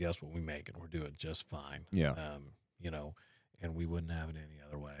wild guess what we make, and we're doing just fine. Yeah. You know, and we wouldn't have it any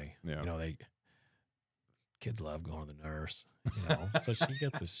other way. Yeah. You know, kids love going to the nurse. You know, so she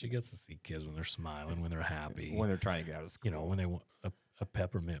gets to see kids when they're smiling, when they're happy, when they're trying to get out of school. you know, when they want a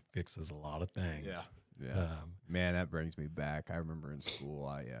peppermint fixes a lot of things. Yeah. Man, that brings me back. I remember in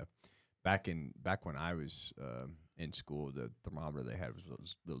school, back when I was in school, the thermometer they had was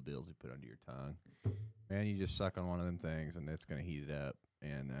those little deals you put under your tongue. Man, you just suck on one of them things, and it's going to heat it up.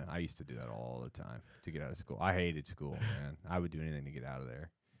 And I used to do that all the time to get out of school. I hated school, man. I would do anything to get out of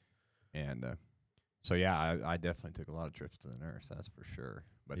there. And so, yeah, I definitely took a lot of trips to the nurse, that's for sure.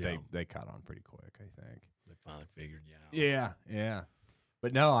 But Yeah. they caught on pretty quick, I think. They finally figured you out. Yeah, yeah.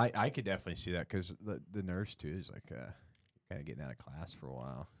 But no, I could definitely see that, because the nurse, too, is like kind of getting out of class for a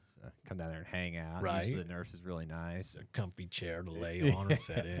while. So come down there and hang out. Right. Usually the nurse is really nice. It's a comfy chair to lay on or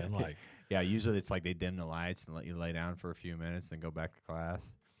sit in. Like, Yeah, usually it's like they dim the lights and let you lay down for a few minutes, then go back to class.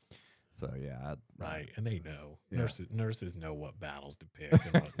 So, yeah. right. And they know. Yeah. Nurses know what battles to pick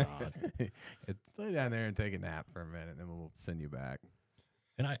and whatnot. Lay down there and take a nap for a minute, then we'll send you back.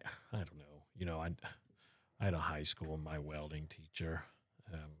 And I don't know. You know, I had a high school, my welding teacher.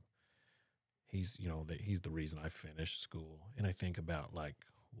 He's the reason I finished school. And I think about, like,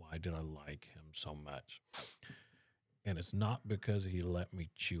 why did I like him so much? And it's not because he let me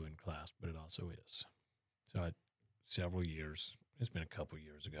chew in class, but it also is. So several years it's been a couple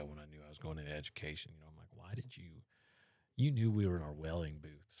years ago when I knew I was going into education. I'm like, why did you knew we were in our welding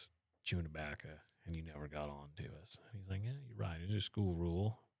booths chewing tobacco and you never got on to us. And he's like, yeah, you're right. It's a school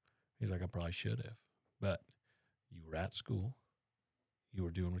rule. He's like, I probably should have. But you were at school. You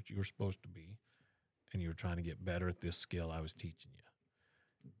were doing what you were supposed to be. And you were trying to get better at this skill I was teaching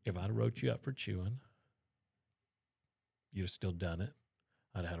you. If I'd have wrote you up for chewing, you'd have still done it.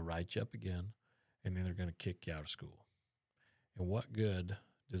 I'd have had to write you up again. And then they're going to kick you out of school. And what good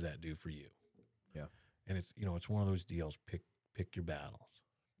does that do for you? Yeah. And it's, it's one of those deals, pick your battles.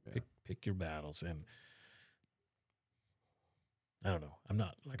 Yeah. Pick your battles. And I don't know. I'm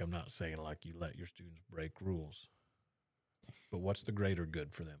not saying like you let your students break rules. But what's the greater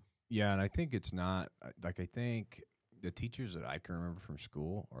good for them? Yeah, and I think it's not like I think the teachers that I can remember from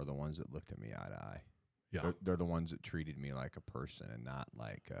school are the ones that looked at me eye to eye. Yeah. They're the ones that treated me like a person and not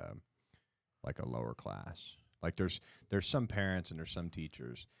like a lower class. Like there's some parents and there's some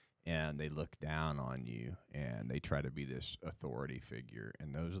teachers and they look down on you and they try to be this authority figure,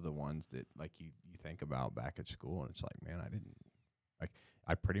 and those are the ones that like you think about back at school, and it's like, man,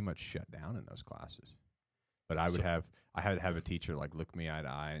 I pretty much shut down in those classes. But I had to have a teacher like look me eye to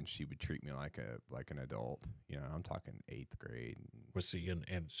eye, and she would treat me like an adult. I'm talking 8th grade. Well, see,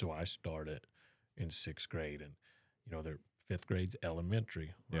 and so I started in 6th grade, and their 5th grade's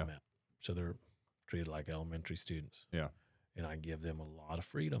elementary where I'm at, so they're treated like elementary students. Yeah, and I give them a lot of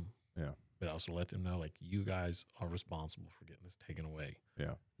freedom. Yeah, but I also let them know like you guys are responsible for getting this taken away.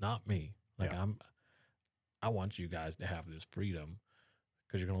 Yeah, not me. Like I want you guys to have this freedom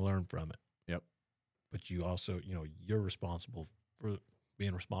because you're going to learn from it. Yep. But you also, you're responsible for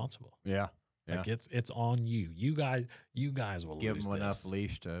being responsible. Yeah. Like it's on you. You guys will give lose them this. enough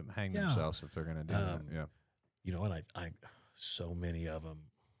leash to hang themselves if they're going to do that. Yeah. And I so many of them,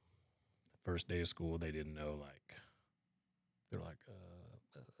 first day of school, they didn't know, like, they're like,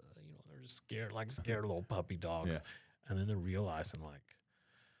 they're just scared little puppy dogs. Yeah. And then they're realizing, like,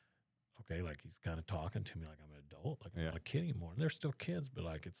 okay, like he's kind of talking to me like I'm an adult, like I'm not a kid anymore. And they're still kids, but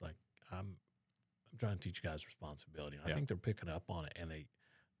like it's like I'm trying to teach you guys responsibility. And I think they're picking up on it, and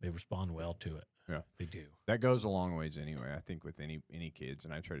they respond well to it. Yeah, they do. That goes a long ways anyway. I think with any kids,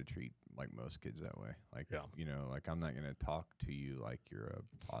 and I try to treat like most kids that way. Like like I'm not gonna talk to you like you're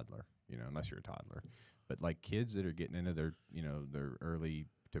a toddler, unless you're a toddler. But like kids that are getting into their their early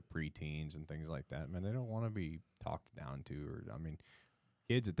to preteens and things like that, man, they don't want to be talked down to. Or I mean,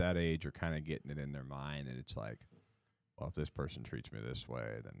 kids at that age are kind of getting it in their mind, and it's like, well, if this person treats me this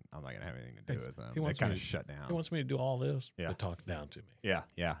way, then I'm not gonna have anything to do with them. They kind of shut down. He wants me to do all this, but talk down to me.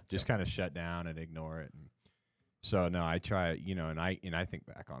 Yeah. Just kind of shut down and ignore it. And so no, I try, and I think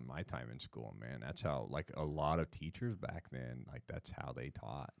back on my time in school, man, that's how like a lot of teachers back then, like that's how they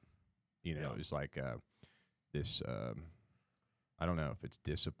taught. It was like this. I don't know if it's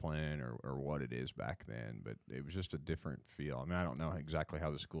discipline or what it is back then, but it was just a different feel. I mean, I don't know exactly how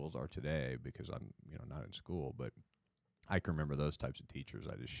the schools are today because I'm not in school, but I can remember those types of teachers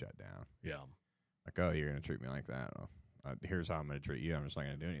I just shut down. Yeah. Like, oh, you're going to treat me like that. Well, here's how I'm going to treat you. I'm just not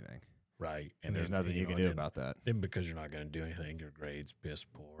going to do anything. Right. And there's nothing you can do about that. Then because you're not going to do anything, your grades piss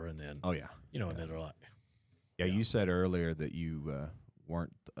poor. And then, oh, yeah. And then they're like. Yeah, you said earlier that you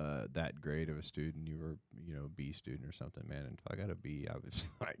weren't that great of a student. You were, a B student or something, man. And if I got a B,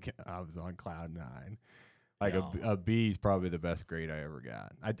 I was on cloud 9. Like a B is probably the best grade I ever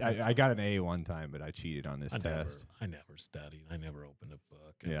got. I got an A one time, but I cheated on this test. I never studied. I never opened a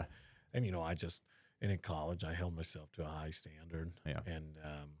book. And, yeah. And, and in college, I held myself to a high standard. Yeah. And,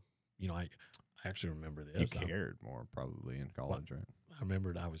 I actually remember this. You cared more probably in college, right? I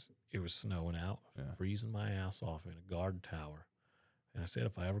remembered it was snowing out, freezing my ass off in a guard tower. And I said,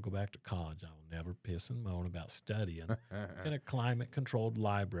 if I ever go back to college, I will never piss and moan about studying in a climate-controlled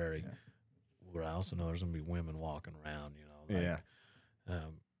library. Yeah. Where I also know there's going to be women walking around,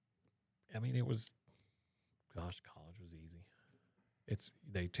 I mean, it was, gosh, college was easy. It's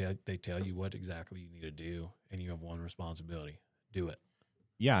they tell you what exactly you need to do, and you have one responsibility: do it.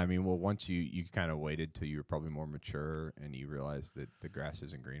 Yeah, I mean, well, once you kind of waited till you were probably more mature, and you realized that the grass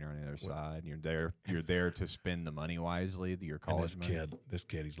isn't greener on the other side. And you're there to spend the money wisely. Your college money. This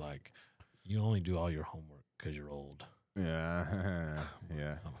kid, he's like, you only do all your homework because you're old. Yeah,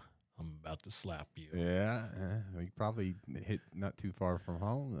 yeah. I'm about to slap you. Yeah, you probably hit not too far from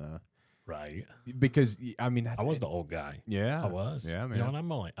home, though. Right. Because, I mean, I was the old guy. Yeah. I was. Yeah, man. And I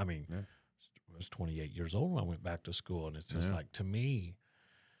was 28 years old when I went back to school. And it's just like, to me,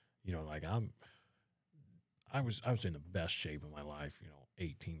 like I was in the best shape of my life,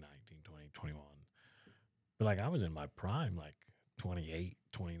 18, 19, 20, 21. But like I was in my prime, like 28,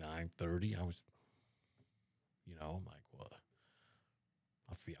 29, 30. I was, I'm like, well,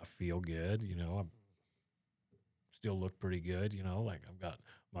 I feel good, you know. I still look pretty good, you know. Like I've got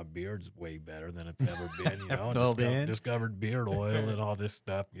my beard's way better than it's ever been, you know. Filled in. Discovered beard oil and all this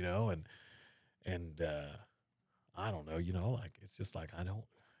stuff, you know, and I don't know, you know, like it's just like I don't.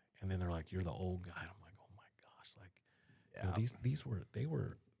 And then they're like, "You're the old guy." And I'm like, "Oh my gosh!" Like, you know, these were they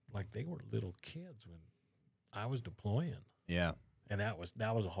were little kids when I was deploying. Yeah. And that was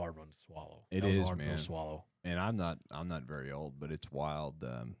a hard one to swallow. It that was is, a hard man. pill to swallow. And I'm not very old, but it's wild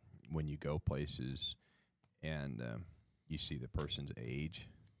when you go places and you see the person's age.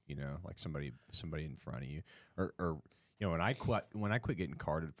 You know, like somebody in front of you, or you know, when I quit getting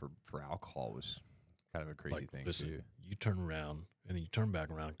carded for alcohol was kind of a crazy thing listen, too. You turn around and then you turn back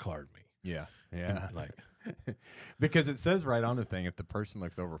around and card me. Yeah, yeah. And, like, because it says right on the thing if the person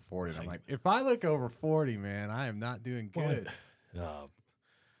looks over 40. And I'm like, if I look over 40, man, I am not doing good.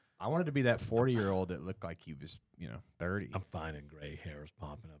 I wanted to be that 40-year-old that looked like he was, you know, 30. I'm finding gray hairs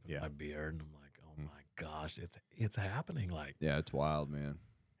popping up in my beard, and I'm like, oh my gosh, it's happening. Like, yeah, it's wild, man.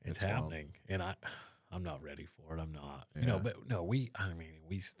 It's happening, and I'm not ready for it. I'm not, Yeah. you know. But no, we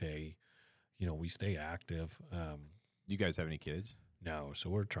stay, you know, we stay active. You guys have any kids? No, so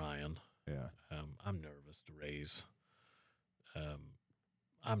we're trying. Yeah. I'm nervous to raise.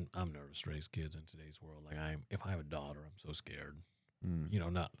 I'm nervous to raise kids in today's world. Like if I have a daughter, I'm so scared. You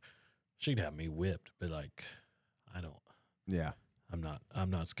know, she'd have me whipped, but like, I don't. Yeah. I'm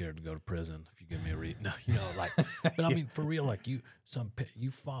not scared to go to prison if you give me a read. No, you know, like, but I mean, for real, like you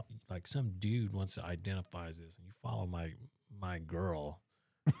follow, like some dude wants to identify as this, and you follow my girl,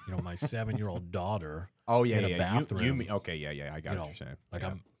 you know, my 7-year-old daughter. Oh yeah, in a bathroom. You mean, okay, yeah, I got what you're saying. Like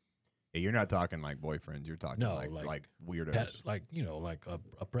yeah. You're not talking like boyfriends. You're talking like weirdos, like you know, like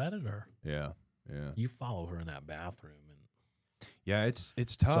a predator. Yeah, yeah. You follow her in that bathroom, and yeah, it's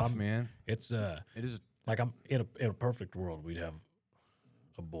tough, man. It is like I'm in a perfect world. We'd have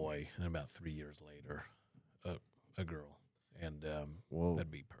a boy, and about 3 years later, a girl, and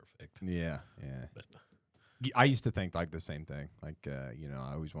that'd be perfect. Yeah, yeah. But I used to think like the same thing. Like, you know,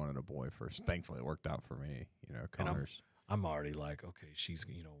 I always wanted a boy first. Thankfully, it worked out for me. You know, Connor's. I'm already like, okay, she's,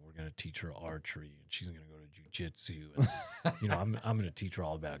 you know, we're gonna teach her archery, and she's gonna go to jujitsu, and you know, I'm gonna teach her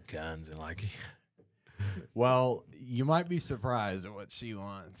all about guns and like. Well, you might be surprised at what she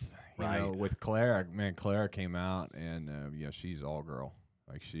wants. You right. know, with Clara, man, Clara came out, and yeah, she's all girl.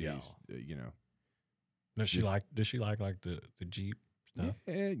 Like she's, you know. Does she like the Jeep stuff?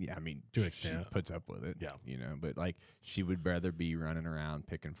 Yeah, I mean, to an extent, she puts up with it. Yeah, you know, but like she would rather be running around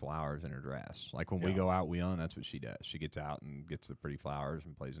picking flowers in her dress. Like when we go out wheeling, that's what she does. She gets out and gets the pretty flowers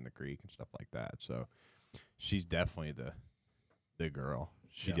and plays in the creek and stuff like that. So she's definitely the girl.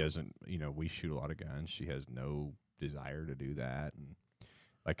 She doesn't, you know, we shoot a lot of guns. She has no desire to do that. And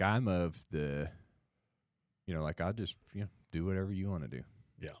like I'm of the, you know, like I'll just, you know, do whatever you want to do.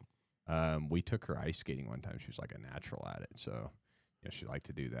 Yeah. We took her ice skating one time. She was like a natural at it. So, you know, she liked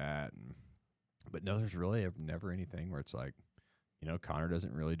to do that. But no, there's really never anything where it's like, you know, Connor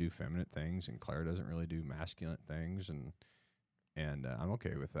doesn't really do feminine things and Claire doesn't really do masculine things. And I'm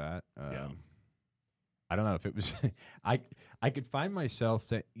okay with that. I don't know if it was, I could find myself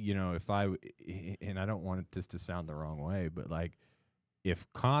that, you know, if and I don't want this to sound the wrong way, but like if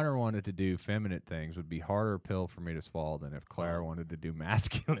Connor wanted to do feminine things, would be harder pill for me to swallow than if Claire wanted to do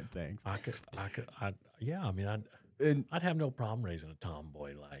masculine things. I'd have no problem raising a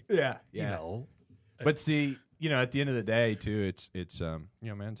tomboy, like, yeah. You know. But see, you know, at the end of the day too, it's you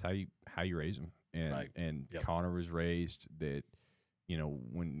know, man, it's how you raise them. And Connor was raised that, you know,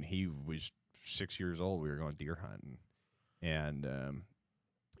 when he was 6 years old, we were going deer hunting, and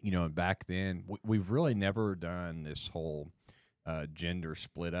you know, and back then we've really never done this whole gender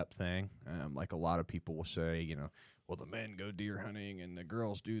split up thing. Like a lot of people will say, you know, well, the men go deer hunting and the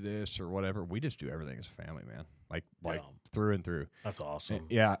girls do this or whatever. We just do everything as a family, man. Like through and through. That's awesome.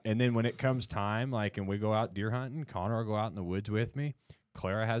 Yeah, and then when it comes time, like, and we go out deer hunting, Connor will go out in the woods with me.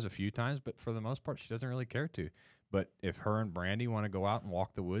 Clara has a few times, but for the most part, she doesn't really care to. But if her and Brandy want to go out and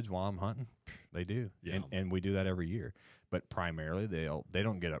walk the woods while I'm hunting, they do. Yeah. And we do that every year. But primarily, they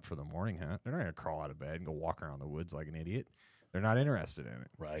don't get up for the morning hunt. They're not going to crawl out of bed and go walk around the woods like an idiot. They're not interested in it.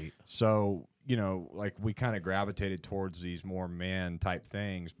 Right. So, you know, like we kind of gravitated towards these more man type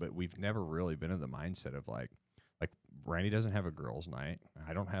things, but we've never really been in the mindset of like Brandy doesn't have a girls' night.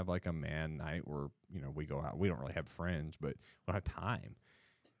 I don't have like a man night where, you know, we go out. We don't really have friends, but we don't have time.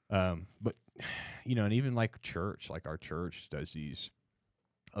 But, you know, and even like church, like our church does these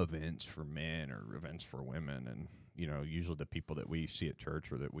events for men or events for women. And, you know, usually the people that we see at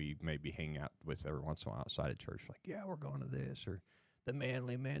church or that we maybe hang out with every once in a while outside of church, like, yeah, we're going to this or the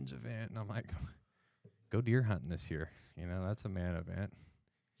manly men's event. And I'm like, go deer hunting this year. You know, that's a man event.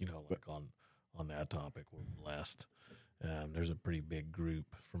 you know, like on that topic, we're blessed. There's a pretty big group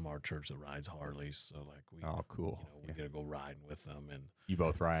from our church that rides Harleys, so like we, Oh, cool. you know, we get to go riding with them, and You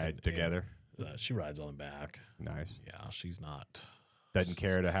both ride together? she rides on the back. Nice. Yeah, she's not. Doesn't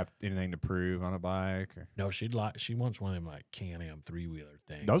care to have anything to prove on a bike? Or? No, she wants one of them like Can-Am 3-wheeler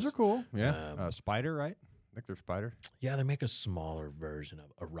things. Those are cool. Yeah. Spider, right? I think they're Spider. Yeah, they make a smaller version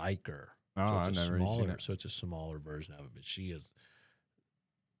of a Riker. Oh, so I've it's never seen it. So it's a smaller version of it. But she is,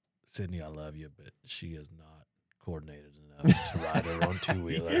 Sydney, I love you, but she is not coordinated enough to ride her own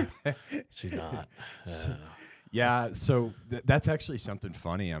 2-wheeler. She's not. Yeah, so that's actually something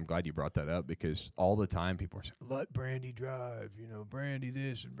funny. I'm glad you brought that up because all the time people are saying, let Brandy drive, you know, Brandy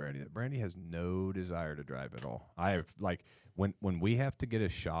this and Brandy that. Brandy has no desire to drive at all. I have, like, when we have to get a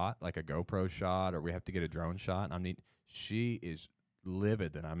shot, like a GoPro shot, or we have to get a drone shot, she is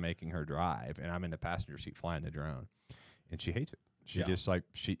livid that I'm making her drive, and I'm in the passenger seat flying the drone, and she hates it. She just, like,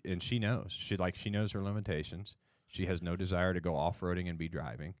 she knows. She knows her limitations. She has no desire to go off-roading and be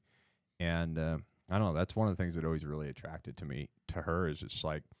driving, and I don't know. That's one of the things that always really attracted to her is it's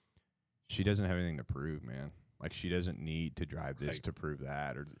like she doesn't have anything to prove, man. Like she doesn't need to drive this to prove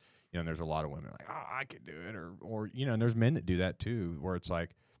that, or you know. And there's a lot of women like, oh, I can do it, or you know. And there's men that do that too, where it's like,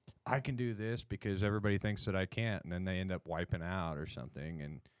 I can do this because everybody thinks that I can't, and then they end up wiping out or something.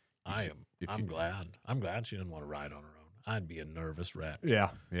 And I'm glad she didn't want to ride on her own. I'd be a nervous wreck. Yeah.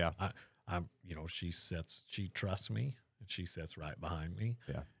 I'm you know, she trusts me, and she sits right behind me.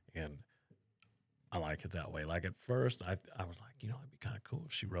 Yeah. And I like it that way. Like at first, I was like, you know, it'd be kind of cool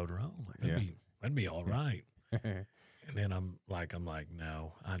if she rode her own. Like that'd be all right. And then I'm like,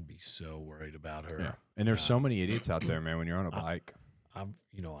 no, I'd be so worried about her. Yeah. And there's so many idiots out there, man. When you're on a bike, I've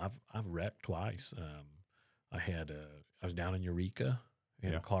wrecked twice. I was down in Eureka,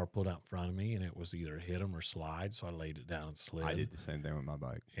 and a car pulled out in front of me, and it was either hit him or slide. So I laid it down and slid. I did the same thing with my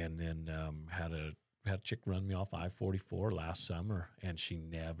bike. And then had a chick run me off I-44 last summer, and she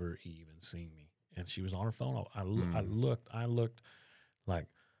never even seen me. And she was on her phone. I looked like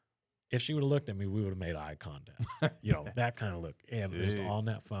if she would have looked at me, we would have made eye contact. You know, that kind of look. And just on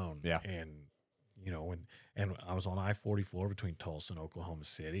that phone. Yeah. And, you know, and I was on I-44 between Tulsa and Oklahoma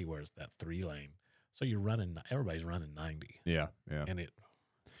City, where it's that 3-lane. So everybody's running 90. Yeah.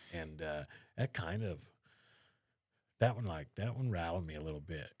 And that kind of, that one rattled me a little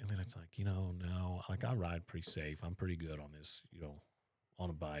bit. And then it's like, you know, no, like I ride pretty safe. I'm pretty good on this, you know, on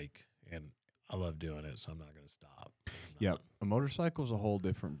a bike. And I love doing it, so I'm not going to stop. Yeah, a motorcycle's a whole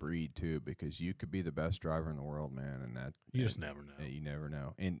different breed too, because you could be the best driver in the world, man, and that you just never know. You never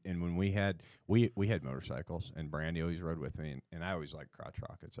know. And when we had motorcycles, and Brandy always rode with me, and I always like crotch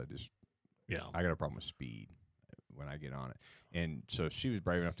rockets. I got a problem with speed when I get on it, and so she was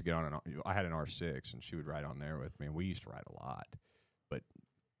brave enough to get on I had an R6, and she would ride on there with me, and we used to ride a lot, but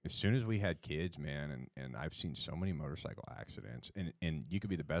as soon as we had kids, man, and I've seen so many motorcycle accidents, and you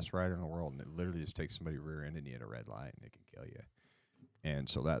could be the best rider in the world, and it literally just takes somebody rear-ending you at a red light, and it can kill you. And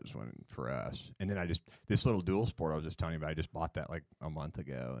so that was one for us. And then this little dual sport I was just telling you about, I just bought that like a month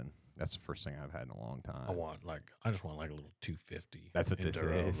ago, and that's the first thing I've had in a long time. I just want like a little 250. That's what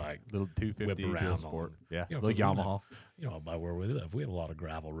enduro, this is. Like little 250 whip around dual sport. Yeah, you know, little Yamaha. By where we live, we have a lot of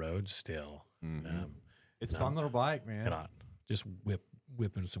gravel roads still. Mm-hmm. It's a fun little bike, man. And just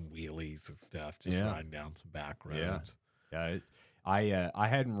whipping some wheelies and stuff, just riding down some back roads. Yeah. I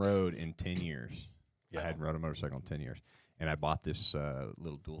hadn't rode in 10 years. Yeah. I hadn't rode a motorcycle in 10 years. And I bought this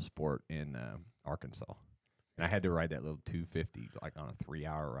little dual sport in Arkansas. And I had to ride that little 250 like on a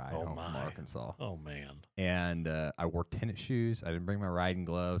 3-hour ride home from Arkansas. Oh, man. And I wore tennis shoes. I didn't bring my riding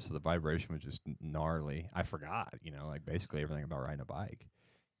gloves, so the vibration was just gnarly. I forgot, like basically everything about riding a bike.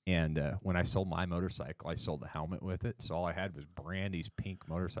 And when I sold my motorcycle, I sold the helmet with it. So all I had was Brandy's pink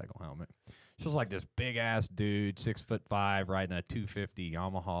motorcycle helmet. She was like this big-ass dude, 6'5", riding a 250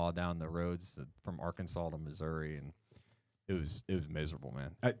 Yamaha down the roads from Arkansas to Missouri. And it was miserable,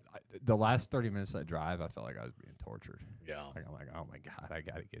 man. The last 30 minutes of that drive, I felt like I was being tortured. Yeah. Like, I'm like, oh, my God, I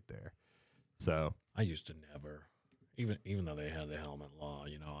got to get there. So I used to never, even though they had the helmet law,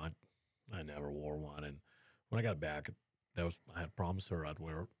 I never wore one. And when I got back, I had promised her I'd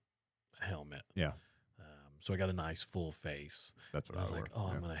wear a helmet. Yeah. So I got a nice full face. That's what I was like.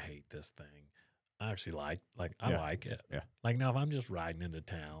 I'm gonna hate this thing. I actually like like it. Yeah. Like now, if I'm just riding into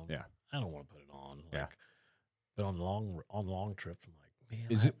town, yeah, I don't want to put it on. Yeah. But on long trips, I'm like,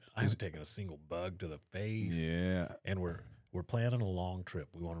 man, I haven't taken a single bug to the face. Yeah. And we're planning a long trip.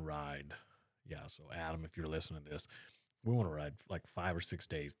 We want to ride. Yeah. So Adam, if you're listening to this, we want to ride like 5 or 6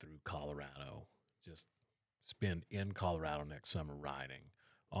 days through Colorado. Just spend in Colorado next summer riding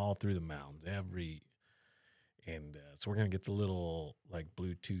all through the mountains. And so we're gonna get the little like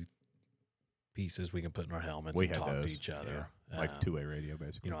Bluetooth pieces we can put in our helmets We and had talk those, to each other. yeah. Like two-way radio,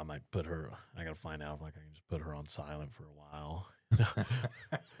 basically. You know, I might put her. I gotta find out if like I can just put her on silent for a while.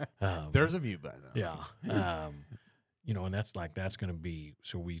 There's a mute button. Yeah. You know, and that's going to be,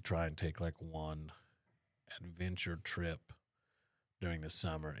 so we try and take like one adventure trip during the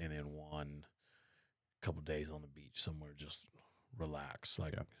summer and then one couple days on the beach somewhere, just relax.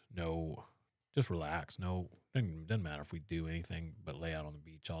 Like no, just relax. No, doesn't matter if we do anything but lay out on the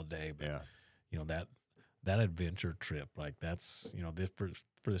beach all day. But you know, that adventure trip, like that's, you know, this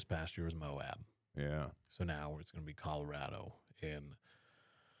for this past year was Moab. Yeah. So now it's going to be Colorado, and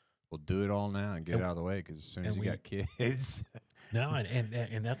we'll do it all now and get it out of the way, because as soon as you got kids, no,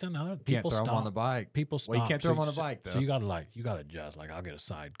 and that's another. People can't throw them on the bike. People stop. Well, you can't throw them on the bike though. So you got to adjust. Like I'll get a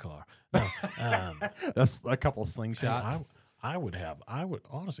sidecar. No, that's a couple slingshots. I would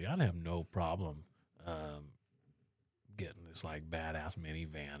honestly, I'd have no problem getting this like badass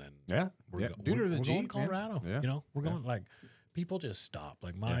minivan, and we're going to Colorado. Yeah. You know, we're going like people just stop.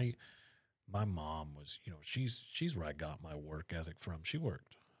 Like my mom was, you know, she's where I got my work ethic from. She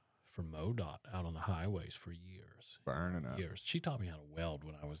worked for MoDOT out on the highways for years. Burning up. Years. She taught me how to weld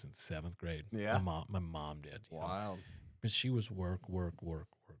when I was in 7th grade. Yeah. My mom did. Wild. But she was work,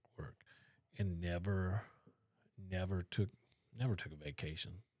 and never took a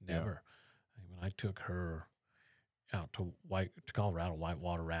vacation. Never. I mean, I took her out to Colorado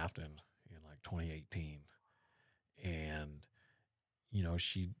whitewater rafting in like 2018, and you know,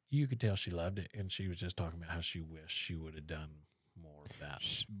 you could tell she loved it, and she was just talking about how she wished she would have done more of that.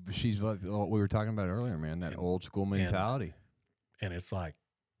 She's like what we were talking about earlier, man. That old school mentality, and it's like,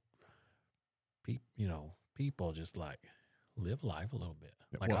 you know, people just like live life a little bit.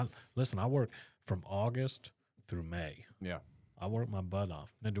 Like, I work from August through May. Yeah. I work my butt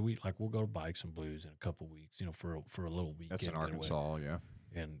off. Now, we'll go to Bikes and Blues in a couple of weeks, you know, for a little weekend. That's in Arkansas, yeah.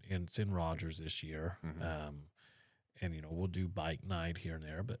 And it's in Rogers this year. Mm-hmm. And, you know, we'll do bike night here and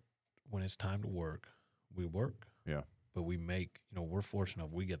there. But when it's time to work, we work. Yeah. But we make, you know, we're fortunate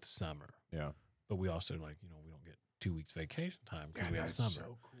enough we get the summer. Yeah. But we also, like, you know, we don't get 2 weeks vacation time because we have summer.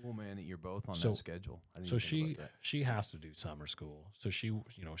 So cool, man, that you're both on that schedule. So she has to do summer school. So she,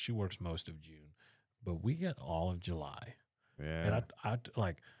 you know, she works most of June. But we get all of July. Yeah. And I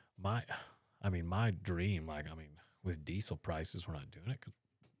like my dream, like, I mean, with diesel prices, we're not doing it because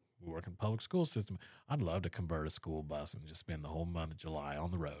we work in the public school system. I'd love to convert a school bus and just spend the whole month of July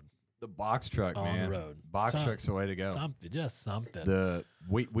on the road. The box truck, on man. The road. Box truck's the way to go. Something.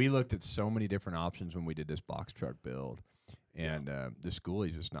 We looked at so many different options when we did this box truck build. And the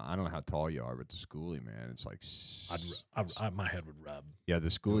schoolie's just not, I don't know how tall you are, but the schoolie, man, it's like my head would rub. Yeah, the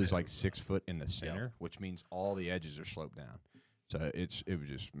schoolie's like 6 foot in the center, which means all the edges are sloped down. So it was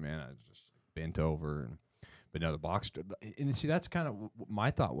just, man, I just bent over. But no, the box truck, and see, that's kind of what my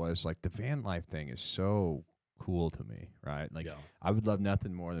thought was, like, the van life thing is so cool to me, right? Like, I would love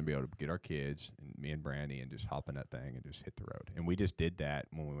nothing more than be able to get our kids, and me and Brandy, and just hop in that thing and just hit the road. And we just did that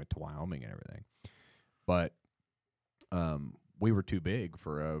when we went to Wyoming and everything. But we were too big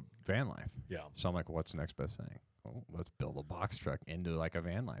for a van life. Yeah. So I'm like, well, what's the next best thing? Well, let's build a box truck into like a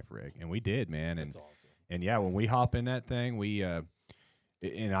van life rig. And we did, man. And, that's awesome. And yeah, when we hop in that thing, we,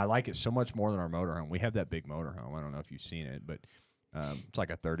 and I like it so much more than our motorhome. We have that big motorhome. I don't know if you've seen it, but it's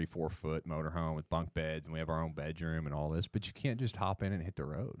like a 34-foot motorhome with bunk beds, and we have our own bedroom and all this. But you can't just hop in and hit the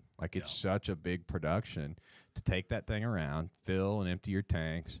road. Like, it's such a big production to take that thing around, fill and empty your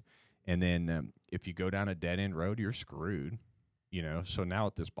tanks. And then if you go down a dead-end road, you're screwed, you know. So now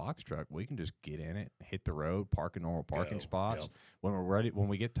with this box truck, we can just get in it, hit the road, park in normal parking spots. Yep. When we're ready, when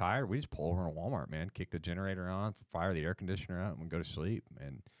we get tired, we just pull over in a Walmart, man, kick the generator on, fire the air conditioner out, and we go to sleep.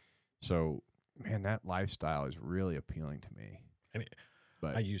 And so, man, that lifestyle is really appealing to me. And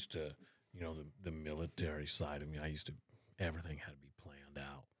I used to, you know, the military side of me, everything had to be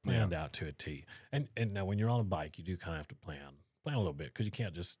planned out to a T. And now when you're on a bike, you do kind of have to plan a little bit because you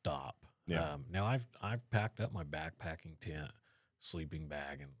can't just stop. Yeah. Now I've packed up my backpacking tent, sleeping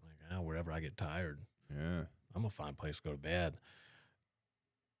bag, and like, wherever I get tired, I'm gonna find a place to go to bed.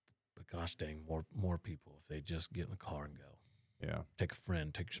 But gosh dang, more people, if they just get in the car and go. Yeah. Take a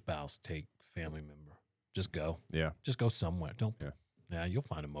friend, take your spouse, take family member. Just go. Yeah. Just go somewhere. Don't. Yeah. Yeah, you'll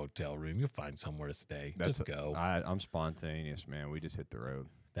find a motel room. You'll find somewhere to stay. Just go. I'm spontaneous, man. We just hit the road.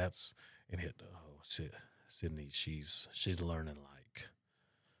 Sydney, she's learning, like,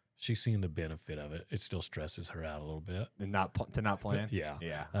 she's seeing the benefit of it. It still stresses her out a little bit. And not plan? Yeah.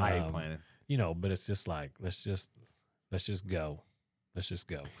 Yeah. I hate planning. You know, but it's just like, let's just go. Let's just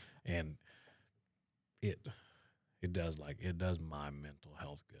go. And it does my mental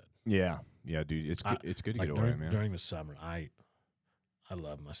health good. Yeah, yeah, dude. It's good to Like get away, man. during the summer, I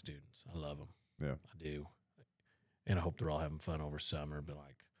love my students. I love them. Yeah, I do, and I hope they're all having fun over summer. But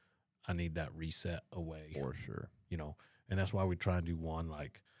like, I need that reset away, for sure. And that's why we try and do one.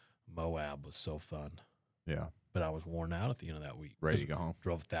 Like Moab was so fun. Yeah, But I was worn out at the end of that week. ready to go home.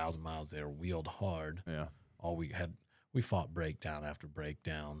 Drove 1,000 miles there, wheeled hard. Yeah, All we fought breakdown after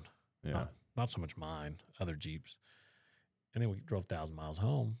breakdown. yeah. Not so much mine, other Jeeps. And then we drove 1,000 miles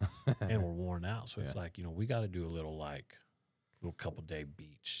home and we're worn out. So it's like, we got to do a little couple day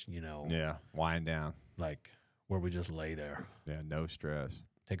beach, Yeah, wind down. like where we just lay there, Yeah, no stress.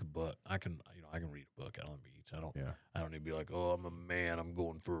 take a book. I can read a book out on the beach. Yeah, I don't need to be like, oh, I'm a man, I'm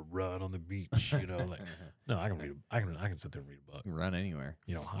going for a run on the beach, like, no, I can sit there and read a book. run anywhere.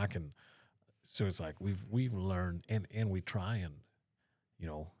 I can. So it's like we've learned, and we try and,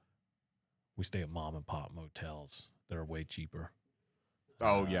 we stay at mom and pop motels that are way cheaper.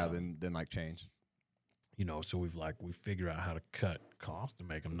 Oh yeah, then like change. So we figure out how to cut costs to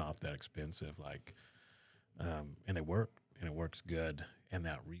make them not that expensive. Like, and they work, and it works good. And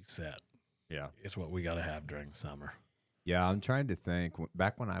that reset, Yeah, it's what we got to have during the summer. yeah. I'm trying to think.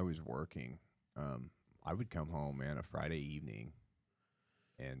 Back when I was working, I would come home, man, a Friday evening,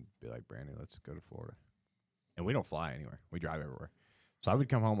 and be like, Brandy, let's go to Florida. And we don't fly anywhere. We drive everywhere. So I would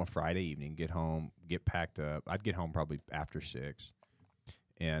come home a Friday evening, get home, get packed up. I'd get home probably after 6,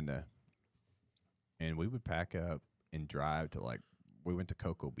 and we would pack up and drive to we went to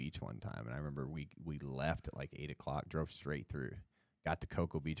Cocoa Beach one time, and I remember we left at 8 o'clock, drove straight through, got to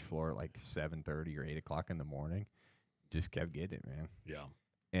Cocoa Beach, Florida at 7:30 or 8 o'clock in the morning, just kept getting it, man. Yeah.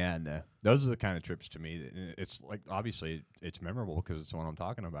 And those are the kind of trips to me that it's like, obviously it's memorable because it's the one I'm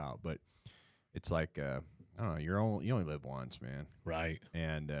talking about, but it's like, I don't know, you only live once, man. Right.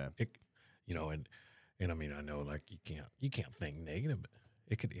 And And I mean, I know like you can't think negative, but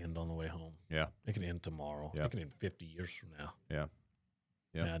it could end on the way home. yeah, It could end tomorrow. Yeah. It could end 50 years from now. yeah,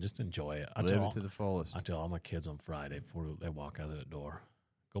 yeah. Yeah, just enjoy it. Live it to the fullest. I tell all my kids on Friday before they walk out of the door,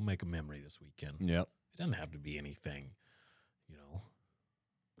 go make a memory this weekend. Yep. It doesn't have to be anything,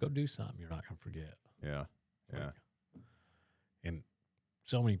 Go do something you're not going to forget. Yeah, yeah. And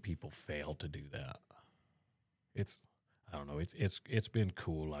so many people fail to do that. I don't know. It's been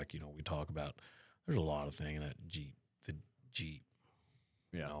cool. Like, we talk about, there's a lot of things in that the Jeep,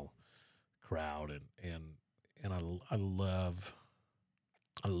 crowd. And I love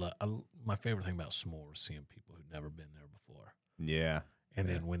my favorite thing about s'mores is seeing people who've never been there before. Yeah. And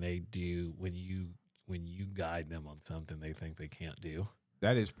then when they do, when you guide them on something they think they can't do,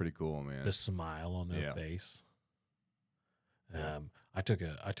 That is pretty cool, man. the smile on their face. I took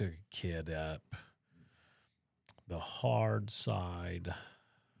a kid up the hard side.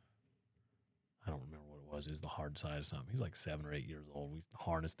 I don't remember what it was. It was the hard side of something. He's like 7 or 8 years old. We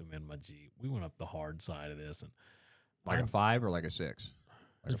harnessed him in my Jeep. We went up the hard side of this, and like a 5 or like a 6?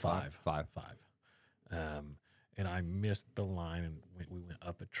 Like a 5. 5. And I missed the line, and we went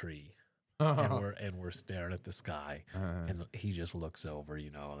up a tree. and we're staring at the sky, and he just looks over,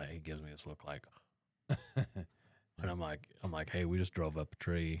 like he gives me this look like, and I'm like, hey, we just drove up a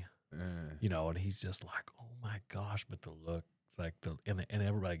tree, and he's just like, oh my gosh, but the look, like and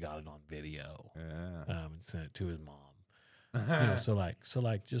everybody got it on video, and sent it to his mom, so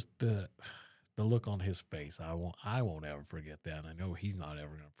just the look on his face, I won't ever forget that, and I know he's not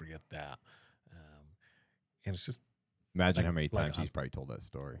ever gonna forget that, and it's just. Imagine how many times he's probably told that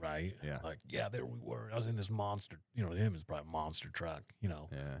story. Right? Yeah. Like, yeah, there we were. I was in this monster, him is probably a monster truck,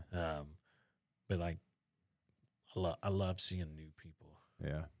 Yeah. But like, I love seeing new people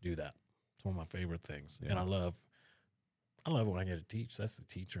do that. It's one of my favorite things. Yeah. And I love when I get to teach. That's the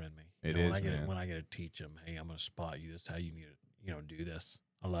teacher in me. It when is, man. When I get to teach them, hey, I'm going to spot you. This is how you need to, do this.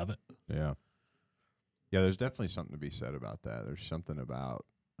 I love it. Yeah. Yeah, there's definitely something to be said about that. There's something about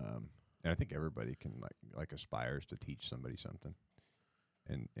and I think everybody can like aspires to teach somebody something,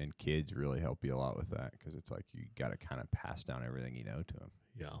 and kids really help you a lot with that because it's like you got to kind of pass down everything you know to them.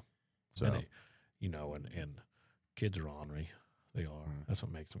 Yeah. So and and kids are ornery. They are. Mm-hmm. That's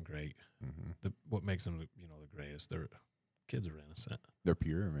what makes them great. Mm-hmm. What makes them the greatest. Kids are innocent. They're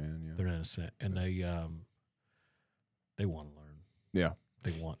pure, man. Yeah. They're innocent, and they want to learn. Yeah.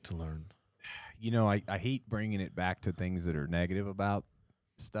 They want to learn. I hate bringing it back to things that are negative about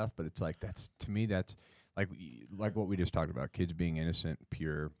stuff, but it's like that's like what we just talked about, kids being innocent,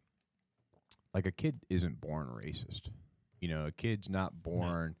 pure. Like a kid isn't born racist. A kid's not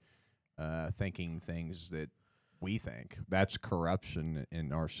born thinking things that we think. That's corruption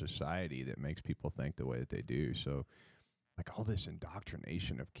in our society that makes people think the way that they do. So like all this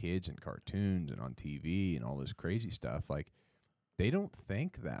indoctrination of kids and cartoons and on TV and all this crazy stuff, like they don't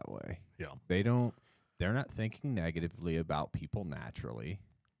think that way. Yeah. They're not thinking negatively about people naturally.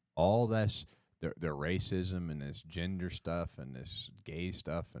 All this, their racism and this gender stuff and this gay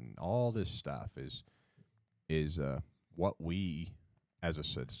stuff and all this stuff is what we as a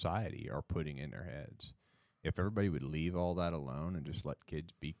society are putting in their heads. If everybody would leave all that alone and just let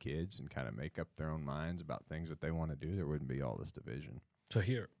kids be kids and kind of make up their own minds about things that they want to do, there wouldn't be all this division. So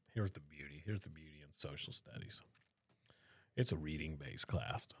here's the beauty. Here's the beauty in social studies. It's a reading-based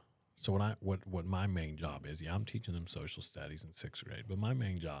class. So what my main job is, I'm teaching them social studies in 6th grade, but my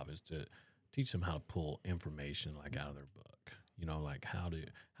main job is to teach them how to pull information like out of their book, like how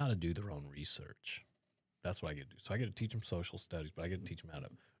to do their own research. That's what I get to do. So I get to teach them social studies, but I get to teach them how to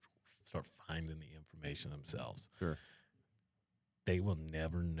start finding the information themselves. Sure. They will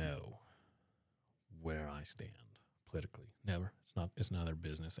never know where I stand politically. Never. It's not their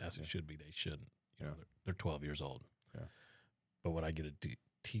business, as it should be. They shouldn't. They're 12 years old. Yeah. But what I get to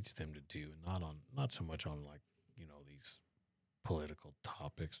teach them to do, and not so much on like these political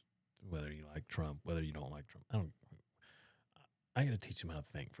topics, whether you like Trump, whether you don't like Trump. I got to teach them how to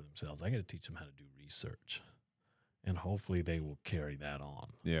think for themselves. I got to teach them how to do research, and hopefully they will carry that on.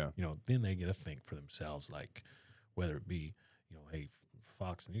 Yeah. Then they get to think for themselves, like whether it be, hey,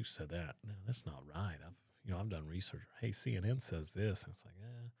 Fox News said that. No, that's not right. I've done research. Hey, CNN says this. And it's like,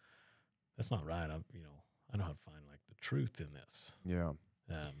 that's not right. I know how to find like the truth in this. Yeah.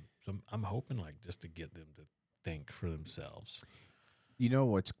 So I'm hoping like just to get them to think for themselves. You know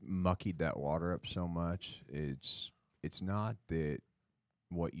what's muckied that water up so much? It's not that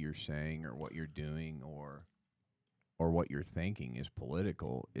what you're saying or what you're doing or what you're thinking is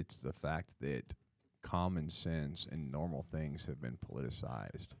political. It's the fact that common sense and normal things have been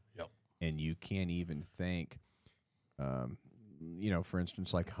politicized. Yep. And you can't even think, for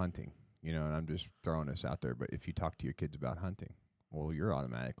instance, like hunting, and I'm just throwing this out there, but if you talk to your kids about hunting, well, you're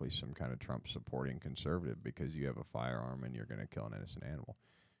automatically some kind of Trump supporting conservative because you have a firearm and you're going to kill an innocent animal.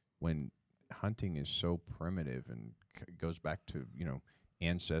 When hunting is so primitive and goes back to,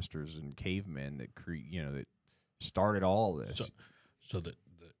 ancestors and cavemen that that started all this.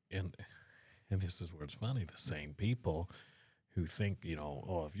 And this is where it's funny. The same people who think,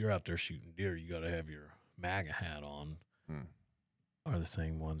 if you're out there shooting deer, you got to have your MAGA hat on, are the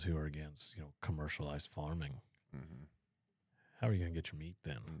same ones who are against, commercialized farming. Mm-hmm. How are you going to get your meat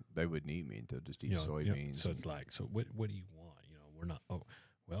then? They wouldn't eat meat. They'll just eat soybeans. So it's like, so what do you want? We're not. Oh,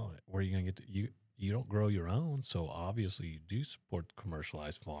 well, where are you going to get to? You don't grow your own, so obviously you do support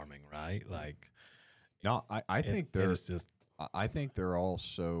commercialized farming, right? Like, no, I think they're just. I think they're all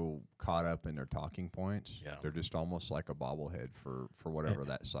so caught up in their talking points. Yeah. They're just almost like a bobblehead for whatever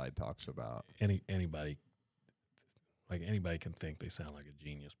that side talks about. Anybody can think they sound like a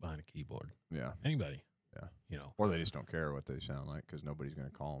genius behind a keyboard. Yeah. Anybody. Yeah. Or they just don't care what they sound like because nobody's going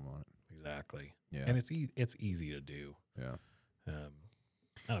to call them on it. Exactly. Yeah. And it's easy to do. Yeah.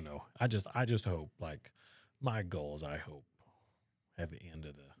 I don't know. I just hope, like, my goal is I hope at the end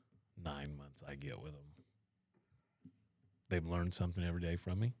of the 9 months I get with them, they've learned something every day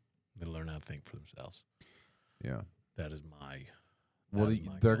from me. They learn how to think for themselves. Yeah. That is my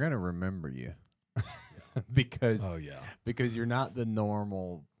they're going to remember you because because you're not the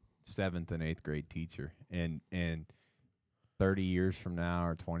normal 7th and 8th grade teacher. And 30 years from now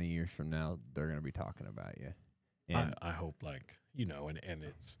or 20 years from now, they're going to be talking about you. And I hope, like, and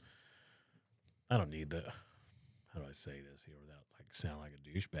it's, I don't need the, how do I say this here without, like, sound like a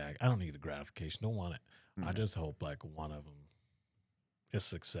douchebag? I don't need the gratification. Don't want it. Mm-hmm. I just hope, like, one of them is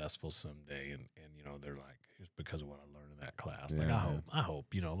successful someday, and they're like, it's because of what I learned in that class. Yeah, like, I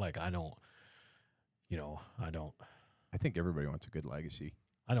hope, like, I don't. I think everybody wants a good legacy.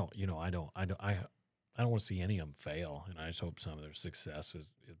 I don't want to see any of them fail, and I just hope some of their success is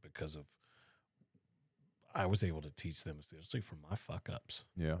because of I was able to teach them, especially from my fuck ups.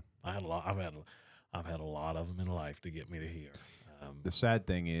 Yeah, I've had a lot of them in life to get me to here. The sad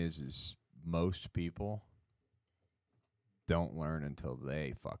thing is most people don't learn until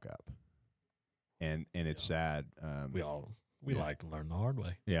they fuck up, and it's sad. We like to learn the hard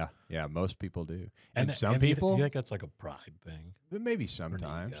way. Yeah, most people do, and some people. You think that's like a pride thing? Maybe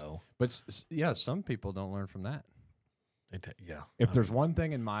sometimes, but some people don't learn from that. If there's one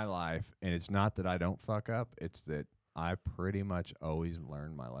thing in my life, and it's not that I don't fuck up, it's that I pretty much always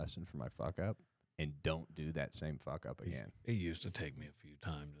learn my lesson from my fuck up and don't do that same fuck up again. It used to take me a few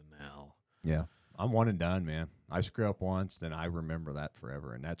times, and now. Yeah. I'm one and done, man. I screw up once, then I remember that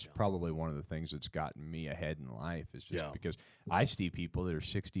forever. And that's probably one of the things that's gotten me ahead in life is just because I see people that are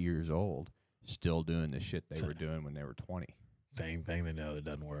 60 years old still doing the shit they were doing when they were 20. Same thing they know that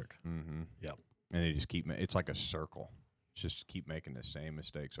doesn't work. Mm-hmm. Yep. And they just keep. It's like a circle. Just keep making the same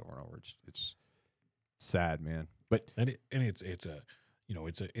mistakes over and over. It's sad, man. But it's a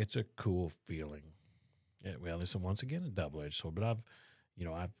it's a cool feeling. Well, listen, once again, a double-edged sword. But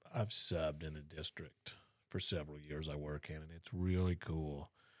I've subbed in a district for several years. I work in, and it's really cool.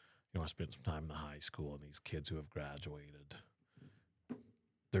 I spent some time in the high school, and these kids who have graduated,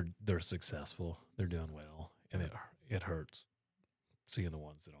 they're successful. They're doing well, and it hurts seeing the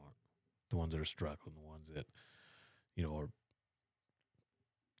ones that aren't, the ones that are struggling, the ones that are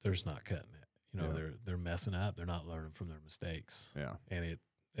they're just not cutting it. They're messing up. They're not learning from their mistakes. Yeah, and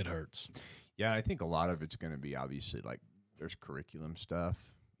it hurts. Yeah, I think a lot of it's going to be obviously like there's curriculum stuff,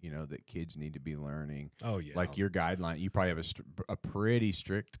 that kids need to be learning. Oh yeah, like your guideline. You probably have a pretty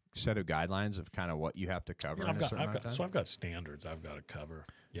strict set of guidelines of kind of what you have to cover. I've got standards I've got to cover.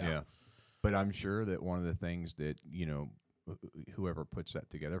 Yeah, but I'm sure that one of the things that whoever puts that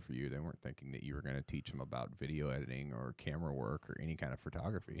together for you, they weren't thinking that you were going to teach them about video editing or camera work or any kind of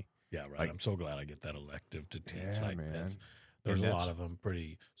photography. Yeah, right. I'm so glad I get that elective to teach this. There's a lot of them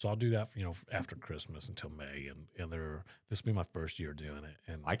so I'll do that after Christmas until May, and this will be my first year doing it.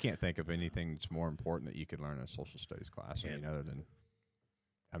 And I can't think of anything that's more important that you could learn in a social studies class. Other than,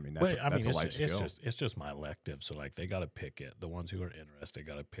 that's a life skill. It's just my elective. So like they got to pick it. The ones who are interested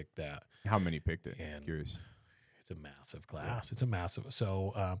got to pick that. How many picked it? And curious. It's a massive class. Yeah. It's a massive.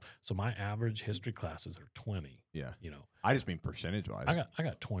 So my average history classes are 20. Yeah. I just mean percentage wise. I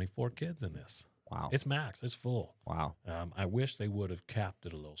got 24 kids in this. Wow. It's max. It's full. Wow. I wish they would have capped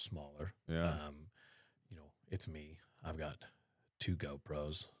it a little smaller. Yeah. It's me. I've got 2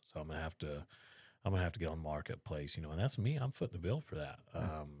 GoPros, so I'm gonna have to get on Marketplace, and that's me. I'm footing the bill for that.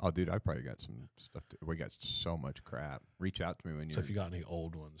 Dude, I probably got some stuff. We got so much crap. Reach out to me when you. So if you got any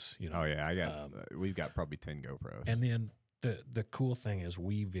old ones, Oh yeah, I got. We've got probably 10 GoPros. And then the cool thing is,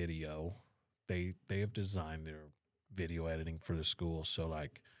 We Video, they have designed their video editing for the school. So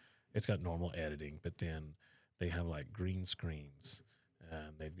like, it's got normal editing, but then they have like green screens.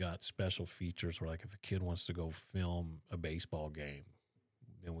 They've got special features where, like, if a kid wants to go film a baseball game,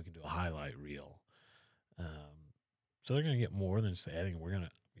 then we can do a highlight reel. So they're going to get more than just the editing. We're going to,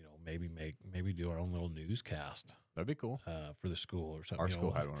 maybe do our own little newscast. That'd be cool. For the school or something. Our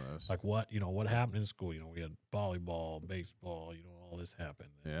school had one of those. Like what happened in school? We had volleyball, baseball. All this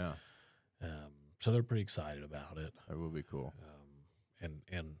happened. Yeah. So they're pretty excited about it. That would be cool.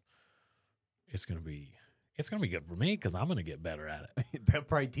 And it's going to be. It's going to be good for me because I'm going to get better at it. That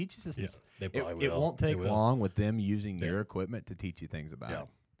probably teaches us. Yeah, they probably will. It won't take long with them using your equipment to teach you things about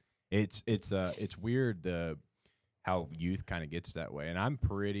it. It's weird how youth kind of gets that way. And I'm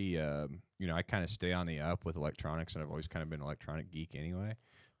pretty, I kind of stay on the up with electronics, and I've always kind of been an electronic geek anyway.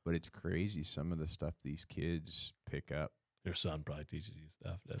 But it's crazy some of the stuff these kids pick up. Your son probably teaches you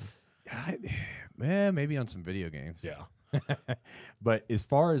stuff, doesn't he? Maybe on some video games. Yeah. But as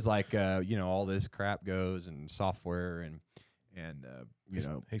far as like all this crap goes and software and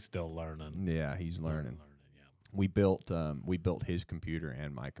he's still learning. Yeah, he's learning. Yeah. We built his computer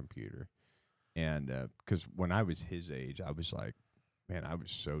and my computer, and because when I was his age, I was like, man, I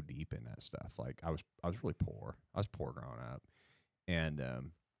was so deep in that stuff. Like I was really poor. I was poor growing up, and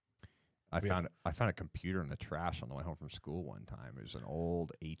I found a computer in the trash on the way home from school one time. It was an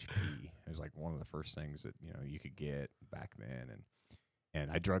old HP. It was like one of the first things that you could get back then, and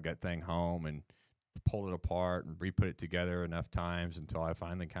I drug that thing home and pulled it apart and re-put it together enough times until I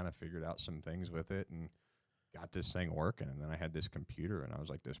finally kind of figured out some things with it and got this thing working. And then I had this computer, and I was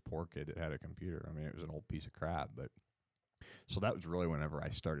like this poor kid that had a computer. I mean, it was an old piece of crap, but so that was really whenever I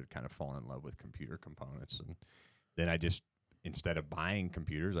started kind of falling in love with computer components, and then I just. Instead of buying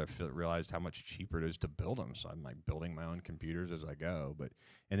computers, I realized how much cheaper it is to build them. So I'm like building my own computers as I go.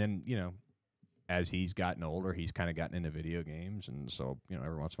 And then, as he's gotten older, he's kind of gotten into video games. And so,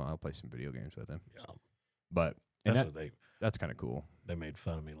 every once in a while I'll play some video games with him. Yeah. But that's kind of cool. They made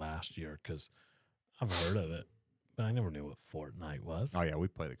fun of me last year because I've heard of it, but I never knew what Fortnite was. Oh, yeah. We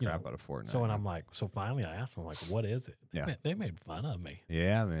play the crap out of Fortnite. So when I'm like, finally I asked them, like, what is it? They made fun of me.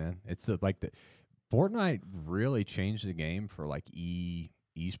 Yeah, man. It's Fortnite really changed the game for like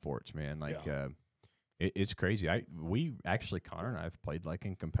esports, man. Like it's crazy. We actually, Connor and I have played like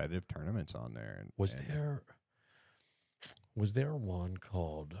in competitive tournaments on there. And was there one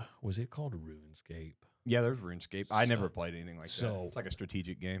called RuneScape? Yeah, there's RuneScape. I never played anything like that. It's like a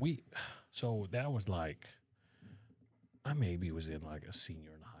strategic game. So that was like, I maybe was in like a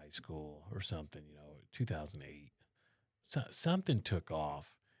senior in high school or something. 2008. Something took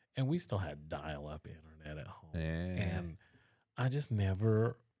off. And we still had dial-up internet at home. Yeah. And I just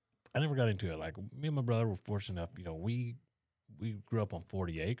never I never got into it. Like me and my brother were fortunate enough, we grew up on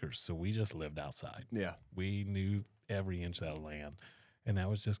 40 acres, so we just lived outside. Yeah. We knew every inch of that land, and that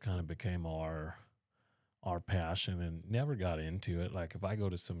was just kind of became our passion, and never got into it. Like if I go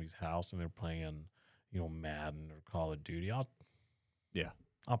to somebody's house and they're playing, Madden or Call of Duty, I'll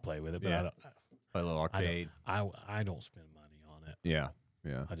play with it, but Yeah. Play a little arcade. I don't spend money on it. Yeah.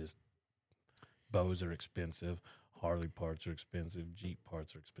 Bows are expensive, Harley parts are expensive, Jeep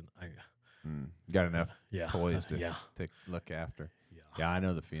parts are expensive. Got enough Yeah. toys to look after. Yeah, I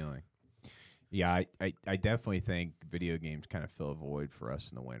know the feeling. Yeah, I definitely think video games kind of fill a void for us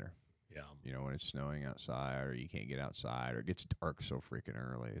in the winter. Yeah. When it's snowing outside or you can't get outside or it gets dark so freaking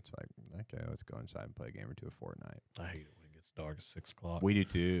early. It's like, okay, let's go inside and play a game or two of Fortnite. I hate it when it gets dark at 6 o'clock. We do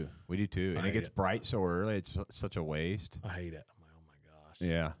too. And it gets bright so early. It's such a waste. I hate it. I'm like, oh my gosh.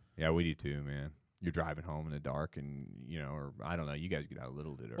 Yeah. Yeah, we do too, man. You're driving home in the dark and, or I don't know, you guys get out a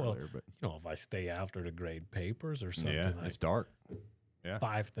little bit earlier. But if I stay after to grade papers or something. Yeah, it's dark. Yeah.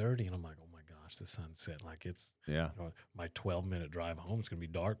 5:30 and I'm like, oh my gosh, the sun's set. Like it's my 12-minute drive home is going to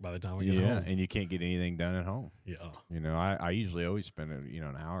be dark by the time we get home. Yeah, and you can't get anything done at home. Yeah. I usually always spend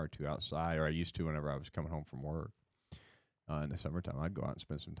an hour or two outside, or I used to whenever I was coming home from work. In the summertime, I'd go out and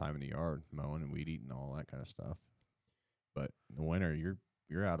spend some time in the yard mowing and weed eating and all that kind of stuff. But in the winter,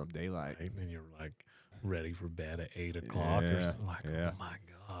 you're out of daylight. Right? And you're like ready for bed at 8 o'clock or something. Like, oh my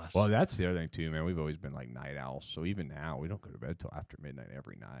gosh. Well, that's the other thing too, man. We've always been like night owls. So even now, we don't go to bed till after midnight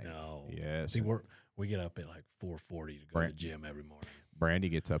every night. No. Yes. See, we get up at like 4:40 to go to the gym every morning. Brandy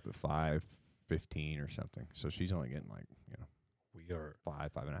gets up at 5:15 or something. So she's only getting like, we are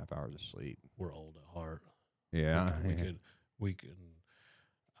 5.5 hours of sleep. We're old at heart. Yeah. We could.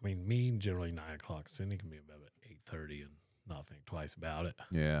 I mean, me generally 9 o'clock. Cindy can be in bed at 8:30 and not think twice about it.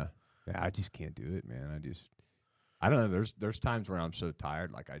 Yeah. Yeah, I just can't do it, man. I don't know. There's times where I'm so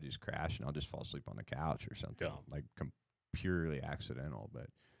tired, like I just crash and I'll just fall asleep on the couch or something, like purely accidental. But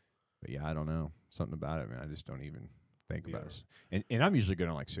yeah, I don't know. Something about it, man. I just don't even think about it. And I'm usually good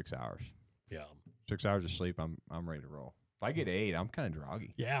on like 6 hours. Yeah. 6 hours of sleep, I'm ready to roll. If I get 8, I'm kind of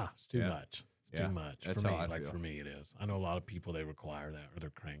groggy. Yeah, it's too much. It's too much. That's for me, how I like feel. for me, it is. I know a lot of people, they require that or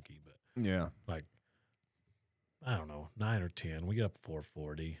they're cranky, but Yeah. like, I don't know, 9 or 10. We get up at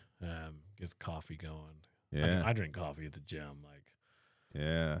 4:40, get the coffee going. Yeah. I drink coffee at the gym. Like,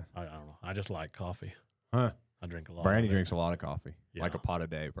 yeah. I don't know. I just like coffee. Huh. I drink a lot. Brandy of it. drinks a lot of coffee, Yeah. like a pot a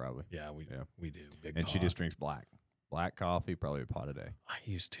day, probably. Yeah, we do. Big And pot. she just drinks black coffee, probably a pot a day. I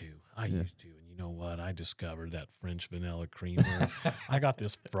used to. And you know what? I discovered that French vanilla creamer. I got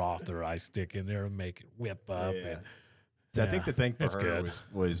this frother I stick in there and make it whip up. Yeah. And So I think the thing for it's her good.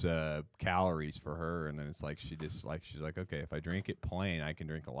 was calories for her, and then it's like she's like, okay, if I drink it plain, I can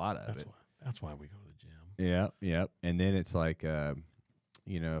drink a lot of it. That's why we go to the gym. Yeah. And then it's like,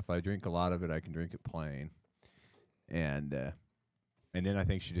 if I drink a lot of it, I can drink it plain. And then I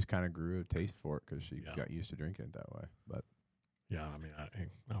think she just kind of grew a taste for it because she got used to drinking it that way. But yeah, I mean,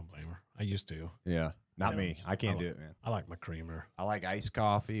 I don't blame her. I used to. yeah, not me. I can't do it, man. I like my creamer. I like iced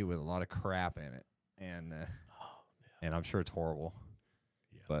coffee with a lot of crap in it, and I'm sure it's horrible.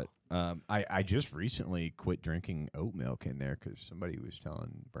 Yeah. But I just recently quit drinking oat milk in there because somebody was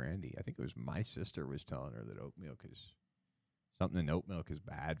telling Brandy. I think it was my sister was telling her that oat milk is something in oat milk is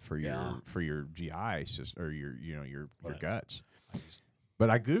bad for your GI system or your guts. But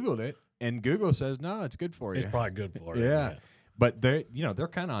I Googled it, and Google says no, it's good for you. It's probably good for it. Yeah. But they're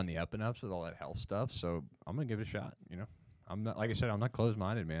kind of on the up and ups with all that health stuff, so I'm gonna give it a shot. I'm not, like I said, I'm not closed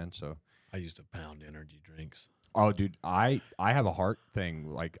minded, man. So I used to pound energy drinks. Oh, dude, I have a heart thing.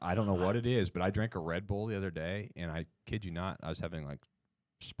 Like, I don't know what it is, but I drank a Red Bull the other day, and I kid you not, I was having, like,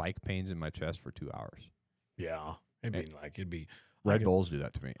 spike pains in my chest for 2 hours. Yeah. It'd be Red Bulls do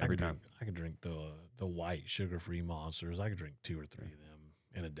that to me every time. I could drink the white sugar-free monsters. I could drink 2 or 3 of them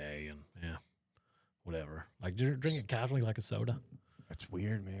in a day, and, whatever. Like, drink it casually like a soda. It's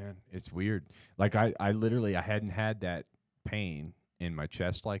weird, man. It's weird. Like, I literally, I hadn't had that pain in my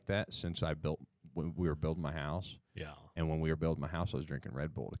chest like that since when we were building my house. Yeah. And when we were building my house, I was drinking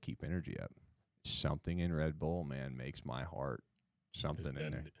Red Bull to keep energy up. Something in Red Bull, man, makes my heart something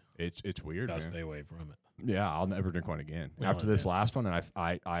in there. It's weird, Gotta man. stay away from it. Yeah, I'll never drink one again. After this last one, and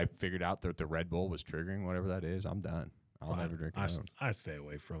I figured out that the Red Bull was triggering whatever that is, I'm done. I'll never drink another one. I stay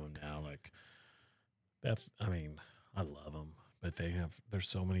away from them now. Like, I love them, but there's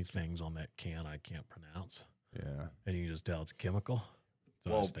so many things on that can I can't pronounce. Yeah. And you can just tell it's chemical.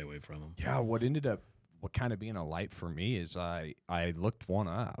 So I stay away from them. Yeah, what kind of being a light for me is I looked one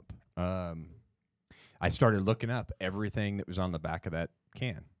up. I started looking up everything that was on the back of that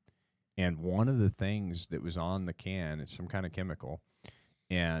can. And one of the things that was on the can is some kind of chemical.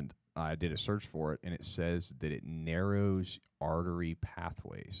 And I did a search for it, and it says that it narrows artery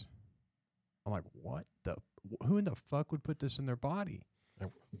pathways. I'm like, what the? Who in the fuck would put this in their body?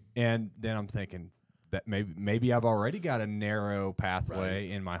 And then I'm thinking that maybe I've already got a narrow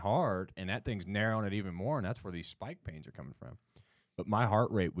pathway in my heart, and that thing's narrowing it even more, and that's where these spike pains are coming from. But my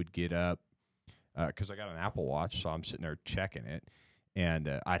heart rate would get up because I got an Apple Watch, so I'm sitting there checking it,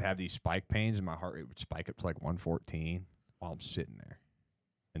 and I'd have these spike pains, and my heart rate would spike up to like 114 while I'm sitting there,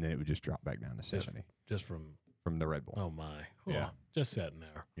 and then it would just drop back down to 70. Just from the Red Bull. Oh my! Yeah, just sitting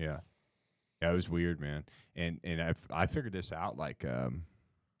there. Yeah, it was weird, man. And I figured this out like I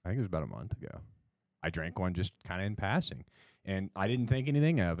think it was about a month ago. I drank one just kind of in passing, and I didn't think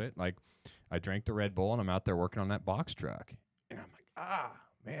anything of it. Like I drank the Red Bull, and I'm out there working on that box truck, and I'm like,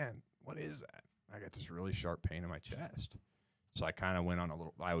 man, what is that? I got this really sharp pain in my chest. So I kind of went on a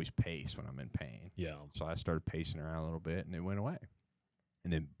little. I always pace when I'm in pain. Yeah. So I started pacing around a little bit, and it went away.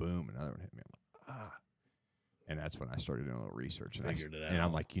 And then boom, another one hit me. I'm like, And that's when I started doing a little research. And Figured it out. And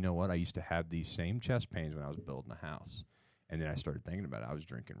I'm like, you know what? I used to have these same chest pains when I was building a house. And then I started thinking about it. I was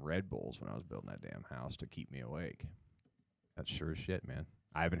drinking Red Bulls when I was building that damn house to keep me awake. That's sure as shit, man.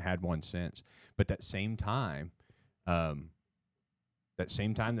 I haven't had one since. But that same time that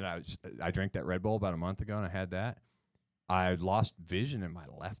I drank that Red Bull about a month ago and I had that, I lost vision in my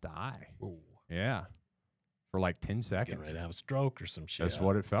left eye. Ooh. Yeah. For like 10 Getting seconds. ready to have a stroke or some shit. That's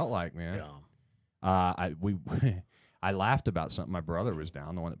what it felt like, man. Yeah. I laughed about something. My brother was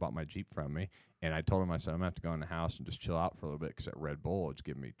down, the one that bought my Jeep from me, and I told him, I said, I'm going to have to go in the house and just chill out for a little bit because that Red Bull is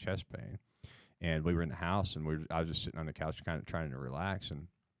giving me chest pain. And we were in the house, and I was just sitting on the couch kind of trying to relax,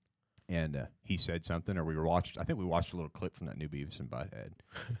 and he said something, or I think we watched a little clip from that new Beavis and Butthead,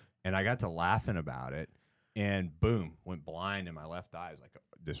 and I got to laughing about it, and boom, went blind in my left eye. It was like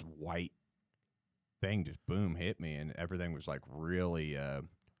this white thing just boom hit me, and everything was like really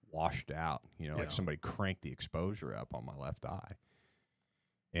washed out, like somebody cranked the exposure up on my left eye.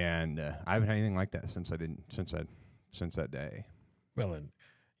 And I haven't had anything like that since that day. Well, and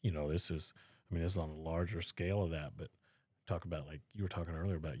this is on a larger scale of that, but talk about, like you were talking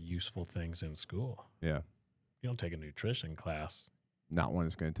earlier about useful things in school. Yeah. You don't take a nutrition class. Not one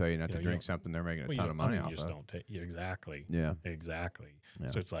that's going to tell you not to drink something they're making a ton of money off of. You just don't take. Yeah, exactly. Yeah. Exactly.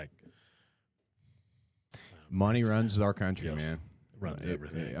 Yeah. So it's like money runs our country, man. Runs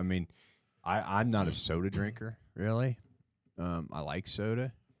everything. I mean, I'm not a soda drinker, really. I like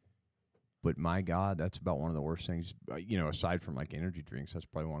soda, but my God, that's about one of the worst things. Aside from like energy drinks, that's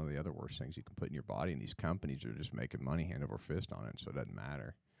probably one of the other worst things you can put in your body. And these companies are just making money hand over fist on it, so it doesn't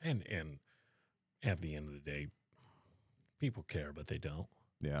matter. And at the end of the day, people care, but they don't.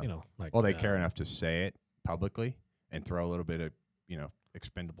 Yeah. Like they care enough to say it publicly and throw a little bit of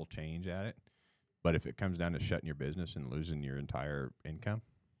expendable change at it. But if it comes down to shutting your business and losing your entire income,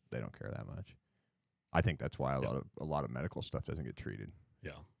 they don't care that much. I think that's why a lot of medical stuff doesn't get treated.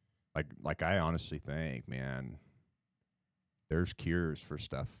 Yeah. Like I honestly think, man, there's cures for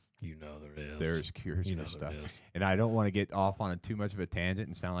stuff. There is. There's cures for stuff. Is. And I don't want to get off on too much of a tangent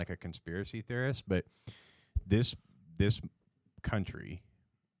and sound like a conspiracy theorist, but this country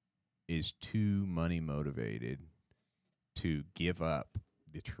is too money motivated to give up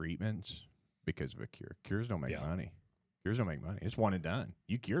the treatments because of a cure. Cures don't make money. Cures don't make money. It's one and done.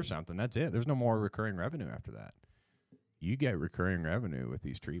 You cure something, that's it. There's no more recurring revenue after that. You get recurring revenue with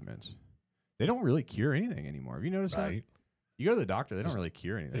these treatments. They don't really cure anything anymore. Have you noticed that? You go to the doctor, they don't really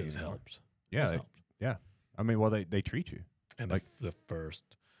cure anything. It just helps. Yeah. Yeah. I mean, they treat you. And like the first,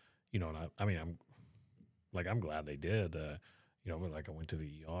 and I'm glad they did. Like I went to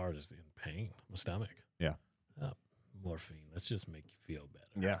the ER just in pain, my stomach. Yeah. Morphine. Let's just make you feel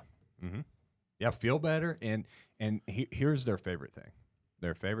better. Yeah. Mm-hmm. Yeah, feel better. And here's their favorite thing.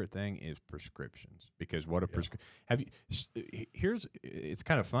 Their favorite thing is prescriptions, because what a prescription. It's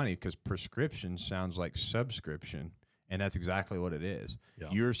kind of funny because prescription sounds like subscription, and that's exactly what it is. Yeah.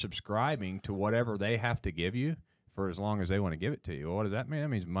 You're subscribing to whatever they have to give you for as long as they want to give it to you. Well, what does that mean? That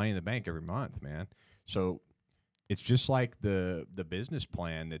means money in the bank every month, man. So it's just like the business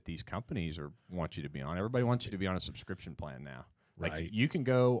plan that these companies want you to be on. Everybody wants you to be on a subscription plan now. Like you can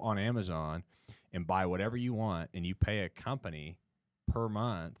go on Amazon and buy whatever you want, and you pay a company per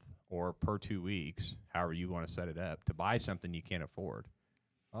month or per 2 weeks, however you want to set it up, to buy something you can't afford.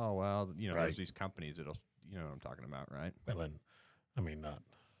 Oh, well, there's these companies that'll, what I'm talking about, right? Well, and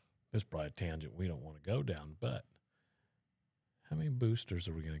this is probably a tangent we don't want to go down, but how many boosters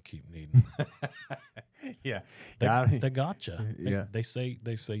are we going to keep needing? Yeah. They gotcha. Yeah. They say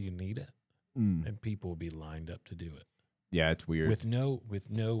you need it, and people will be lined up to do it. Yeah, it's weird. With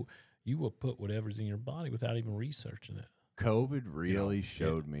no, you will put whatever's in your body without even researching it. COVID really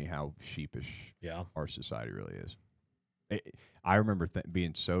showed me how sheepish Yeah. our society really is. I remember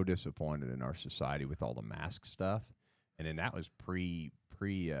being so disappointed in our society with all the mask stuff, and then that was pre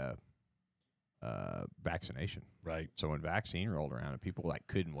vaccination. Right. So when vaccine rolled around and people like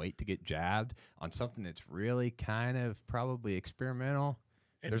couldn't wait to get jabbed on something that's really kind of probably experimental,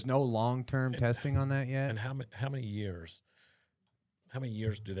 there's no long-term testing on that yet. And how many years? How many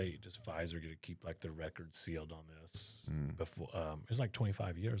years does Pfizer get to keep like the record sealed on this? Before it's like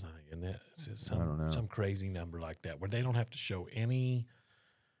 25 years, I think, isn't it? It's I don't know. some crazy number like that where they don't have to show any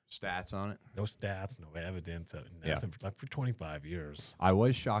Stats on it. no stats, no evidence, nothing for 25 years. I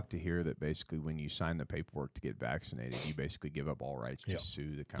was shocked to hear that basically when you sign the paperwork to get vaccinated, you basically give up all rights to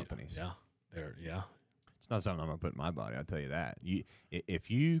sue the companies. Yeah. It's not something I'm going to put in my body, I'll tell you that. If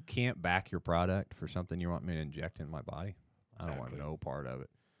you can't back your product for something you want me to inject in my body, I don't want no part of it.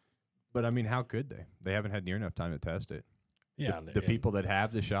 But, I mean, how could they? They haven't had near enough time to test it. Yeah. The people that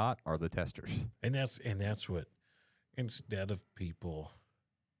have the shot are the testers. And that's what, instead of people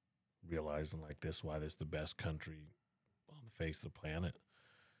realizing like this, why this is the best country on the face of the planet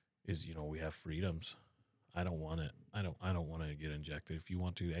is, we have freedoms. I don't want it. I don't want to get injected. If you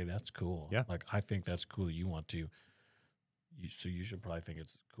want to, hey, that's cool. Yeah. Like, I think that's cool that you want to. So you should probably think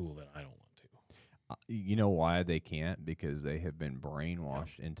it's cool that I don't want to. You know why they can't? Because they have been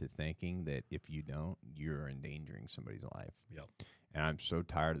brainwashed into thinking that if you don't, you're endangering somebody's life. Yep. And I'm so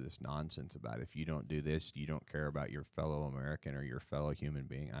tired of this nonsense about if you don't do this, you don't care about your fellow American or your fellow human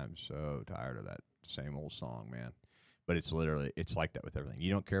being. I'm so tired of that same old song, man. But it's like that with everything.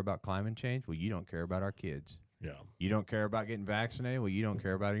 You don't care about climate change? Well, you don't care about our kids. Yeah. You don't care about getting vaccinated? Well, you don't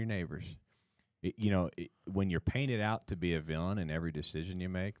care about your neighbors. When you're painted out to be a villain in every decision you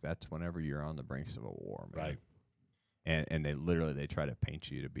make, that's whenever you're on the brinks of a war, man. Right. And they try to paint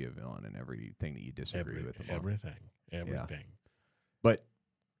you to be a villain in everything that you disagree with them on. Everything. Yeah. But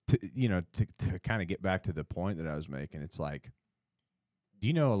to kind of get back to the point that I was making, it's like, do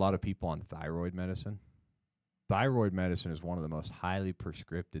you know a lot of people on thyroid medicine? Thyroid medicine is one of the most highly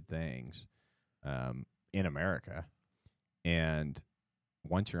prescribed things in America, and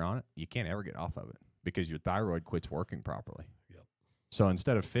once you're on it, you can't ever get off of it because your thyroid quits working properly. Yep. So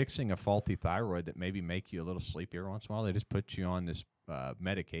instead of fixing a faulty thyroid that maybe make you a little sleepy every once in a while, they just put you on this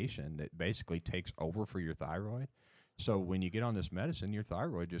medication that basically takes over for your thyroid. So when you get on this medicine, your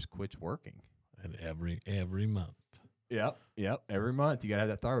thyroid just quits working. And every month. Yep. Every month you got to have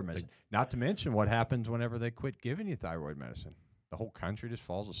that thyroid medicine. Not to mention what happens whenever they quit giving you thyroid medicine. The whole country just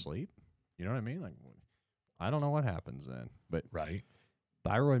falls asleep. You know what I mean? Like, I don't know what happens then. But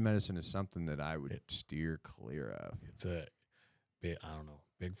thyroid medicine is something that I would steer clear of. It's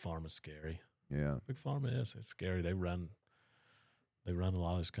big pharma's scary. Yeah. Big pharma is. It's scary. They run a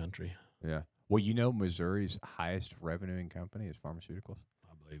lot of this country. Yeah. Well, Missouri's highest revenuing company is pharmaceuticals.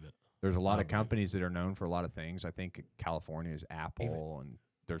 I believe it. There's a lot of companies that are known for a lot of things. I think California is Apple, and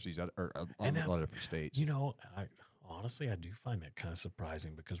there's these other a lot of different states. Honestly, I do find that kind of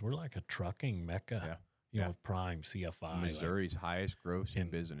surprising because we're like a trucking mecca. Yeah. With Prime, CFI. Missouri's highest gross in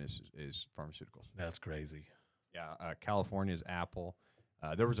business is pharmaceuticals. That's crazy. Yeah, California's Apple.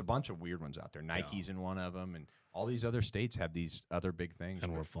 There was a bunch of weird ones out there. Nike's in one of them, and all these other states have these other big things.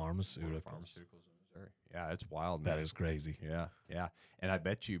 And we're pharmaceuticals. In Missouri. Yeah, it's wild, man. That is crazy. Yeah. And I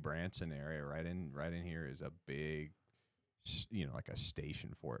bet you Branson area, right in here, is a big, like a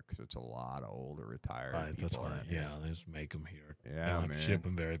station for it because it's a lot of older retired people. That's why. Yeah, they just make them here. Yeah, they don't have to ship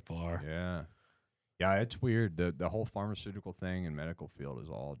them very far. Yeah. Yeah, it's weird. The whole pharmaceutical thing and medical field is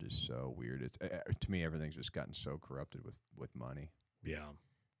all just so weird. It's to me, everything's just gotten so corrupted with money. Yeah,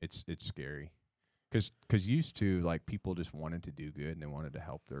 it's scary. Because used to, like, people just wanted to do good and they wanted to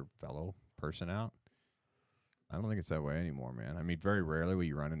help their fellow person out. I don't think it's that way anymore, man. I mean, very rarely will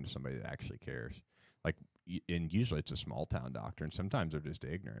you run into somebody that actually cares. Like, and usually it's a small town doctor, and sometimes they're just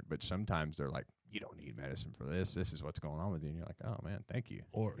ignorant. But sometimes they're like, "You don't need medicine for this. This is what's going on with you." And you're like, "Oh man, thank you."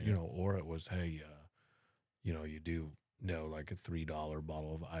 Or or it was, hey, you do know like a $3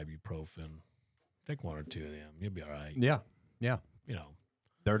 bottle of ibuprofen. Take one or two of them, you'll be all right. Yeah.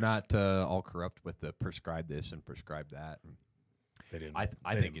 They're not all corrupt with the prescribe this and prescribe that. They didn't.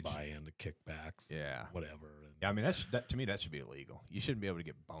 I think it's buy into kickbacks. Yeah, whatever. Yeah, I mean that to me that should be illegal. You shouldn't be able to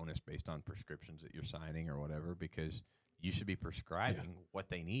get bonus based on prescriptions that you're signing or whatever because you should be prescribing what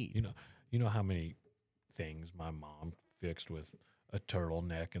they need. You know how many things my mom fixed with a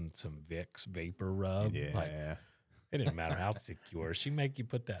turtleneck and some Vicks vapor rub. Yeah. Like, it didn't matter how sick you were. She make you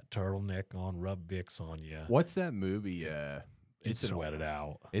put that turtleneck on, rub Vicks on you. What's that movie? It's sweated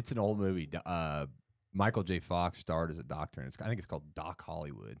out. It's an old movie. Michael J. Fox starred as a doctor, and I think it's called Doc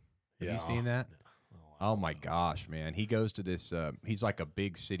Hollywood. Have you seen that? Oh, Oh my gosh, man. He goes to this he's like a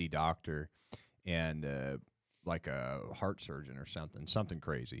big city doctor and like a heart surgeon or something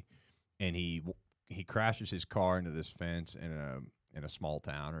crazy. And he crashes his car into this fence in a small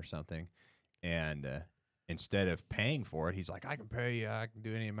town or something. And instead of paying for it, he's like, I can pay you. I can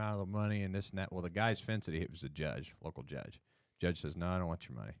do any amount of the money and this and that. Well, the guy's fence that he hit was the judge, local judge. Judge says, no, I don't want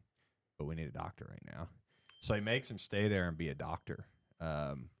your money, but we need a doctor right now. So he makes him stay there and be a doctor.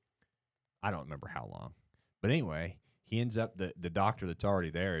 I don't remember how long. But anyway, he ends up, the doctor that's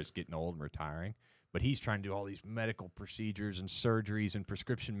already there is getting old and retiring. But he's trying to do all these medical procedures and surgeries and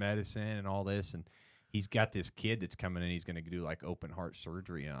prescription medicine and all this. And he's got this kid that's coming in. He's going to do like open heart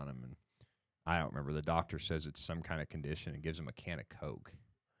surgery on him. And I don't remember. The doctor says it's some kind of condition and gives him a can of Coke.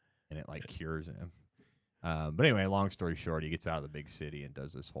 And it like cures him. But anyway, long story short, he gets out of the big city and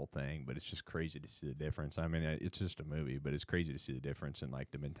does this whole thing. But it's just crazy to see the difference. I mean, it's just a movie, but it's crazy to see the difference in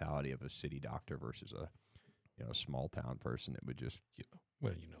like the mentality of a city doctor versus a small town person that would just.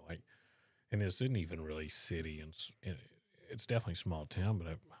 Well, and this isn't even really city, and it's definitely small town. But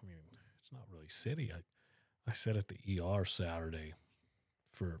I mean, it's not really city. I sat at the ER Saturday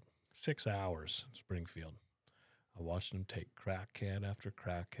for 6 hours in Springfield. I watched them take crackhead after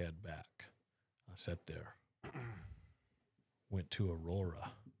crackhead back. I sat there, went to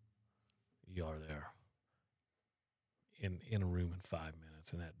Aurora, ER there, in a room in 5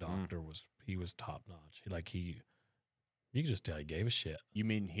 minutes, and that doctor was top notch. You can just tell he gave a shit. You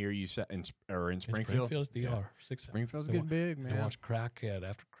mean here you sat in Springfield? In Springfield, the ER. 6 hours. Springfield's getting big, man. And watch crackhead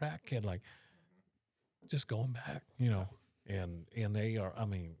after crackhead, like just going back, and they are. I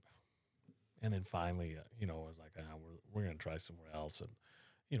mean, and then finally, it was like, we're gonna try somewhere else, and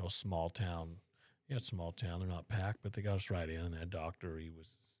small town. Yeah, small town. They're not packed, but they got us right in. And that doctor,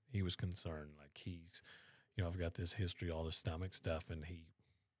 he was concerned. Like I've got this history, all this stomach stuff, and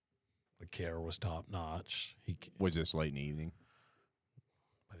the care was top notch. Was this late in the evening?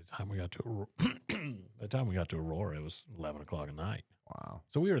 By the time we got to Aurora, it was 11 o'clock at night. Wow!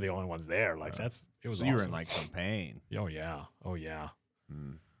 So we were the only ones there. Like it was. So awesome. you were in like some pain. Oh yeah.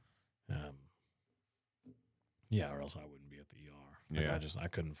 Yeah, or else I wouldn't be at the ER. Like, I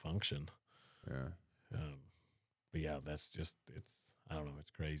couldn't function. Yeah. But yeah, it's I don't know. It's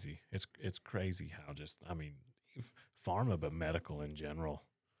crazy. It's crazy how pharma, but medical in general.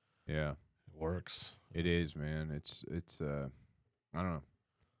 Yeah. It works. It is, man. It's I don't know.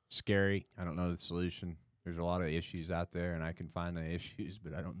 Scary. I don't know the solution. There's a lot of issues out there, and I can find the issues,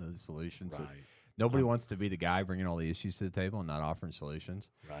 but I don't know the solutions. Right. So nobody wants to be the guy bringing all the issues to the table and not offering solutions.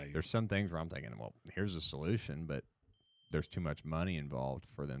 Right. There's some things where I'm thinking, well, here's a solution, but there's too much money involved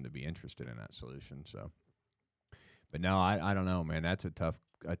for them to be interested in that solution. So, but no, I don't know, man. That's a tough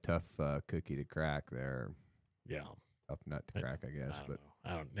cookie to crack there. Yeah. Tough nut to crack, I guess.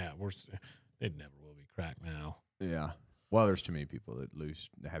 I don't know. It never will be cracked now. Yeah. Well, there's too many people that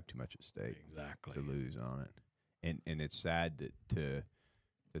have too much at stake. Exactly. To lose on it, and it's sad to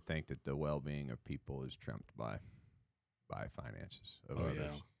think that the well-being of people is trumped by finances of others.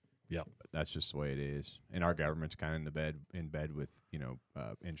 Yeah. Yep. But that's just the way it is. And our government's kind of in bed with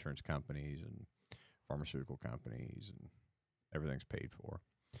insurance companies and pharmaceutical companies, and everything's paid for.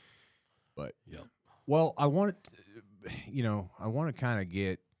 But well, I want to kind of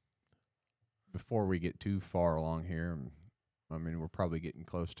get, before we get too far along here. I mean, we're probably getting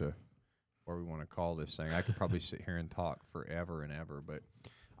close to where we want to call this thing. I could probably sit here and talk forever and ever, but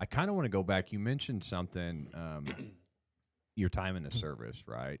I kind of want to go back. You mentioned something, your time in the service,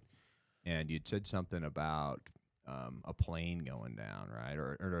 right? And you'd said something about a plane going down, right?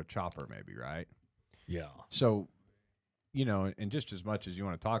 Or a chopper maybe, right? Yeah. So, and just as much as you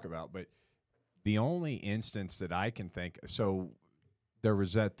want to talk about, but the only instance that I can think, so there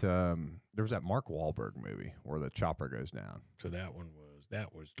was that Mark Wahlberg movie where the chopper goes down. So that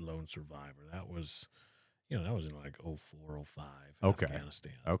was Lone Survivor. That was in like 04, 05,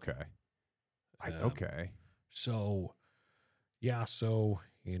 Afghanistan. Okay. Okay. So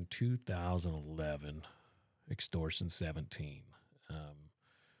in 2011, Extortion 17.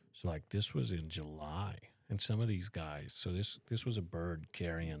 So like this was in July, and some of these guys. So this was a bird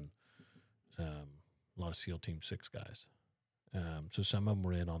carrying a lot of SEAL Team 6 guys. So some of them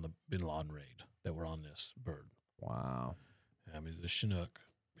were in on the Bin Laden raid that were on this bird. Wow. It was a Chinook.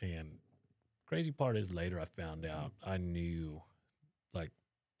 And crazy part is later I found out I knew, like,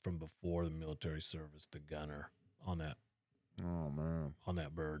 from before the military service, the gunner on that. Oh, man. On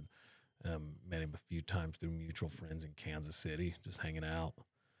that bird. Met him a few times through mutual friends in Kansas City, just hanging out.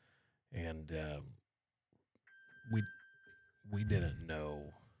 And we didn't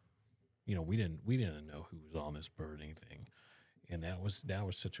know, we didn't know who was on this bird or anything. And that was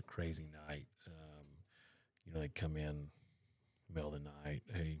such a crazy night. they come in middle of the night.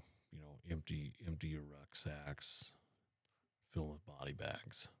 Hey, empty your rucksacks, fill them with body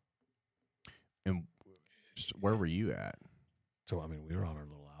bags. And where were you at? So, I mean, we were on our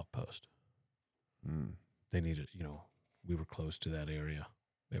little outpost. Mm. They needed, we were close to that area.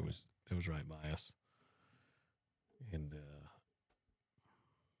 It was right by us. And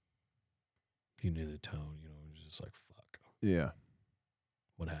you knew the tone, it was just like, fuck. Yeah.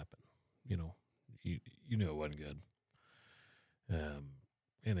 What happened? You knew it wasn't good.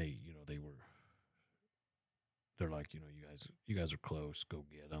 And they're like, you guys are close, go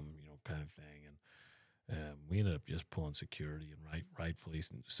get them, kind of thing. And we ended up just pulling security, and rightfully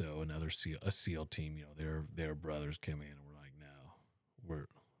so. Another a SEAL team, their brothers came in and were like, no, we're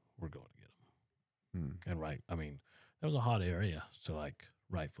going to get them. And I mean, that was a hot area, so like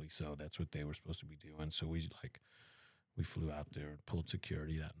rightfully so. That's what they were supposed to be doing. So we flew out there and pulled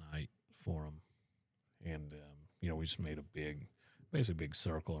security that night for them, and we just made basically a big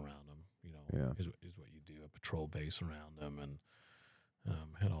circle around them. Is what you do, a patrol base around them, and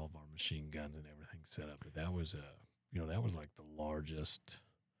had all of our machine guns and everything set up. But that was that was like the largest.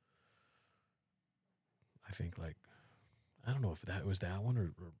 I think I don't know if that was that one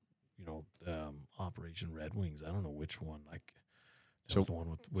or Operation Red Wings. I don't know which one. Like that was the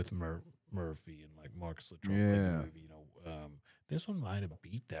one with Murphy and like Marcus Luttrell played the movie. This one might have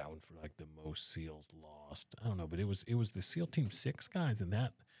beat that one for like the most SEALs lost. I don't know, but it was the SEAL Team 6 guys, and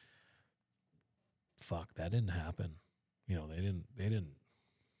that didn't happen. They didn't.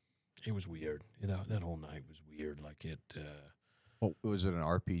 It was weird. That whole night was weird. Like it. Well, was it an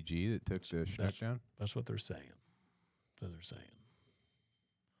RPG that took the shutdown? That's what they're saying.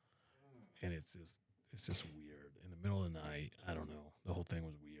 And it's just weird. In the middle of the night, I don't know. The whole thing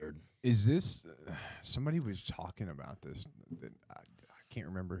was weird. Is this somebody was talking about this? That I can't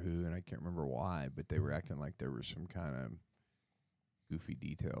remember who, and I can't remember why, but they were acting like there was some kind of goofy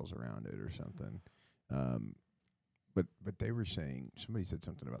details around it or something. But they were saying, somebody said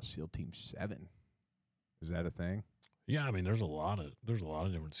something about SEAL Team 7. Is that a thing? Yeah, I mean, there's a lot of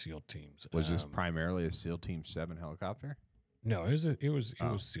different SEAL teams. Was this primarily a SEAL Team 7 helicopter? No, it was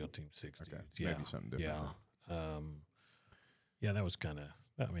SEAL Team 6 okay. dudes. Yeah, maybe something different. Yeah, yeah, that was kind of.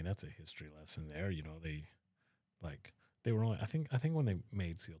 I mean, that's a history lesson there. They were only. I think when they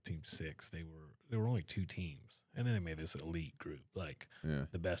made SEAL Team 6, there were only 2 teams, and then they made this elite group,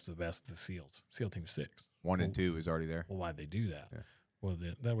 the best of the best of the SEALs. SEAL Team 6. 1 and 2 was already there. Well, why'd they do that? Yeah. Well,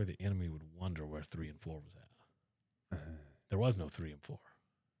 that way the enemy would wonder where 3 and 4 was at. There was no 3 and 4,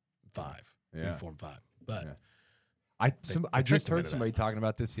 5, 3, 4, and 5. But I just heard somebody talking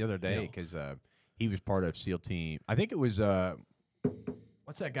about this the other day because he was part of SEAL Team. I think it was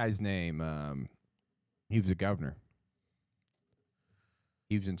what's that guy's name? He was the governor.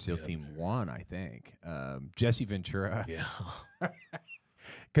 He was in SEAL Team 1, I think. Jesse Ventura. Yeah.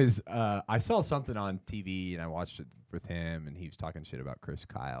 Because I saw something on TV and I watched it with him, and he was talking shit about Chris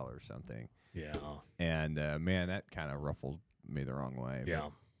Kyle or something. Yeah. And man, that kind of ruffled me the wrong way. Yeah.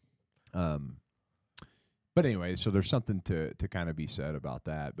 But anyway, so there's something to kind of be said about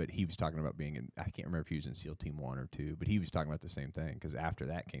that. But he was talking about being in, I can't remember if he was in SEAL Team 1 or 2, but he was talking about the same thing because after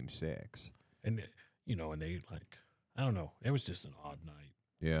that came 6. And, and they I don't know. It was just an odd night.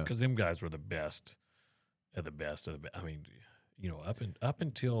 Yeah. Because them guys were the best of the best of the best. I mean, up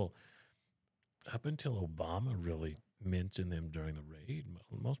until Obama really mentioned them during the raid,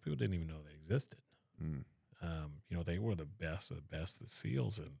 most people didn't even know they existed. Mm. They were the best of the best of the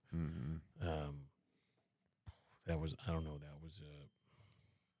SEALs, and that was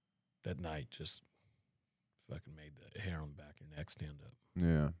that night just fucking made the hair on the back of your neck stand up.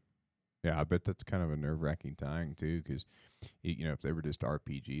 Yeah. Yeah, I bet that's kind of a nerve-wracking time, too, because, if they were just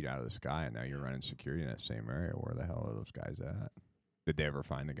RPG'd out of the sky and now you're running security in that same area, where the hell are those guys at? Did they ever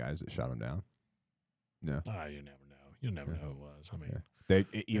find the guys that shot them down? No. You never know. You'll never know who it was. I mean,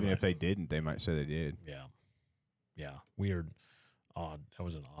 even if they didn't, they might say they did. Yeah. Yeah. Weird, odd. That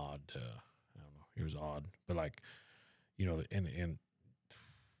was an odd, I don't know. It was odd. But, and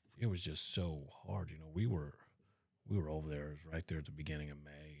it was just so hard. We were over there. It was right there at the beginning of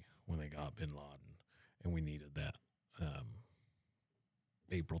May when they got Bin Laden, and we needed that.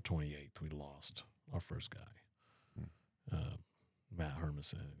 April 28th, we lost our first guy, Matt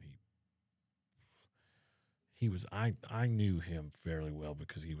Hermison. He was. I knew him fairly well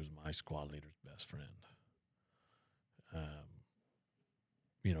because he was my squad leader's best friend.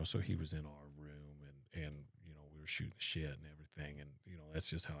 So he was in our room, and we were shooting shit and everything, and that's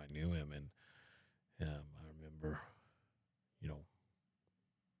just how I knew him. And I remember,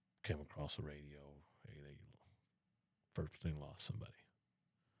 came across the radio, hey, they first thing lost somebody,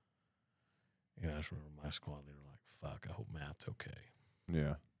 I just remember my squad leader like, "Fuck, I hope Matt's okay."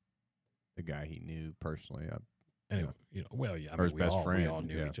 Yeah. The guy he knew personally. Anyway, you know, well, yeah, I Or mean, his best we friend, all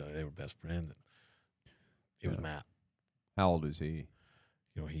knew yeah. each other. They were best friends. And it was Yeah. Matt. How old is he?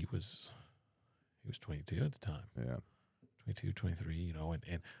 You know, he was 22 at the time. Yeah. 22, 23, you know,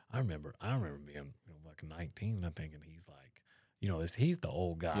 and I remember being, you know, like 19 and I'm thinking he's like, you know, he's the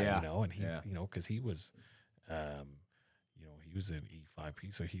old guy, Yeah. you know, and he's, Yeah. you know, because he was, you know, he was an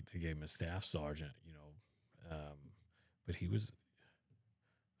E5P, so they gave him a staff sergeant, you know, but was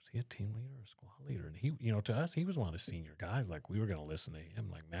he a team leader or a squad leader? And he, you know, to us, he was one of the senior guys. Like, we were going to listen to him.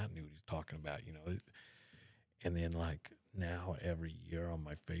 Like, Matt knew what he's talking about, you know. And then, like, now every year on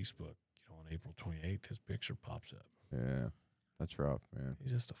my Facebook, you know, on April 28th, his picture pops up. Yeah. That's rough, man.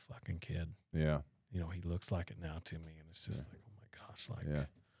 He's just a fucking kid. Yeah. You know, he looks like it now to me, and it's just like, oh my gosh, like,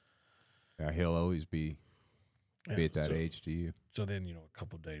 yeah. He'll always be at that age to you. So then, you know, a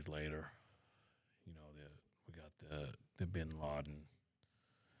couple of days later, you know, we got the Bin Laden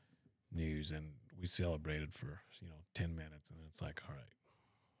news, and we celebrated for, you know, 10 minutes, and it's like, all right,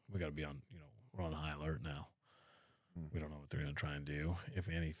 we got to be on, you know, we're on high alert now. We don't know what they're going to try and do. If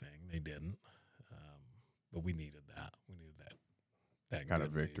anything, they didn't, but we needed that. We needed that Kind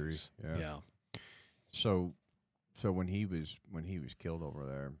of good victory. news. Yeah. Yeah. So when he was killed over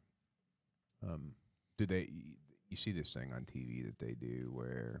there, did you see this thing on TV that they do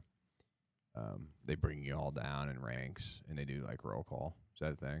where they bring you all down in ranks and they do like roll call? Is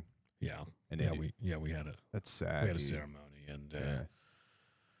that a thing? Yeah. And we had that's sad. we had a dude. ceremony, and Yeah.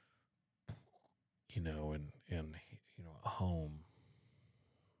 you know, and you know, at home,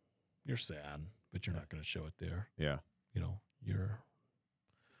 you're sad, but you're not going to show it there. Yeah. You know, you're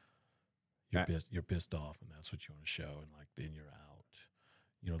pissed off, and that's what you want to show, and like then you're out.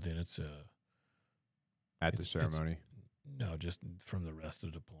 You know, then it's At the ceremony. No, just from the rest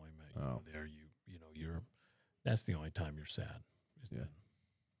of the deployment. You know, there you're that's the only time you're sad. Then.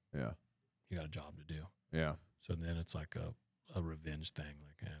 Yeah. You got a job to do. Yeah. So then it's like a revenge thing.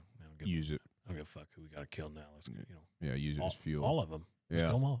 Like, use it. I don't give a fuck who we got to kill now. Let's go, you know. Yeah, use it as fuel. All of them. Let's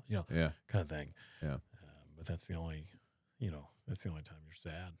kill them all. You know. Yeah. Kind of thing. Yeah. But that's the only, you know, that's the only time you're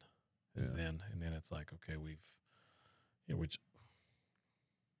sad. Then, and then it's like, okay, we've, you know,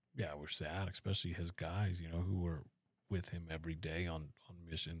 we're sad, especially his guys, you know, who were with him every day on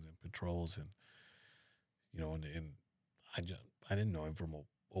missions and patrols, and you know, and I didn't know him from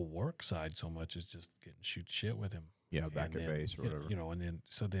a work side so much as just getting shoot shit with him. Yeah, back at base or whatever. You know, and then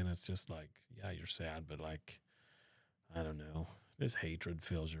it's just like, yeah, you're sad, but like, I don't know, this hatred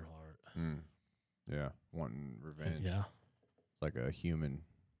fills your heart. Yeah, wanting revenge. Yeah, it's like a human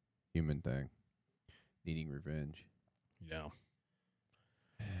thing, needing revenge. Yeah.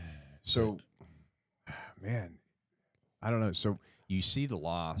 So, man, I don't know. So you see the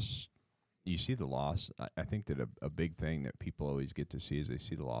loss. I think that a big thing that people always get to see is they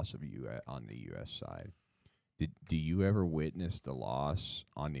see the loss of you on the U.S. side. Do you ever witness the loss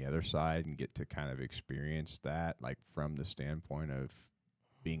on the other side and get to kind of experience that, like from the standpoint of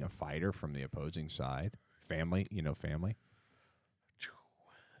being a fighter from the opposing side? Family. You know,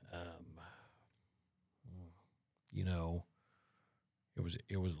 it was a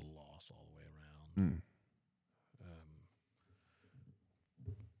loss all the way around.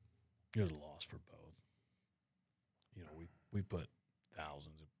 It was a loss for both. You know, we put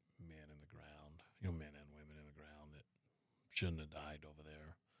thousands of men in the ground, you know, men and women in the ground that shouldn't have died over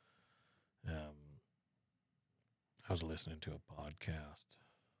there. I was listening to a podcast,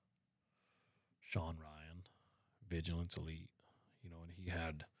 Sean Ryan, Vigilance Elite, you know, and he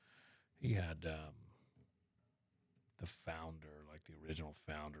had the founder, like the original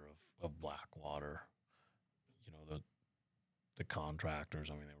founder of Blackwater, you know, the contractors.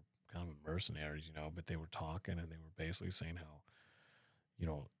 I mean, they were kind of mercenaries, you know, but they were talking, and they were basically saying how, you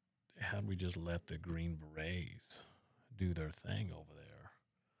know, had we just let the Green Berets do their thing over there,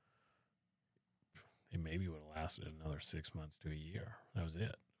 it maybe would have lasted another 6 months to a year. That was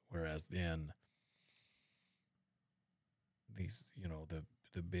it. Whereas then these, you know,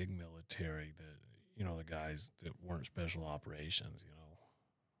 the big military, you know, the guys that weren't special operations, you know,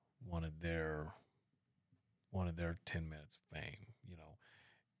 wanted their 10 minutes of fame, you know,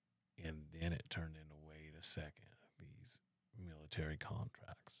 and then it turned into, wait a second, these military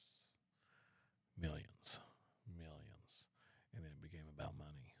contracts, millions, and then it became about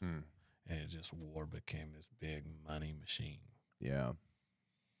money. And it just, war became this big money machine. Yeah.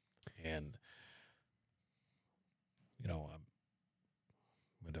 And, you know,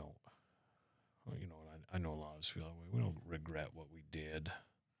 I know a lot of us feel that way. We don't regret what we did.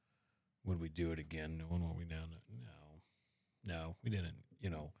 Would we do it again knowing what we now know? No, we didn't, you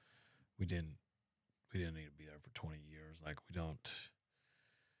know, we didn't didn't need to be there for 20 years. Like we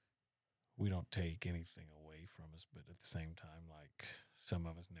don't take anything away from us, but at the same time, like some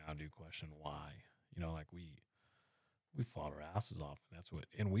of us now do question why. You know, like we fought our asses off, and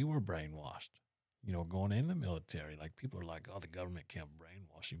and we were brainwashed. You know, going in the military, like people are like, "Oh, the government can't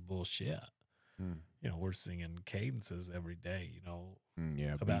brainwash you." Bullshit. You know, we're singing cadences every day. You know,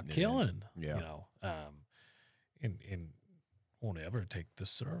 about killing. Yeah. You know, and won't ever take the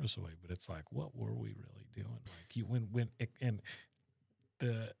service away. But it's like, what were we really doing? Like and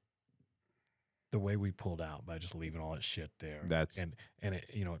the way we pulled out by just leaving all that shit there. And it,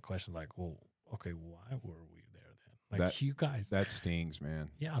 you know, it questions like, well, okay, why were we there then? Like you guys, that stings,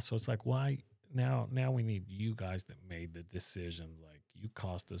 man. Yeah. So it's like, why now we need you guys that made the decisions. Like you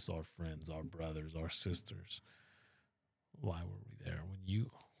cost us our friends, our brothers, our sisters. Why were we there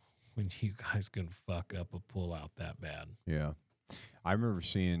when you guys can fuck up a pullout that bad? Yeah. I remember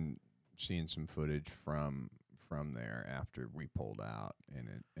seeing some footage from there after we pulled out,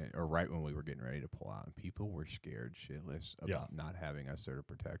 or right when we were getting ready to pull out, and people were scared shitless about not having us there to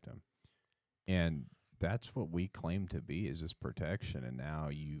protect them. And that's what we claim to be, is this protection. And now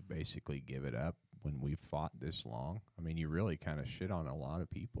you basically give it up when we've fought this long. I mean, you really kind of shit on a lot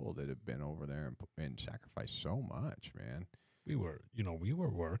of people that have been over there and sacrificed so much, man. We were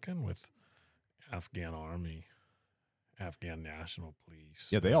working with Afghan Army, Afghan National Police.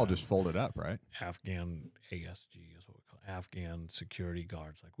 Yeah, they all just folded up, right? Afghan ASG is what we call it, Afghan security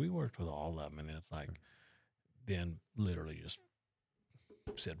guards. Like we worked with all of them, and then it's like, then literally just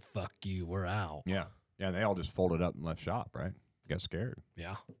said, "Fuck you, we're out." Yeah, and they all just folded up and left shop, right? Got scared.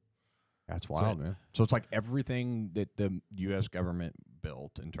 Yeah, that's wild, man. So it's like everything that the U.S. government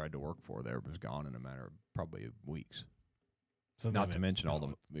built and tried to work for there was gone in a matter of probably weeks. So not to mention all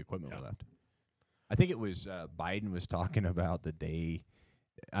the equipment we left. I think it was Biden was talking about the day,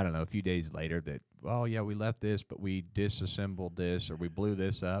 I don't know, a few days later that, oh, yeah, we left this, but we disassembled this or we blew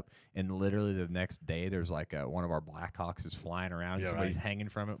this up. And literally the next day there's like one of our Blackhawks is flying around. Yeah, somebody's hanging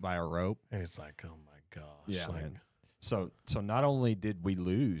from it by a rope. And it's like, oh, my gosh. Yeah, like, man. So not only did we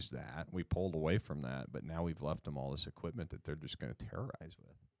lose that, we pulled away from that, but now we've left them all this equipment that they're just going to terrorize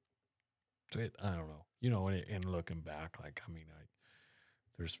with. I don't know. You know, and looking back, like, I mean,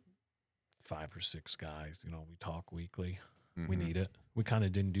 there's 5 or 6 guys, you know, we talk weekly. Mm-hmm. We need it. We kind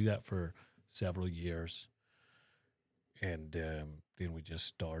of didn't do that for several years. And then we just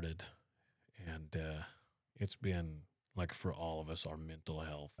started. And it's been, like, for all of us, our mental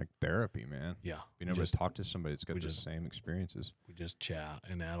health. Like therapy, man. Yeah. You never just talk to somebody that's got the same experiences. We just chat,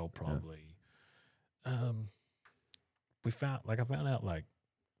 and that'll probably, I found out, like,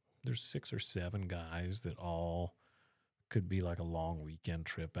 there's 6 or 7 guys that all could be like a long weekend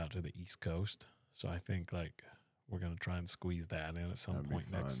trip out to the East Coast. So I think like we're going to try and squeeze that in at some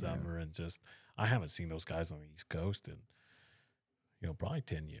point next summer. And just, I haven't seen those guys on the East Coast in, you know, probably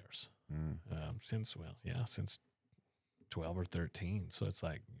 10 years. Since 12 or 13. So it's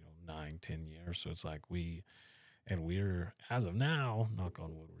like, you know, 9, 10 years. So it's like we're, as of now, knock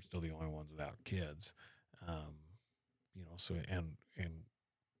on wood, we're still the only ones without kids. You know, so, and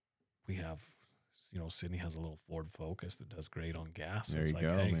we have, you know, Sydney has a little Ford Focus that does great on gas. So there it's you like,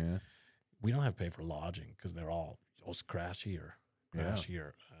 go, hey, man. We don't have to pay for lodging because they're all crash here.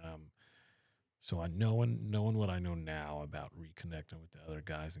 So knowing what I know now about reconnecting with the other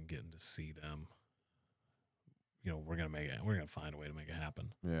guys and getting to see them, you know, we're gonna find a way to make it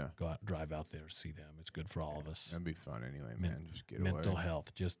happen. Yeah, go out, drive out there, see them. It's good for all of us. That'd be fun anyway, man. Just get mental away.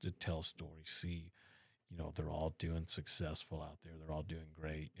 Health, just to tell stories, see. You know, they're all doing successful out there. They're all doing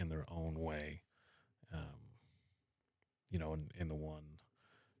great in their own way. You know, and the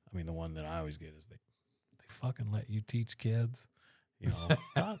one that I always get is they fucking let you teach kids. You know,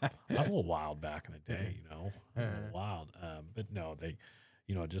 I was a little wild back in the day, you know, a little wild. But no, they,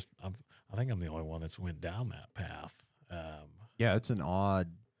 you know, just, I think I'm the only one that's went down that path. Yeah, it's an odd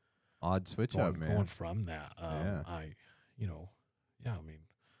switch up, man. Going from that,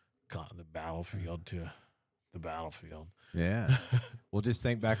 got the battlefield to the battlefield. Yeah. Well, just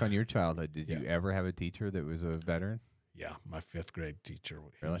think back on your childhood. Did you ever have a teacher that was a veteran? Yeah, my 5th grade teacher.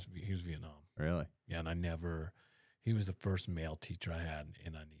 Really? He was Vietnam. Really? Yeah, and he was the first male teacher I had,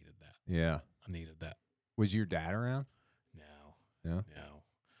 and I needed that. Yeah. I needed that. Was your dad around? No. Yeah. No.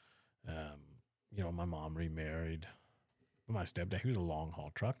 You know, my mom remarried. But my stepdad, he was a long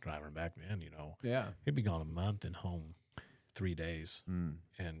haul truck driver back then, you know. Yeah. He'd be gone a month and home 3 days.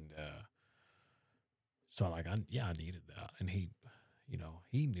 And so like I needed that. And he, you know,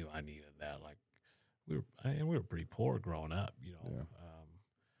 he knew I needed that. Like we were pretty poor growing up, you know. Yeah.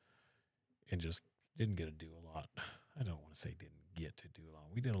 And just didn't get to do a lot I don't want to say didn't get to do a lot.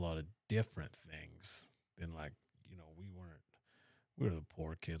 We did a lot of different things than like, we were the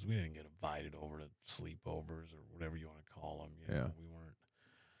poor kids. We didn't get invited over to sleepovers or whatever you want to call them. We weren't,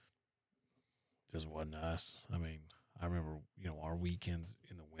 just wasn't us. I mean, I remember, our weekends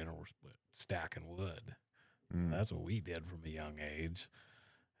in the winter were split stacking wood. That's what we did from a young age.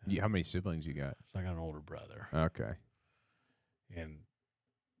 How many siblings you got? So I got an older brother. Okay. And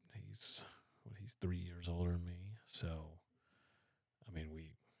he's 3 years older than me. So, I mean,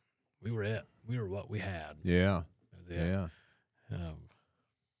 we were it. We were what we had. Yeah. That was it. Yeah.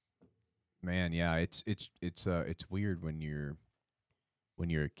 Man, yeah, it's weird when you're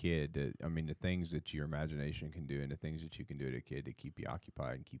a kid. I mean, the things that your imagination can do and the things that you can do as a kid to keep you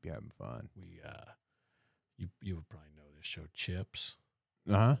occupied and keep you having fun. You would probably know this show, Chips.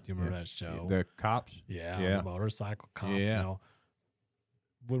 Uh-huh. Do you remember that show? The cops? Yeah. The motorcycle cops. Yeah.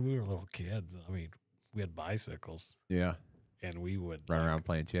 When we were little kids, I mean, we had bicycles. Yeah. And we would run around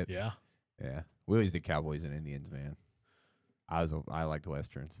playing chips. Yeah. Yeah. We always did Cowboys and Indians, man. I liked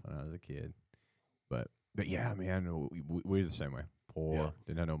Westerns when I was a kid. But yeah, man, we were the same way. Poor,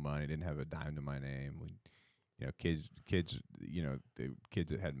 didn't have no money, didn't have a dime to my name. Kids, the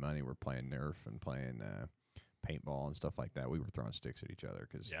kids that had money were playing Nerf and playing paintball and stuff like that. We were throwing sticks at each other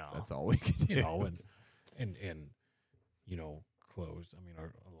because that's all we could do. And clothes. I mean, a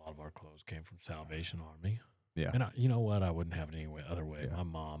lot of our clothes came from Salvation Army. Yeah. And you know what? I wouldn't have it any other way. Yeah.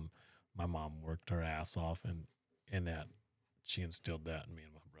 My mom worked her ass off, and that she instilled that in me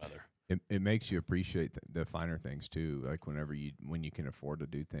and my brother. It makes you appreciate the finer things too. Like when you can afford to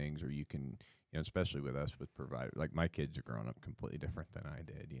do things, or you can, especially with us with provider. Like my kids are growing up completely different than I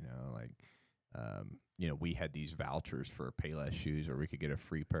did. We had these vouchers for Payless shoes, or we could get a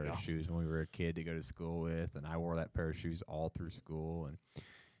free pair of shoes when we were a kid to go to school with, and I wore that pair of shoes all through school, and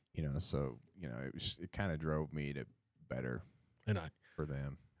it kind of drove me to better for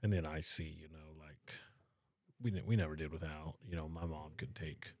them. And then I see, like we never did without. My mom could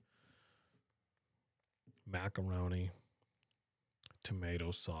take macaroni,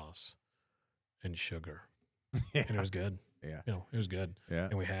 tomato sauce, and sugar, and it was good. Yeah, it was good. Yeah,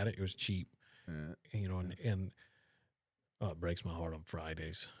 and we had it. It was cheap. And it breaks my heart on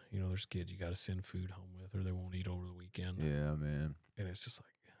Fridays. There's kids you got to send food home with, or they won't eat over the weekend. Yeah, man. And it's just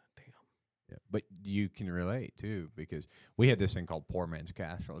like, damn. Yeah, but you can relate too, because we had this thing called poor man's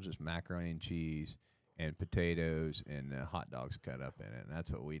casserole, just macaroni and cheese and potatoes and hot dogs cut up in it, and that's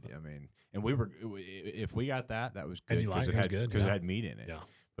what we did. I mean, and if we got that was good because it had meat in it. Yeah.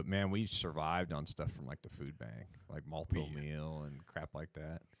 But man, we survived on stuff from like the food bank, like malto meal and crap like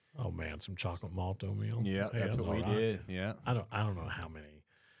that. Oh man, some chocolate malto meal. Yeah, that's what we did. Yeah. I don't know how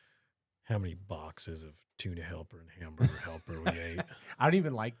many boxes of tuna helper and hamburger helper we ate. I don't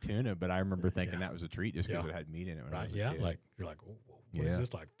even like tuna, but I remember thinking that was a treat just because it had meat in it when I was a kid. Like you're like, what is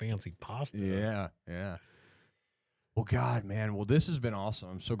this, like fancy pasta? Yeah. Well, God, man. Well, this has been awesome.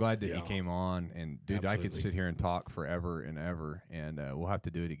 I'm so glad that you came on. And, dude, Absolutely. I could sit here and talk forever and ever, and we'll have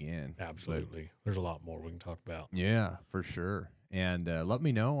to do it again. Absolutely. There's a lot more we can talk about. Yeah, for sure. And let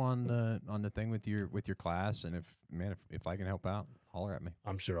me know on the thing with your class, and if I can help out, holler at me.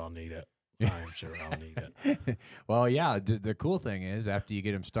 I'm sure I'll need it. I'm sure I'll need it. Well, yeah. The cool thing is, after you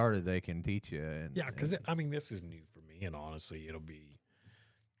get them started, they can teach you. Because this is new for me, and honestly, it'll be,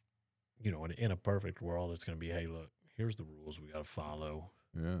 in a perfect world, it's going to be, hey, look, here's the rules we got to follow.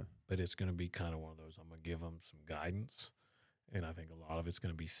 Yeah. But it's going to be kind of one of those. I'm going to give them some guidance, and I think a lot of it's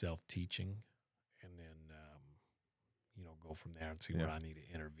going to be self-teaching, and then go from there and see where I need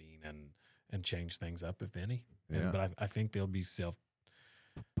to intervene and change things up, if any. But I think they'll be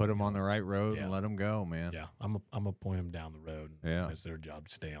put them on the right road and let them go, man. Yeah, I'm gonna point them down the road. Yeah, it's their job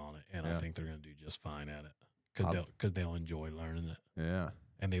to stay on it, and I think they're gonna do just fine at it because they'll enjoy learning it. Yeah,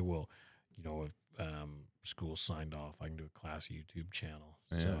 and they will. If school signed off, I can do a class YouTube channel.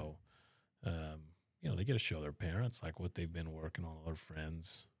 Yeah. So, they get to show their parents like what they've been working on, their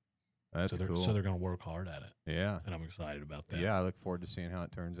friends. That's cool. So they're going to work hard at it. Yeah. And I'm excited about that. Yeah, I look forward to seeing how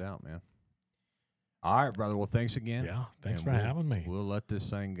it turns out, man. All right, brother. Well, thanks again. Yeah, thanks for having me. We'll let this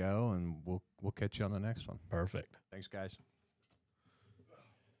thing go, and we'll catch you on the next one. Perfect. Thanks, guys.